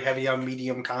is very heavy on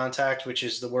medium contact, which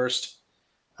is the worst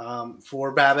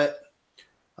for BABIP.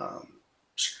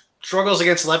 Struggles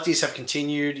against lefties have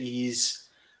continued. He's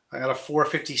got a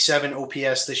 457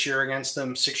 OPS this year against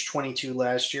them, 622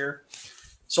 last year.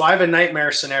 So I have a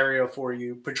nightmare scenario for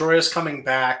you. Pedroia's coming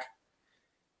back.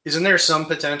 Isn't there some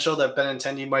potential that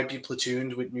Benintendi might be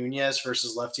platooned with Nunez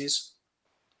versus lefties?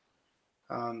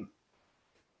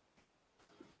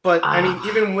 But, I mean,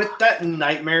 even with that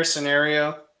nightmare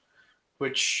scenario,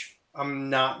 which I'm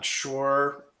not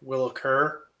sure will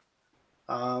occur,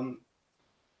 and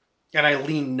I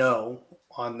lean no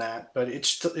on that, but it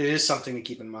is something to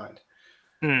keep in mind.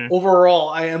 Overall,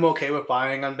 I am okay with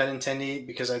buying on Benintendi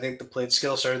because I think the plate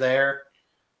skills are there.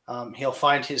 He'll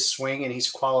find his swing, and he's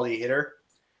a quality hitter.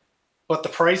 But the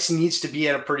price needs to be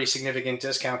at a pretty significant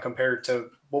discount compared to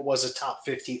what was a top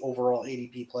 50 overall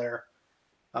ADP player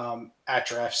at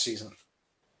draft season.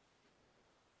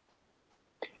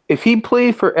 If he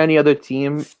played for any other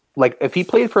team, like if he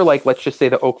played for let's just say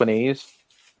the Oakland A's,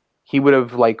 he would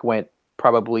have went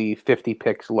probably 50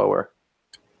 picks lower.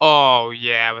 Oh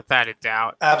yeah, without a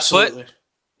doubt. Absolutely.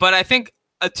 But I think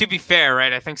to be fair,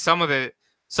 right? I think some of the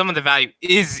some of the value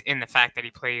is in the fact that he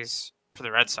plays for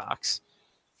the Red Sox.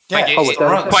 Yeah, Like, the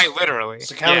runs. quite literally. It's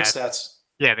the counting stats.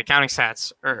 Yeah, the counting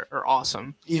stats are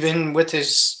awesome. Even with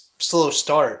his slow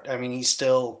start, I mean, he's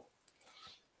still,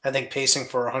 I think, pacing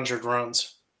for 100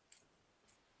 runs.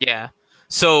 Yeah.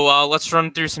 So let's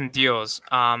run through some deals.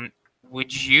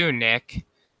 Would you, Nick,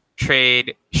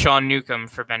 trade Sean Newcomb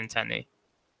for Benintendi?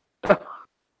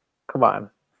 Come on.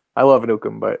 I love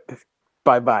Newcomb, but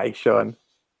bye-bye, Sean.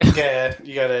 Yeah,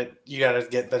 you gotta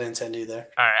get Benintendi there.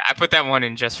 All right, I put that one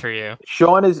in just for you.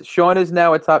 Sean is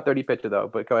now a top 30 pitcher, though,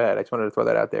 but go ahead. I just wanted to throw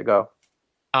that out there. Go.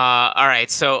 All right,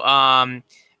 so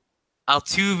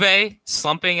Altuve,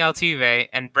 slumping Altuve,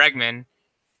 and Bregman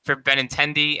for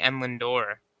Benintendi and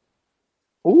Lindor.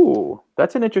 Ooh,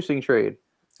 that's an interesting trade.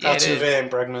 Yeah, it Altuve is.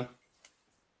 and Bregman.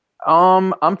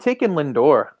 I'm taking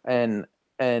Lindor and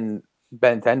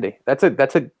Benintendi.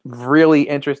 That's a really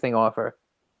interesting offer.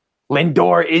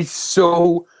 Lindor is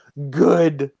so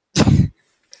good.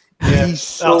 Yeah, He's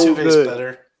so Altuve's good.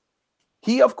 better.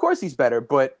 Of course he's better,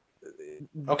 but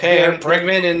Okay, and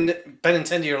Bregman and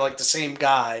Benintendi are like the same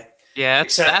guy. Yeah,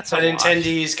 Except that's a wash.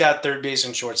 Benintendi's got third base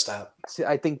and shortstop. see,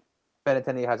 I think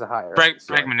Benintendi has a higher.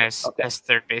 Bregman is Okay. as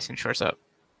third base and shortstop.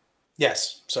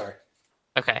 Yes, sorry.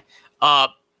 Okay.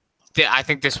 I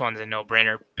think this one's a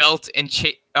no-brainer.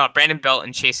 Brandon Belt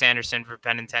and Chase Anderson for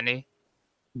Benintendi.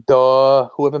 Duh.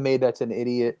 Whoever made that's an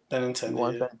idiot. You want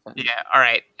Benintendi. Benintendi. Yeah, all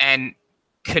right. And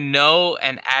Cano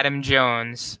and Adam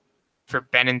Jones for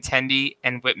Benintendi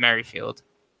and Whit Merrifield.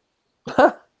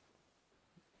 Cano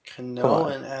Come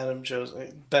on. and Adam Jones.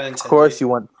 Benintendi. Of course you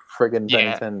want friggin'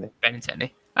 Yeah. Benintendi.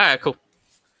 Benintendi. All right, cool.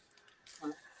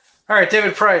 All right,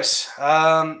 David Price.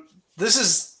 This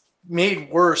is made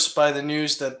worse by the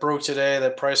news that broke today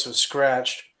that Price was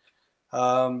scratched.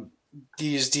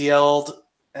 He's DL'd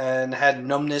and had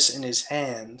numbness in his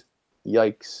hand.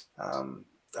 Yikes.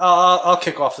 I'll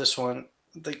kick off this one.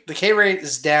 The K rate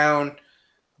is down.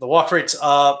 The walk rate's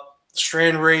up. The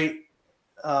strand rate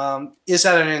is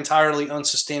at an entirely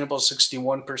unsustainable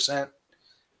 61%.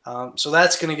 So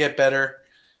that's going to get better.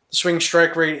 The swing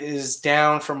strike rate is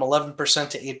down from 11%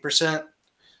 to 8%.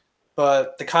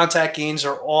 But the contact gains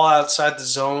are all outside the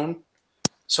zone.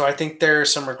 So I think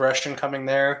there's some regression coming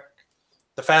there.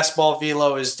 The fastball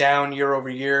velo is down year over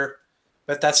year,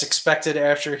 but that's expected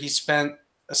after he spent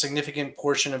a significant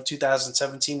portion of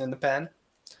 2017 in the pen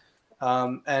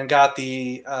and got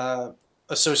the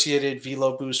associated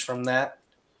velo boost from that.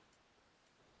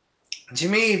 To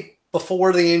me,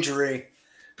 before the injury,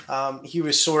 he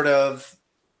was sort of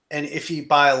an iffy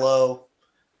buy low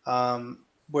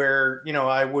where,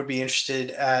 I would be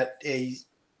interested at a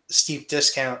steep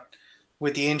discount.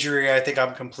 With the injury, I think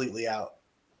I'm completely out.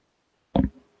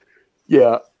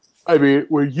 Yeah. I mean,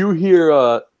 when you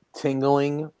hear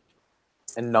tingling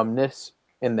and numbness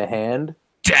in the hand,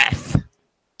 Death.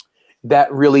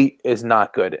 that really is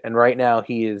not good. And right now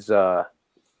he is the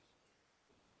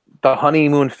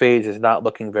honeymoon phase is not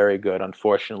looking very good,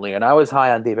 unfortunately. And I was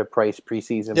high on David Price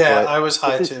preseason. Yeah, but I was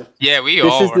high too. Yeah, we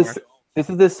all were. This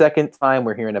is the second time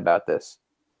we're hearing about this.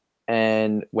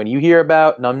 And when you hear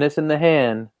about numbness in the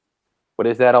hand, what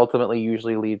does that ultimately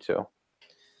usually lead to?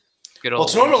 Good Well, old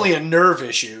it's normally a nerve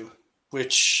issue,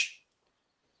 which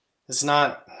is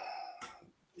not.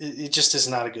 It just is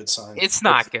not a good sign. It's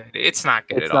not good. It's not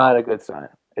good It's at all. not a good sign.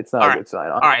 It's not All a right. good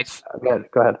sign. All right.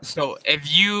 Go ahead. So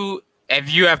if you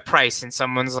have Price and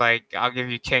someone's like, "I'll give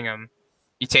you Kingham,"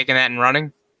 you taking that and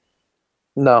running?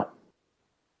 No.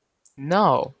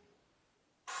 No.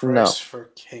 Price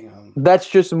for Kingham. That's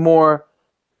just more.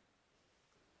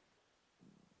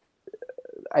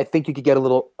 I think you could get a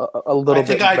little I bit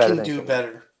think I better can than do Kingham.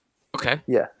 better. Okay.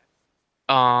 Yeah.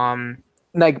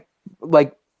 Like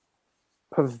Like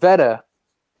Pavetta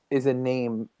is a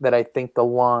name that I think the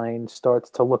line starts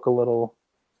to look a little.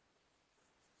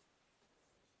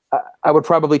 I would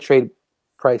probably trade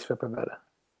Price for Pavetta.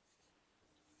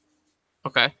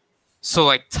 Okay. So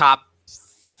like top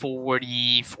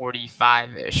 40,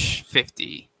 45-ish,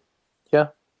 50. Yeah.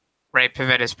 Right?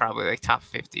 Pavetta's probably like top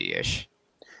 50-ish.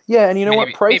 Yeah, and you know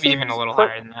Maybe- what? Price maybe even a little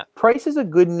higher than that. Price is a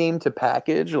good name to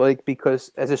package, because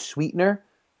as a sweetener,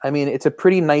 I mean, it's a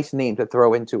pretty nice name to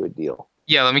throw into a deal.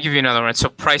 Yeah, let me give you another one. So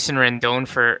Price and Rendon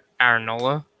for Aaron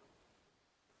Nola.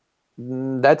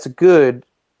 That's good.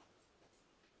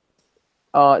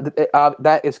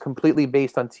 That is completely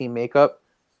based on team makeup,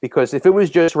 because if it was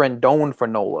just Rendon for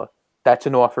Nola, that's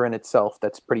an offer in itself.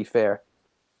 That's pretty fair.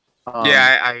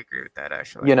 Yeah, I agree with that,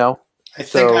 actually. I think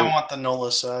So- I want the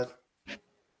Nola side.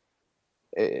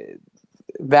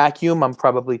 Vacuum, I'm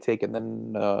probably taking the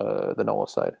Nola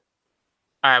side.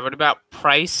 All right, what about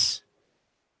Price,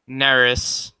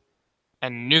 Neris,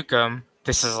 and Newcomb.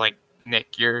 This is like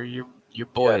Nick, your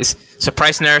boys. Yeah. So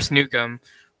Price, Neris, Newcomb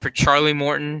for Charlie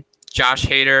Morton, Josh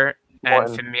Hader,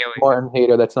 and Familia. Morton,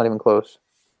 Hader. That's not even close.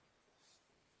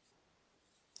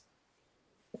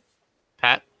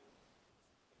 Pat.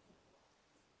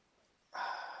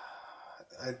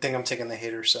 I think I'm taking the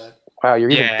Hader side. Wow,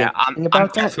 you're even thinking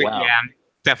about that? Wow. Yeah, I'm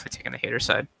definitely taking the Hader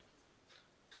side.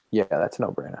 Yeah, that's a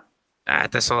no-brainer.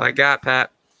 That's all I got, Pat.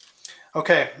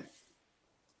 Okay.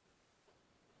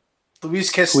 Luis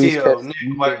Castillo. Nick,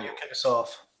 why don't you kick us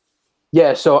off?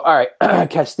 Yeah, so, all right,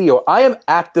 Castillo. I am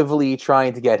actively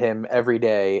trying to get him every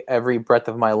day, every breath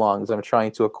of my lungs. I'm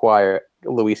trying to acquire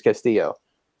Luis Castillo.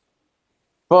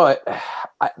 But,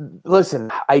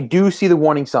 listen, I do see the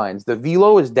warning signs. The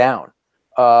velo is down.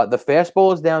 The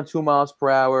fastball is down 2 miles per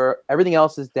hour. Everything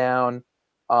else is down.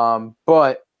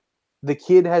 But the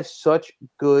kid has such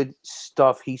good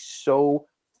stuff. He's so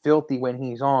filthy when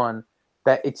he's on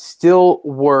that it's still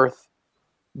worth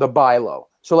the buy low.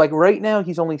 So, like, right now,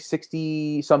 he's only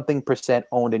 60-something%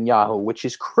 owned in Yahoo, which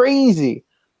is crazy.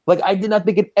 Like, I did not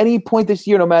think at any point this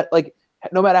year, no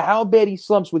matter how bad he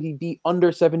slumps, would he be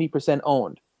under 70%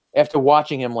 owned after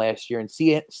watching him last year and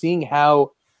seeing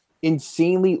how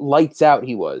insanely lights out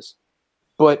he was.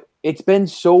 But it's been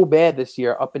so bad this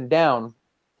year, up and down,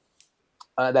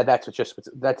 that's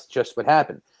just what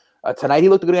happened. Tonight he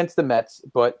looked good against the Mets,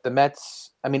 but the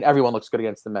Mets, I mean, everyone looks good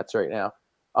against the Mets right now.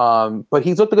 But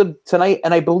he's looked good tonight,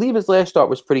 and I believe his last start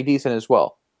was pretty decent as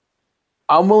well.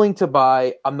 I'm willing to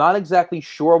buy. I'm not exactly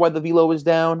sure why the velo is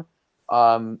down.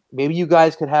 Maybe you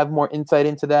guys could have more insight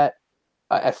into that.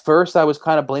 At first, I was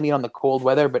kind of blaming on the cold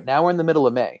weather, but now we're in the middle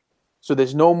of May. So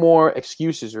there's no more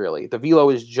excuses, really. The velo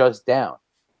is just down.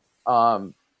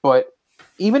 But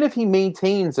even if he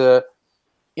maintains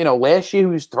last year he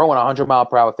was throwing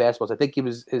 100-mile-per-hour fastballs. I think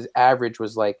his average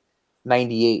was like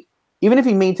 98. Even if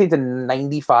he maintains a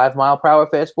 95-mile-per-hour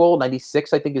fastball,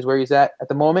 96 I think is where he's at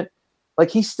the moment,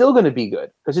 like he's still going to be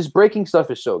good because his breaking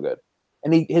stuff is so good,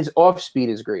 and his off speed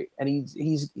is great, and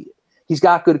he's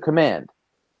got good command.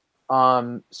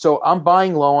 So I'm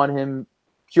buying low on him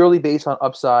purely based on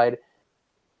upside.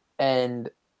 And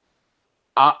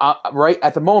I right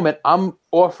at the moment, I'm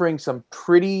offering some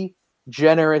pretty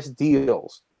generous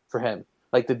deals for him.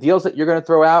 Like the deals that you're going to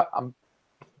throw out,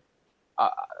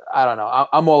 I don't know.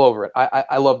 I'm all over it.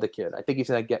 I love the kid. I think he's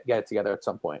going to get it together at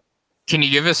some point. Can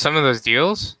you give us some of those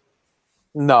deals?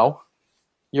 No.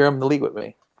 You're in the league with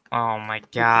me. Oh, my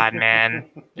God, man.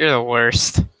 You're the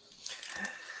worst.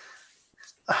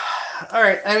 All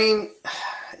right. I mean,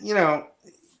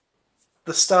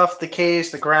 the stuff, the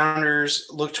Ks, the grounders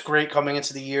looked great coming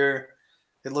into the year.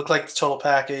 It looked like the total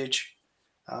package.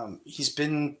 He's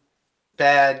been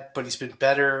bad, but he's been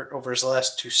better over his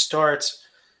last 2 starts.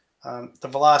 The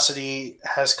velocity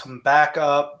has come back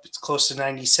up. It's close to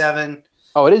 97.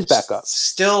 Oh, it is back up.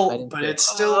 Still, but it's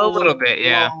still a little bit,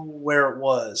 yeah, where it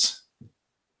was.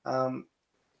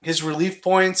 His relief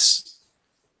points,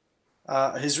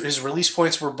 his release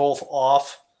points were both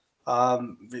off.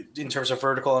 In terms of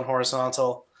vertical and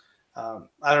horizontal.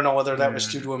 I don't know whether that was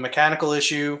due to a mechanical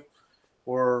issue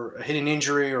or a hitting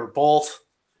injury or both,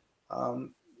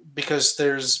 because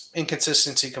there's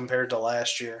inconsistency compared to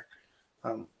last year.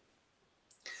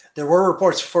 There were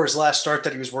reports before his last start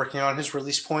that he was working on his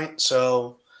release point,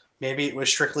 so maybe it was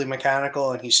strictly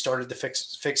mechanical and he started to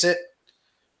fix it.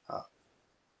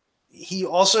 He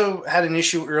also had an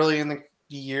issue early in the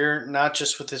year, not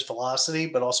just with his velocity,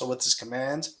 but also with his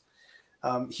command.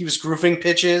 He was grooving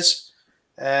pitches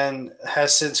and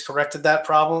has since corrected that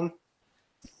problem.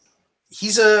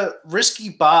 He's a risky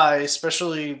buy,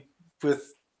 especially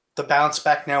with the bounce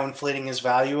back now inflating his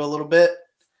value a little bit,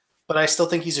 but I still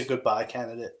think he's a good buy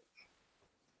candidate.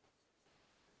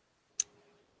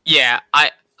 Yeah,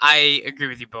 I agree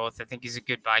with you both. I think he's a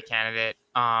good buy candidate.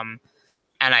 And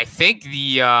I think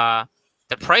the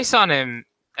price on him,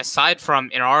 aside from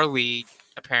in our league,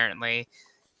 apparently,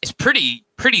 is pretty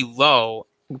low.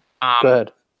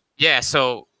 Good. Yeah,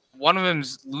 so one of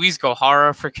them's Luis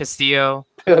Gohara for Castillo.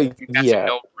 I think that's a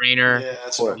no-brainer. Yeah,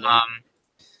 that's a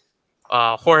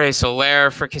no-brainer. Jorge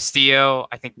Soler for Castillo.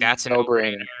 I think that's a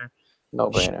no-brainer.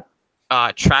 No-brainer.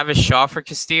 Travis Shaw for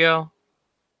Castillo.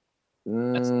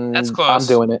 That's close.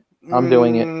 I'm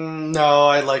doing it. No,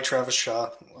 I like Travis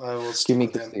Shaw. I will give me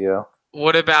Castillo.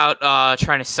 What about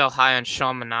trying to sell high on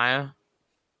Sean Manaea?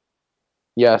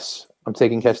 Yes, I'm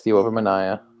taking Castillo over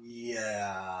Manaea.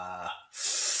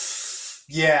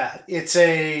 Yeah, it's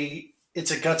a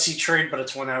gutsy trade, but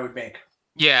it's one I would make.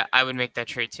 Yeah, I would make that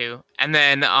trade too. And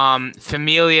then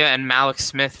Familia and Malik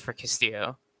Smith for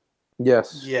Castillo.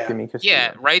 Yes. Yeah. Give me Castillo.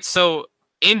 Yeah, right. So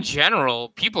in general,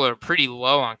 people are pretty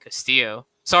low on Castillo.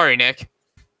 Sorry, Nick.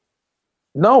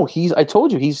 No, I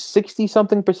told you, he's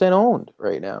 60-something% owned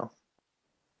right now.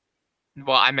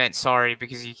 Well, I meant sorry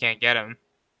because you can't get him.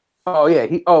 Oh,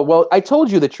 yeah. Well, I told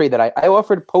you the trade that I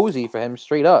offered Posey for him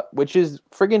straight up, which is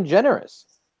friggin' generous.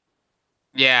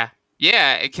 Yeah.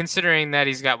 Yeah, considering that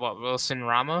he's got, Wilson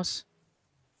Ramos?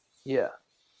 Yeah.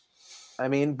 I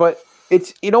mean, but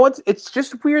it's, you know what? It's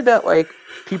just weird that, like,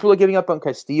 people are giving up on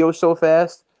Castillo so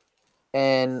fast,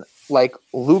 and, like,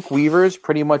 Luke Weaver's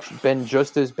pretty much been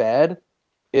just as bad,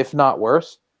 if not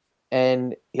worse.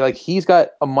 And, like, he's got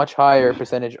a much higher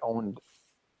percentage owned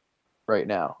right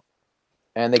now.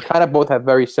 And they kind of both have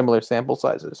very similar sample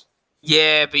sizes.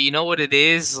 Yeah, but you know what it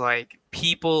is? Like,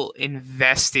 people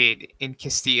invested in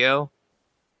Castillo,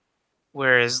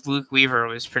 whereas Luke Weaver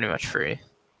was pretty much free.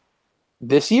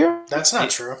 This year? That's not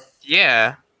true.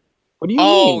 Yeah. What do you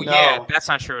Oh, mean? yeah, No. that's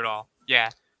not true at all. Yeah,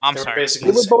 I'm They were sorry.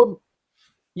 basically They were both.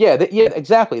 Yeah,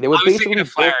 exactly. They were I was basically thinking of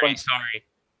both Flaherty, like, sorry.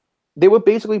 they were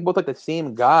basically both like the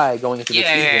same guy going into the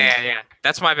Yeah, season. yeah.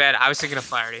 That's my bad. I was thinking of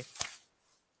Flaherty.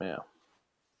 Yeah.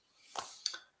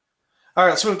 All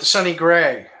right, let's move to Sonny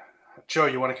Gray. Joe,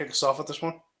 you want to kick us off with this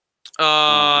one?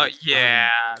 Yeah.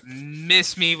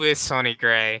 Miss me with Sonny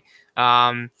Gray.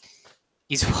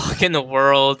 He's walking the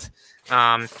world.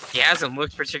 He hasn't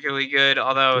looked particularly good,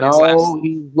 although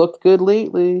He looked good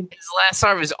lately. his last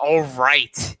start was all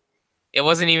right. It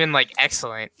wasn't even like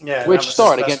excellent. Yeah. Which that was his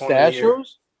start best against the one of year.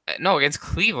 Astros? No, against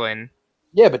Cleveland.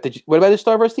 Yeah, but what about the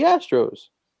start versus the Astros?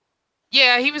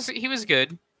 Yeah, he was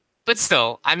good, but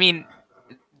still, I mean,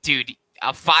 dude,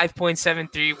 a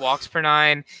 5.73 walks per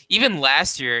nine. Even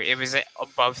last year, it was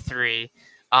above 3.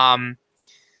 I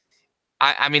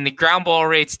mean, the ground ball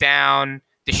rate's down.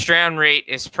 The strand rate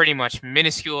is pretty much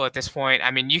minuscule at this point. I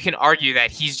mean, you can argue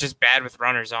that he's just bad with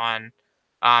runners on.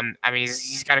 I mean,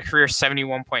 he's got a career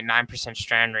 71.9%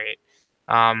 strand rate.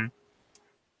 I'm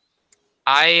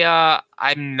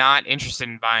not interested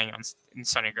in buying in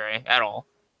Sonny Gray at all.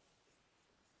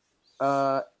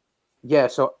 Yeah,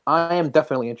 so I am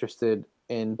definitely interested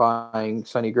in buying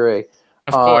Sonny Gray.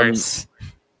 Of course.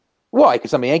 Why?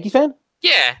 Because I'm a Yankee fan?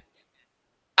 Yeah.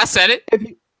 I said it.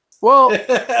 No,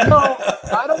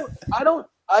 I don't.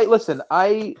 Listen,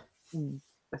 I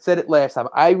said it last time.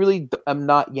 I really am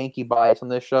not Yankee biased on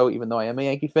this show, even though I am a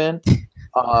Yankee fan.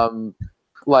 I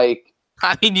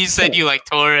mean, you said you like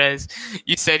Torres.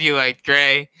 You said you like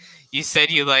Gray. You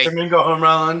said you like Domingo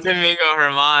Herman.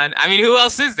 I mean, who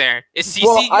else is there? Is CC?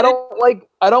 Well,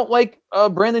 I don't like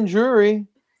Brandon Drury.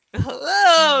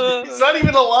 Hello. He's not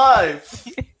even alive.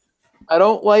 I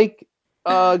don't like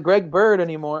Greg Bird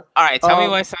anymore. All right, tell me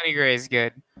why Sonny Gray is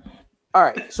good. All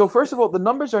right, so first of all, the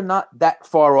numbers are not that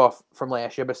far off from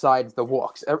last year besides the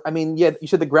walks. I mean, yeah, you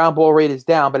said the ground ball rate is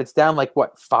down, but it's down like,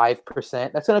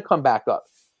 5%? That's going to come back up.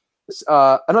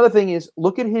 Another thing is,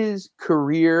 look at his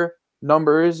career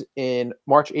numbers in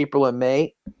March, April, and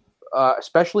May,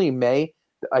 especially May.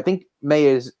 I think May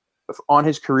is, on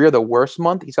his career, the worst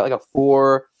month. He's got like a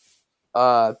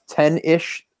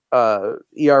 4.10-ish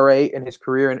ERA in his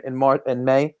career in March and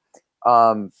May.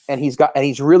 And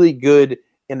he's really good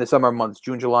in the summer months,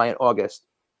 June, July, and August.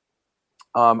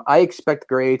 I expect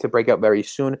Gray to break out very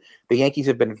soon. The Yankees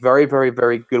have been very, very,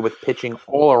 very good with pitching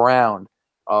all around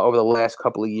over the last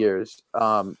couple of years.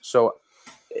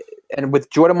 And with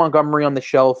Jordan Montgomery on the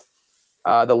shelf,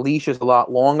 the leash is a lot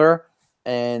longer,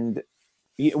 and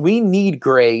we need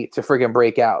Gray to friggin'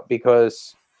 break out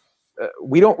because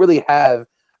we don't really have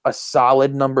a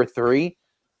solid number 3,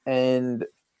 and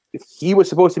he was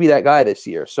supposed to be that guy this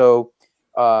year. So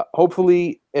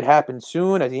hopefully it happens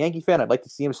soon. As a Yankee fan, I'd like to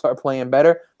see him start playing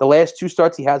better. The last 2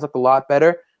 starts, he has looked a lot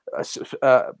better.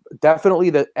 Definitely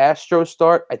the Astros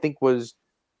start, I think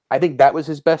that was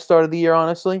his best start of the year,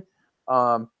 honestly.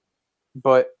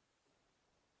 But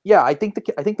yeah, I think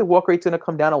the walk rate's going to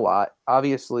come down a lot.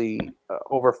 Obviously,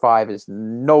 over 5 is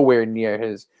nowhere near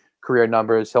his career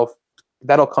numbers.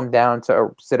 That'll come down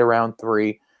to sit around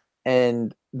 3,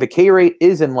 and the K rate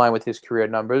is in line with his career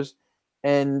numbers.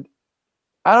 And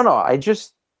I don't know.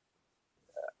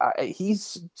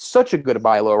 He's such a good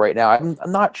buy low right now. I'm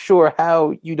not sure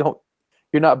how you're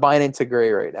not buying into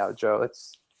Gray right now, Joe.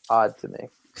 It's odd to me.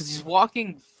 Because he's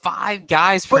walking 5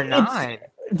 guys per 9.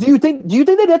 Do you think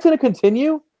that that's going to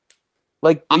continue?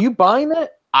 Like, are you buying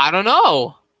that? I don't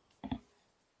know.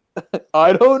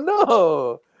 I don't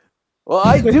know. Well,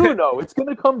 I do know it's going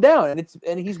to come down,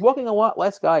 and he's walking a lot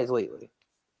less guys lately.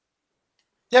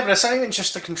 Yeah, but it's not even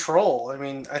just the control. I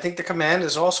mean, I think the command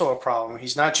is also a problem.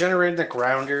 He's not generating the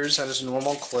grounders at his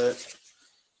normal clip.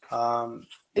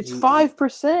 It's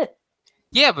 5%.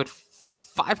 Yeah, but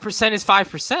 5% is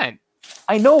 5%.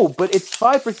 I know, but it's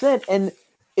 5%, and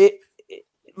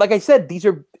like I said, these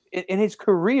are in his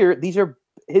career. These are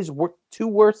his two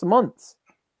worst months.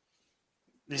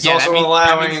 He's Yeah, also that means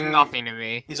allowing nothing to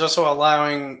me. He's also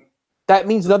allowing. That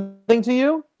means nothing to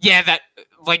you? Yeah, that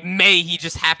like May he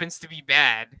just happens to be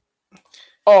bad.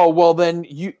 Oh, well then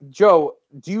Joe,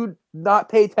 do you not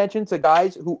pay attention to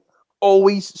guys who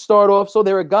always start off slow?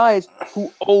 There are guys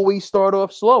who always start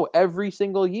off slow every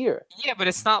single year. Yeah, but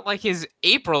it's not like his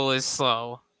April is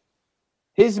slow.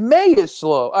 His May is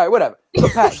slow. All right, whatever. So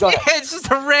Pat, go ahead. It's just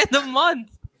a random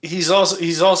month. He's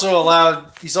also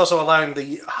allowing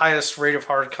the highest rate of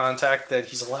hard contact that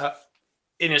he's allowed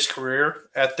in his career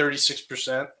at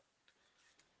 36%.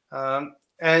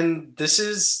 And this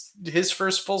is his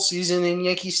first full season in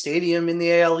Yankee Stadium in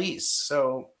the AL East.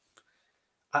 So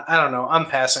I don't know. I'm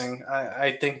passing.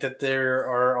 I think that there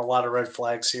are a lot of red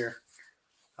flags here.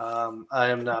 I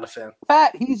am not a fan.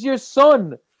 Pat, he's your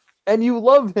son, and you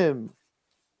love him.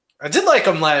 I did like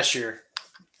him last year,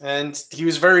 and he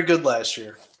was very good last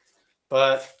year.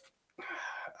 But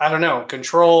I don't know.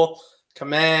 Control,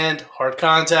 command, hard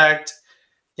contact,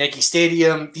 Yankee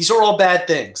Stadium. These are all bad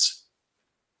things.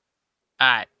 All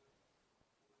right.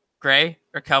 Gray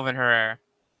or Kelvin Herrera?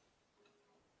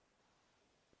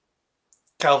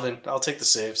 Calvin, I'll take the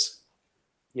saves.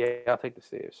 Yeah, I'll take the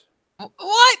saves.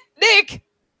 What, Nick?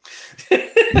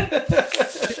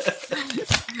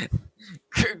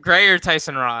 Gray or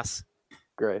Tyson Ross?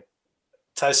 Gray.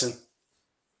 Tyson.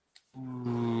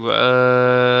 Ooh,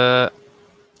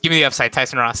 give me the upside,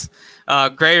 Tyson Ross.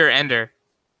 Gray or Ender?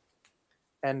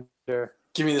 Ender.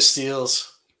 Give me the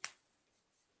steals.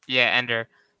 Yeah, Ender.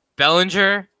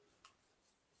 Bellinger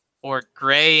or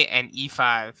Gray and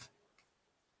E5?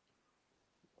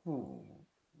 Ooh.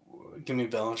 Give me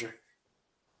Bellinger.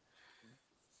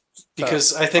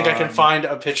 Because I think I can find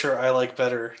a pitcher I like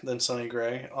better than Sonny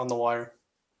Gray on the wire.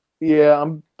 Yeah,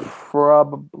 I'm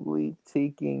probably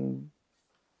taking.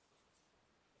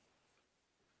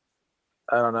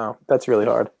 I don't know. That's really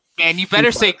hard. Man, you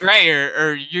better say Gray,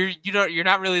 or you're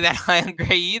not really that high on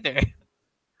Gray either.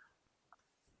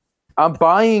 I'm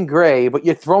buying Gray, but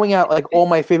you're throwing out like all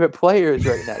my favorite players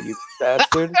right now, you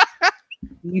bastard.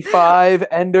 E5,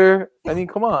 Ender. I mean,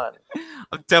 come on.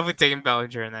 I'm definitely taking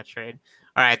Bellinger in that trade.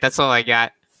 All right, that's all I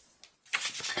got.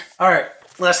 All right,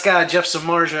 last guy, Jeff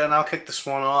Samardzija, and I'll kick this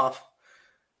one off.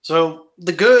 So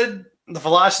the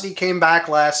velocity came back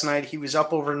last night. He was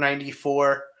up over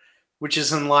 94, which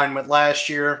is in line with last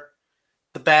year.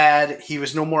 The bad, he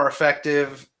was no more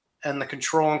effective, and the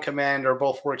control and command are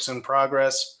both works in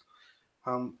progress.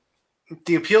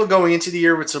 The appeal going into the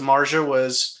year with Samardzija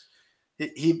was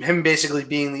him basically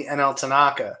being the NL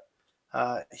Tanaka.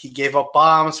 He gave up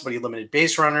bombs, but he limited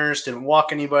base runners, didn't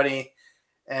walk anybody,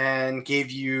 and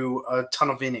gave you a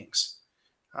ton of innings.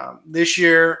 This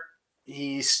year,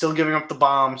 he's still giving up the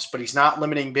bombs, but he's not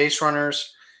limiting base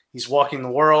runners. He's walking the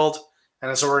world and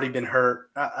has already been hurt.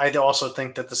 I also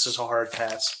think that this is a hard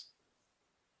pass.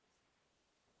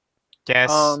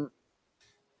 Yes.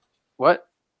 What?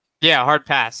 Yeah, hard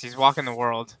pass. He's walking the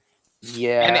world.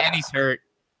 Yeah. And he's hurt.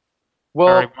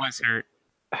 Well, Or he was hurt.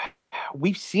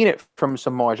 we've seen it from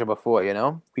Samardzija before, you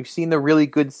know? We've seen the really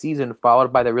good season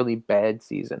followed by the really bad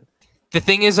season. The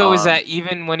thing is, though, is that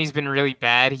even when he's been really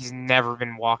bad, he's never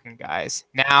been walking guys.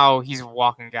 Now he's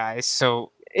walking guys.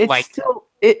 So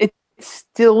it's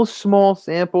still small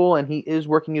sample, and he is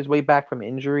working his way back from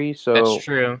injury. So that's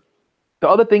true. The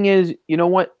other thing is, you know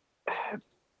what?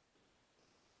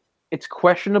 It's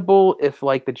questionable if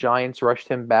like the Giants rushed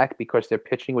him back because their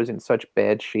pitching was in such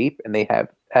bad shape, and they had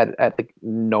like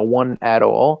no one at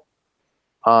all.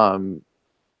 I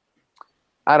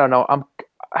don't know.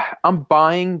 I'm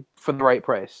buying for the right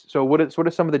price. So what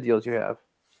are some of the deals you have?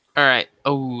 All right.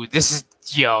 Oh, this is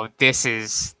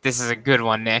a good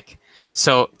one, Nick.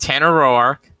 So Tanner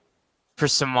Roark for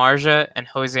Samardzija and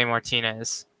Jose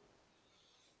Martinez.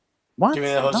 What? Give me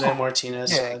the Jose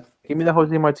Martinez side. Give me the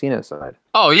Jose Martinez side.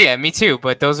 Oh yeah, me too.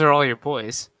 But those are all your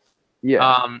boys.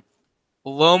 Yeah.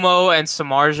 Lomo and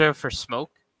Samardzija for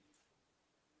Smoke.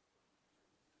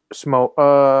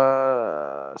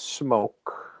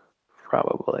 Smoke.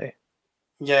 Probably.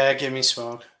 Yeah, give me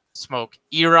Smoke. Smoke.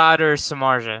 Erod or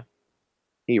Samardzija.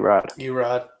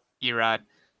 Erod. Erod.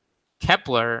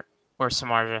 Kepler or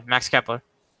Samardzija. Max Kepler.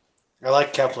 I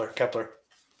like Kepler.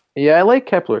 Yeah, I like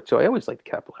Kepler too. I always liked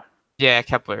Kepler. Yeah,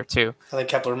 Kepler too. I think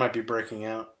Kepler might be breaking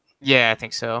out. Yeah, I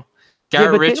think so. Yeah,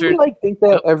 Garrett but Richards. didn't we think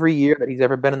that every year that he's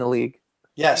ever been in the league?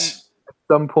 Yes. At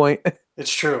some point.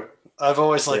 It's true. I've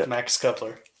always liked Max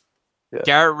Kepler. Yeah.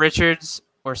 Garrett Richards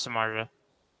or Samardzija.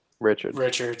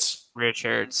 Richards.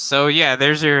 So yeah,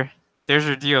 there's your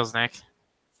deals, Nick.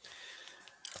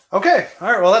 Okay.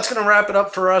 All right. Well, that's going to wrap it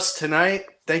up for us tonight.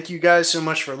 Thank you guys so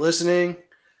much for listening.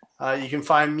 You can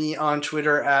find me on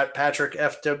Twitter at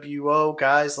PatrickFWO.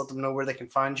 Guys, let them know where they can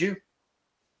find you.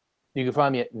 You can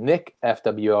find me at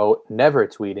NickFWO, never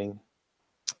tweeting.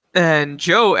 And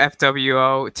Joe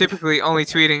FWO, typically only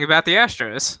tweeting about the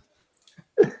Astros.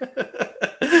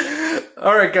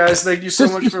 All right, guys. Thank you so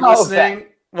much for listening.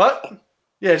 Back. What?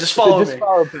 Yeah, just follow me.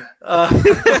 Follow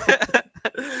back.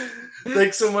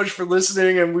 Thanks so much for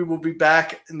listening, and we will be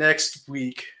back next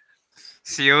week.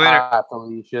 See you later.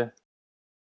 Felicia.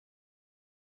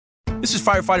 This is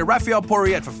firefighter Rafael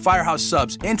Porriette for Firehouse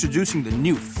Subs, introducing the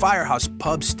new Firehouse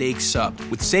Pub Steak Sub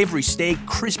with savory steak,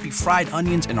 crispy fried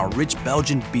onions, and our rich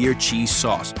Belgian beer cheese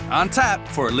sauce. On tap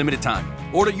for a limited time.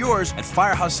 Order yours at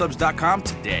firehousesubs.com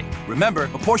today. Remember,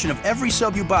 a portion of every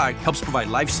sub you buy helps provide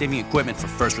life-saving equipment for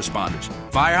first responders.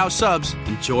 Firehouse Subs.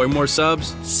 Enjoy more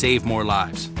subs, save more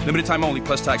lives. Limited time only,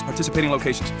 plus tax. Participating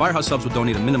locations. Firehouse Subs will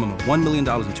donate a minimum of $1 million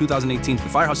in 2018 to the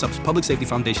Firehouse Subs Public Safety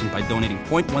Foundation by donating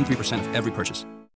 0.13% of every purchase.